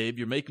up, babe!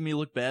 You're making me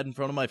look bad in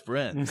front of my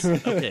friends."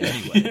 Okay,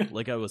 anyway,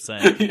 like I was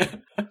saying. Yeah.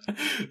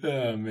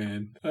 Oh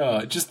man,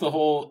 just the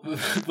whole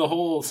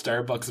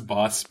Starbucks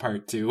boss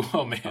part too.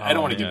 Oh man, I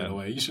don't want to give it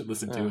away. You should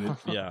listen to it.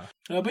 Yeah.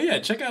 But yeah,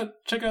 check out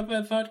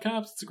that Thought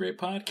Cops. It's a great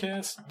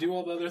podcast. Do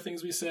all the other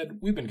things we said.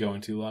 We've been going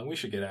too long. We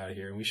should get out of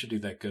here, and we should do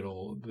that good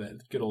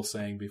old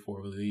saying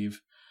before we leave.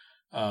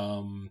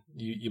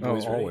 You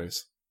boys ready?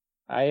 Always.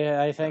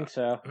 I think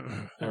so.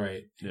 All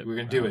right, we're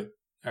gonna do it.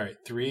 All right,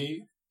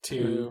 3,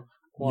 2,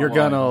 1. You're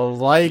gonna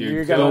like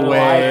the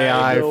way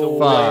I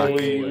fuck.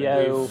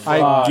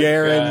 I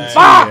guarantee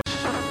it.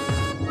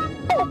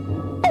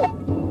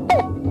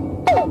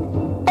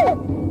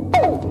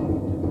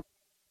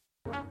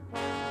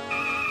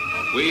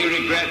 We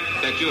regret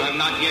that you have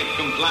not yet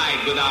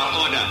complied with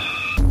our order.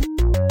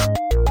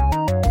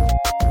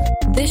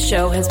 This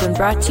show has been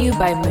brought to you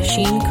by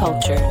Machine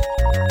Culture.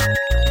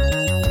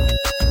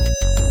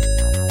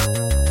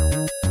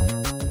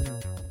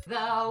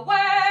 The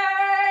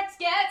words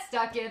get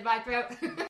stuck in my throat.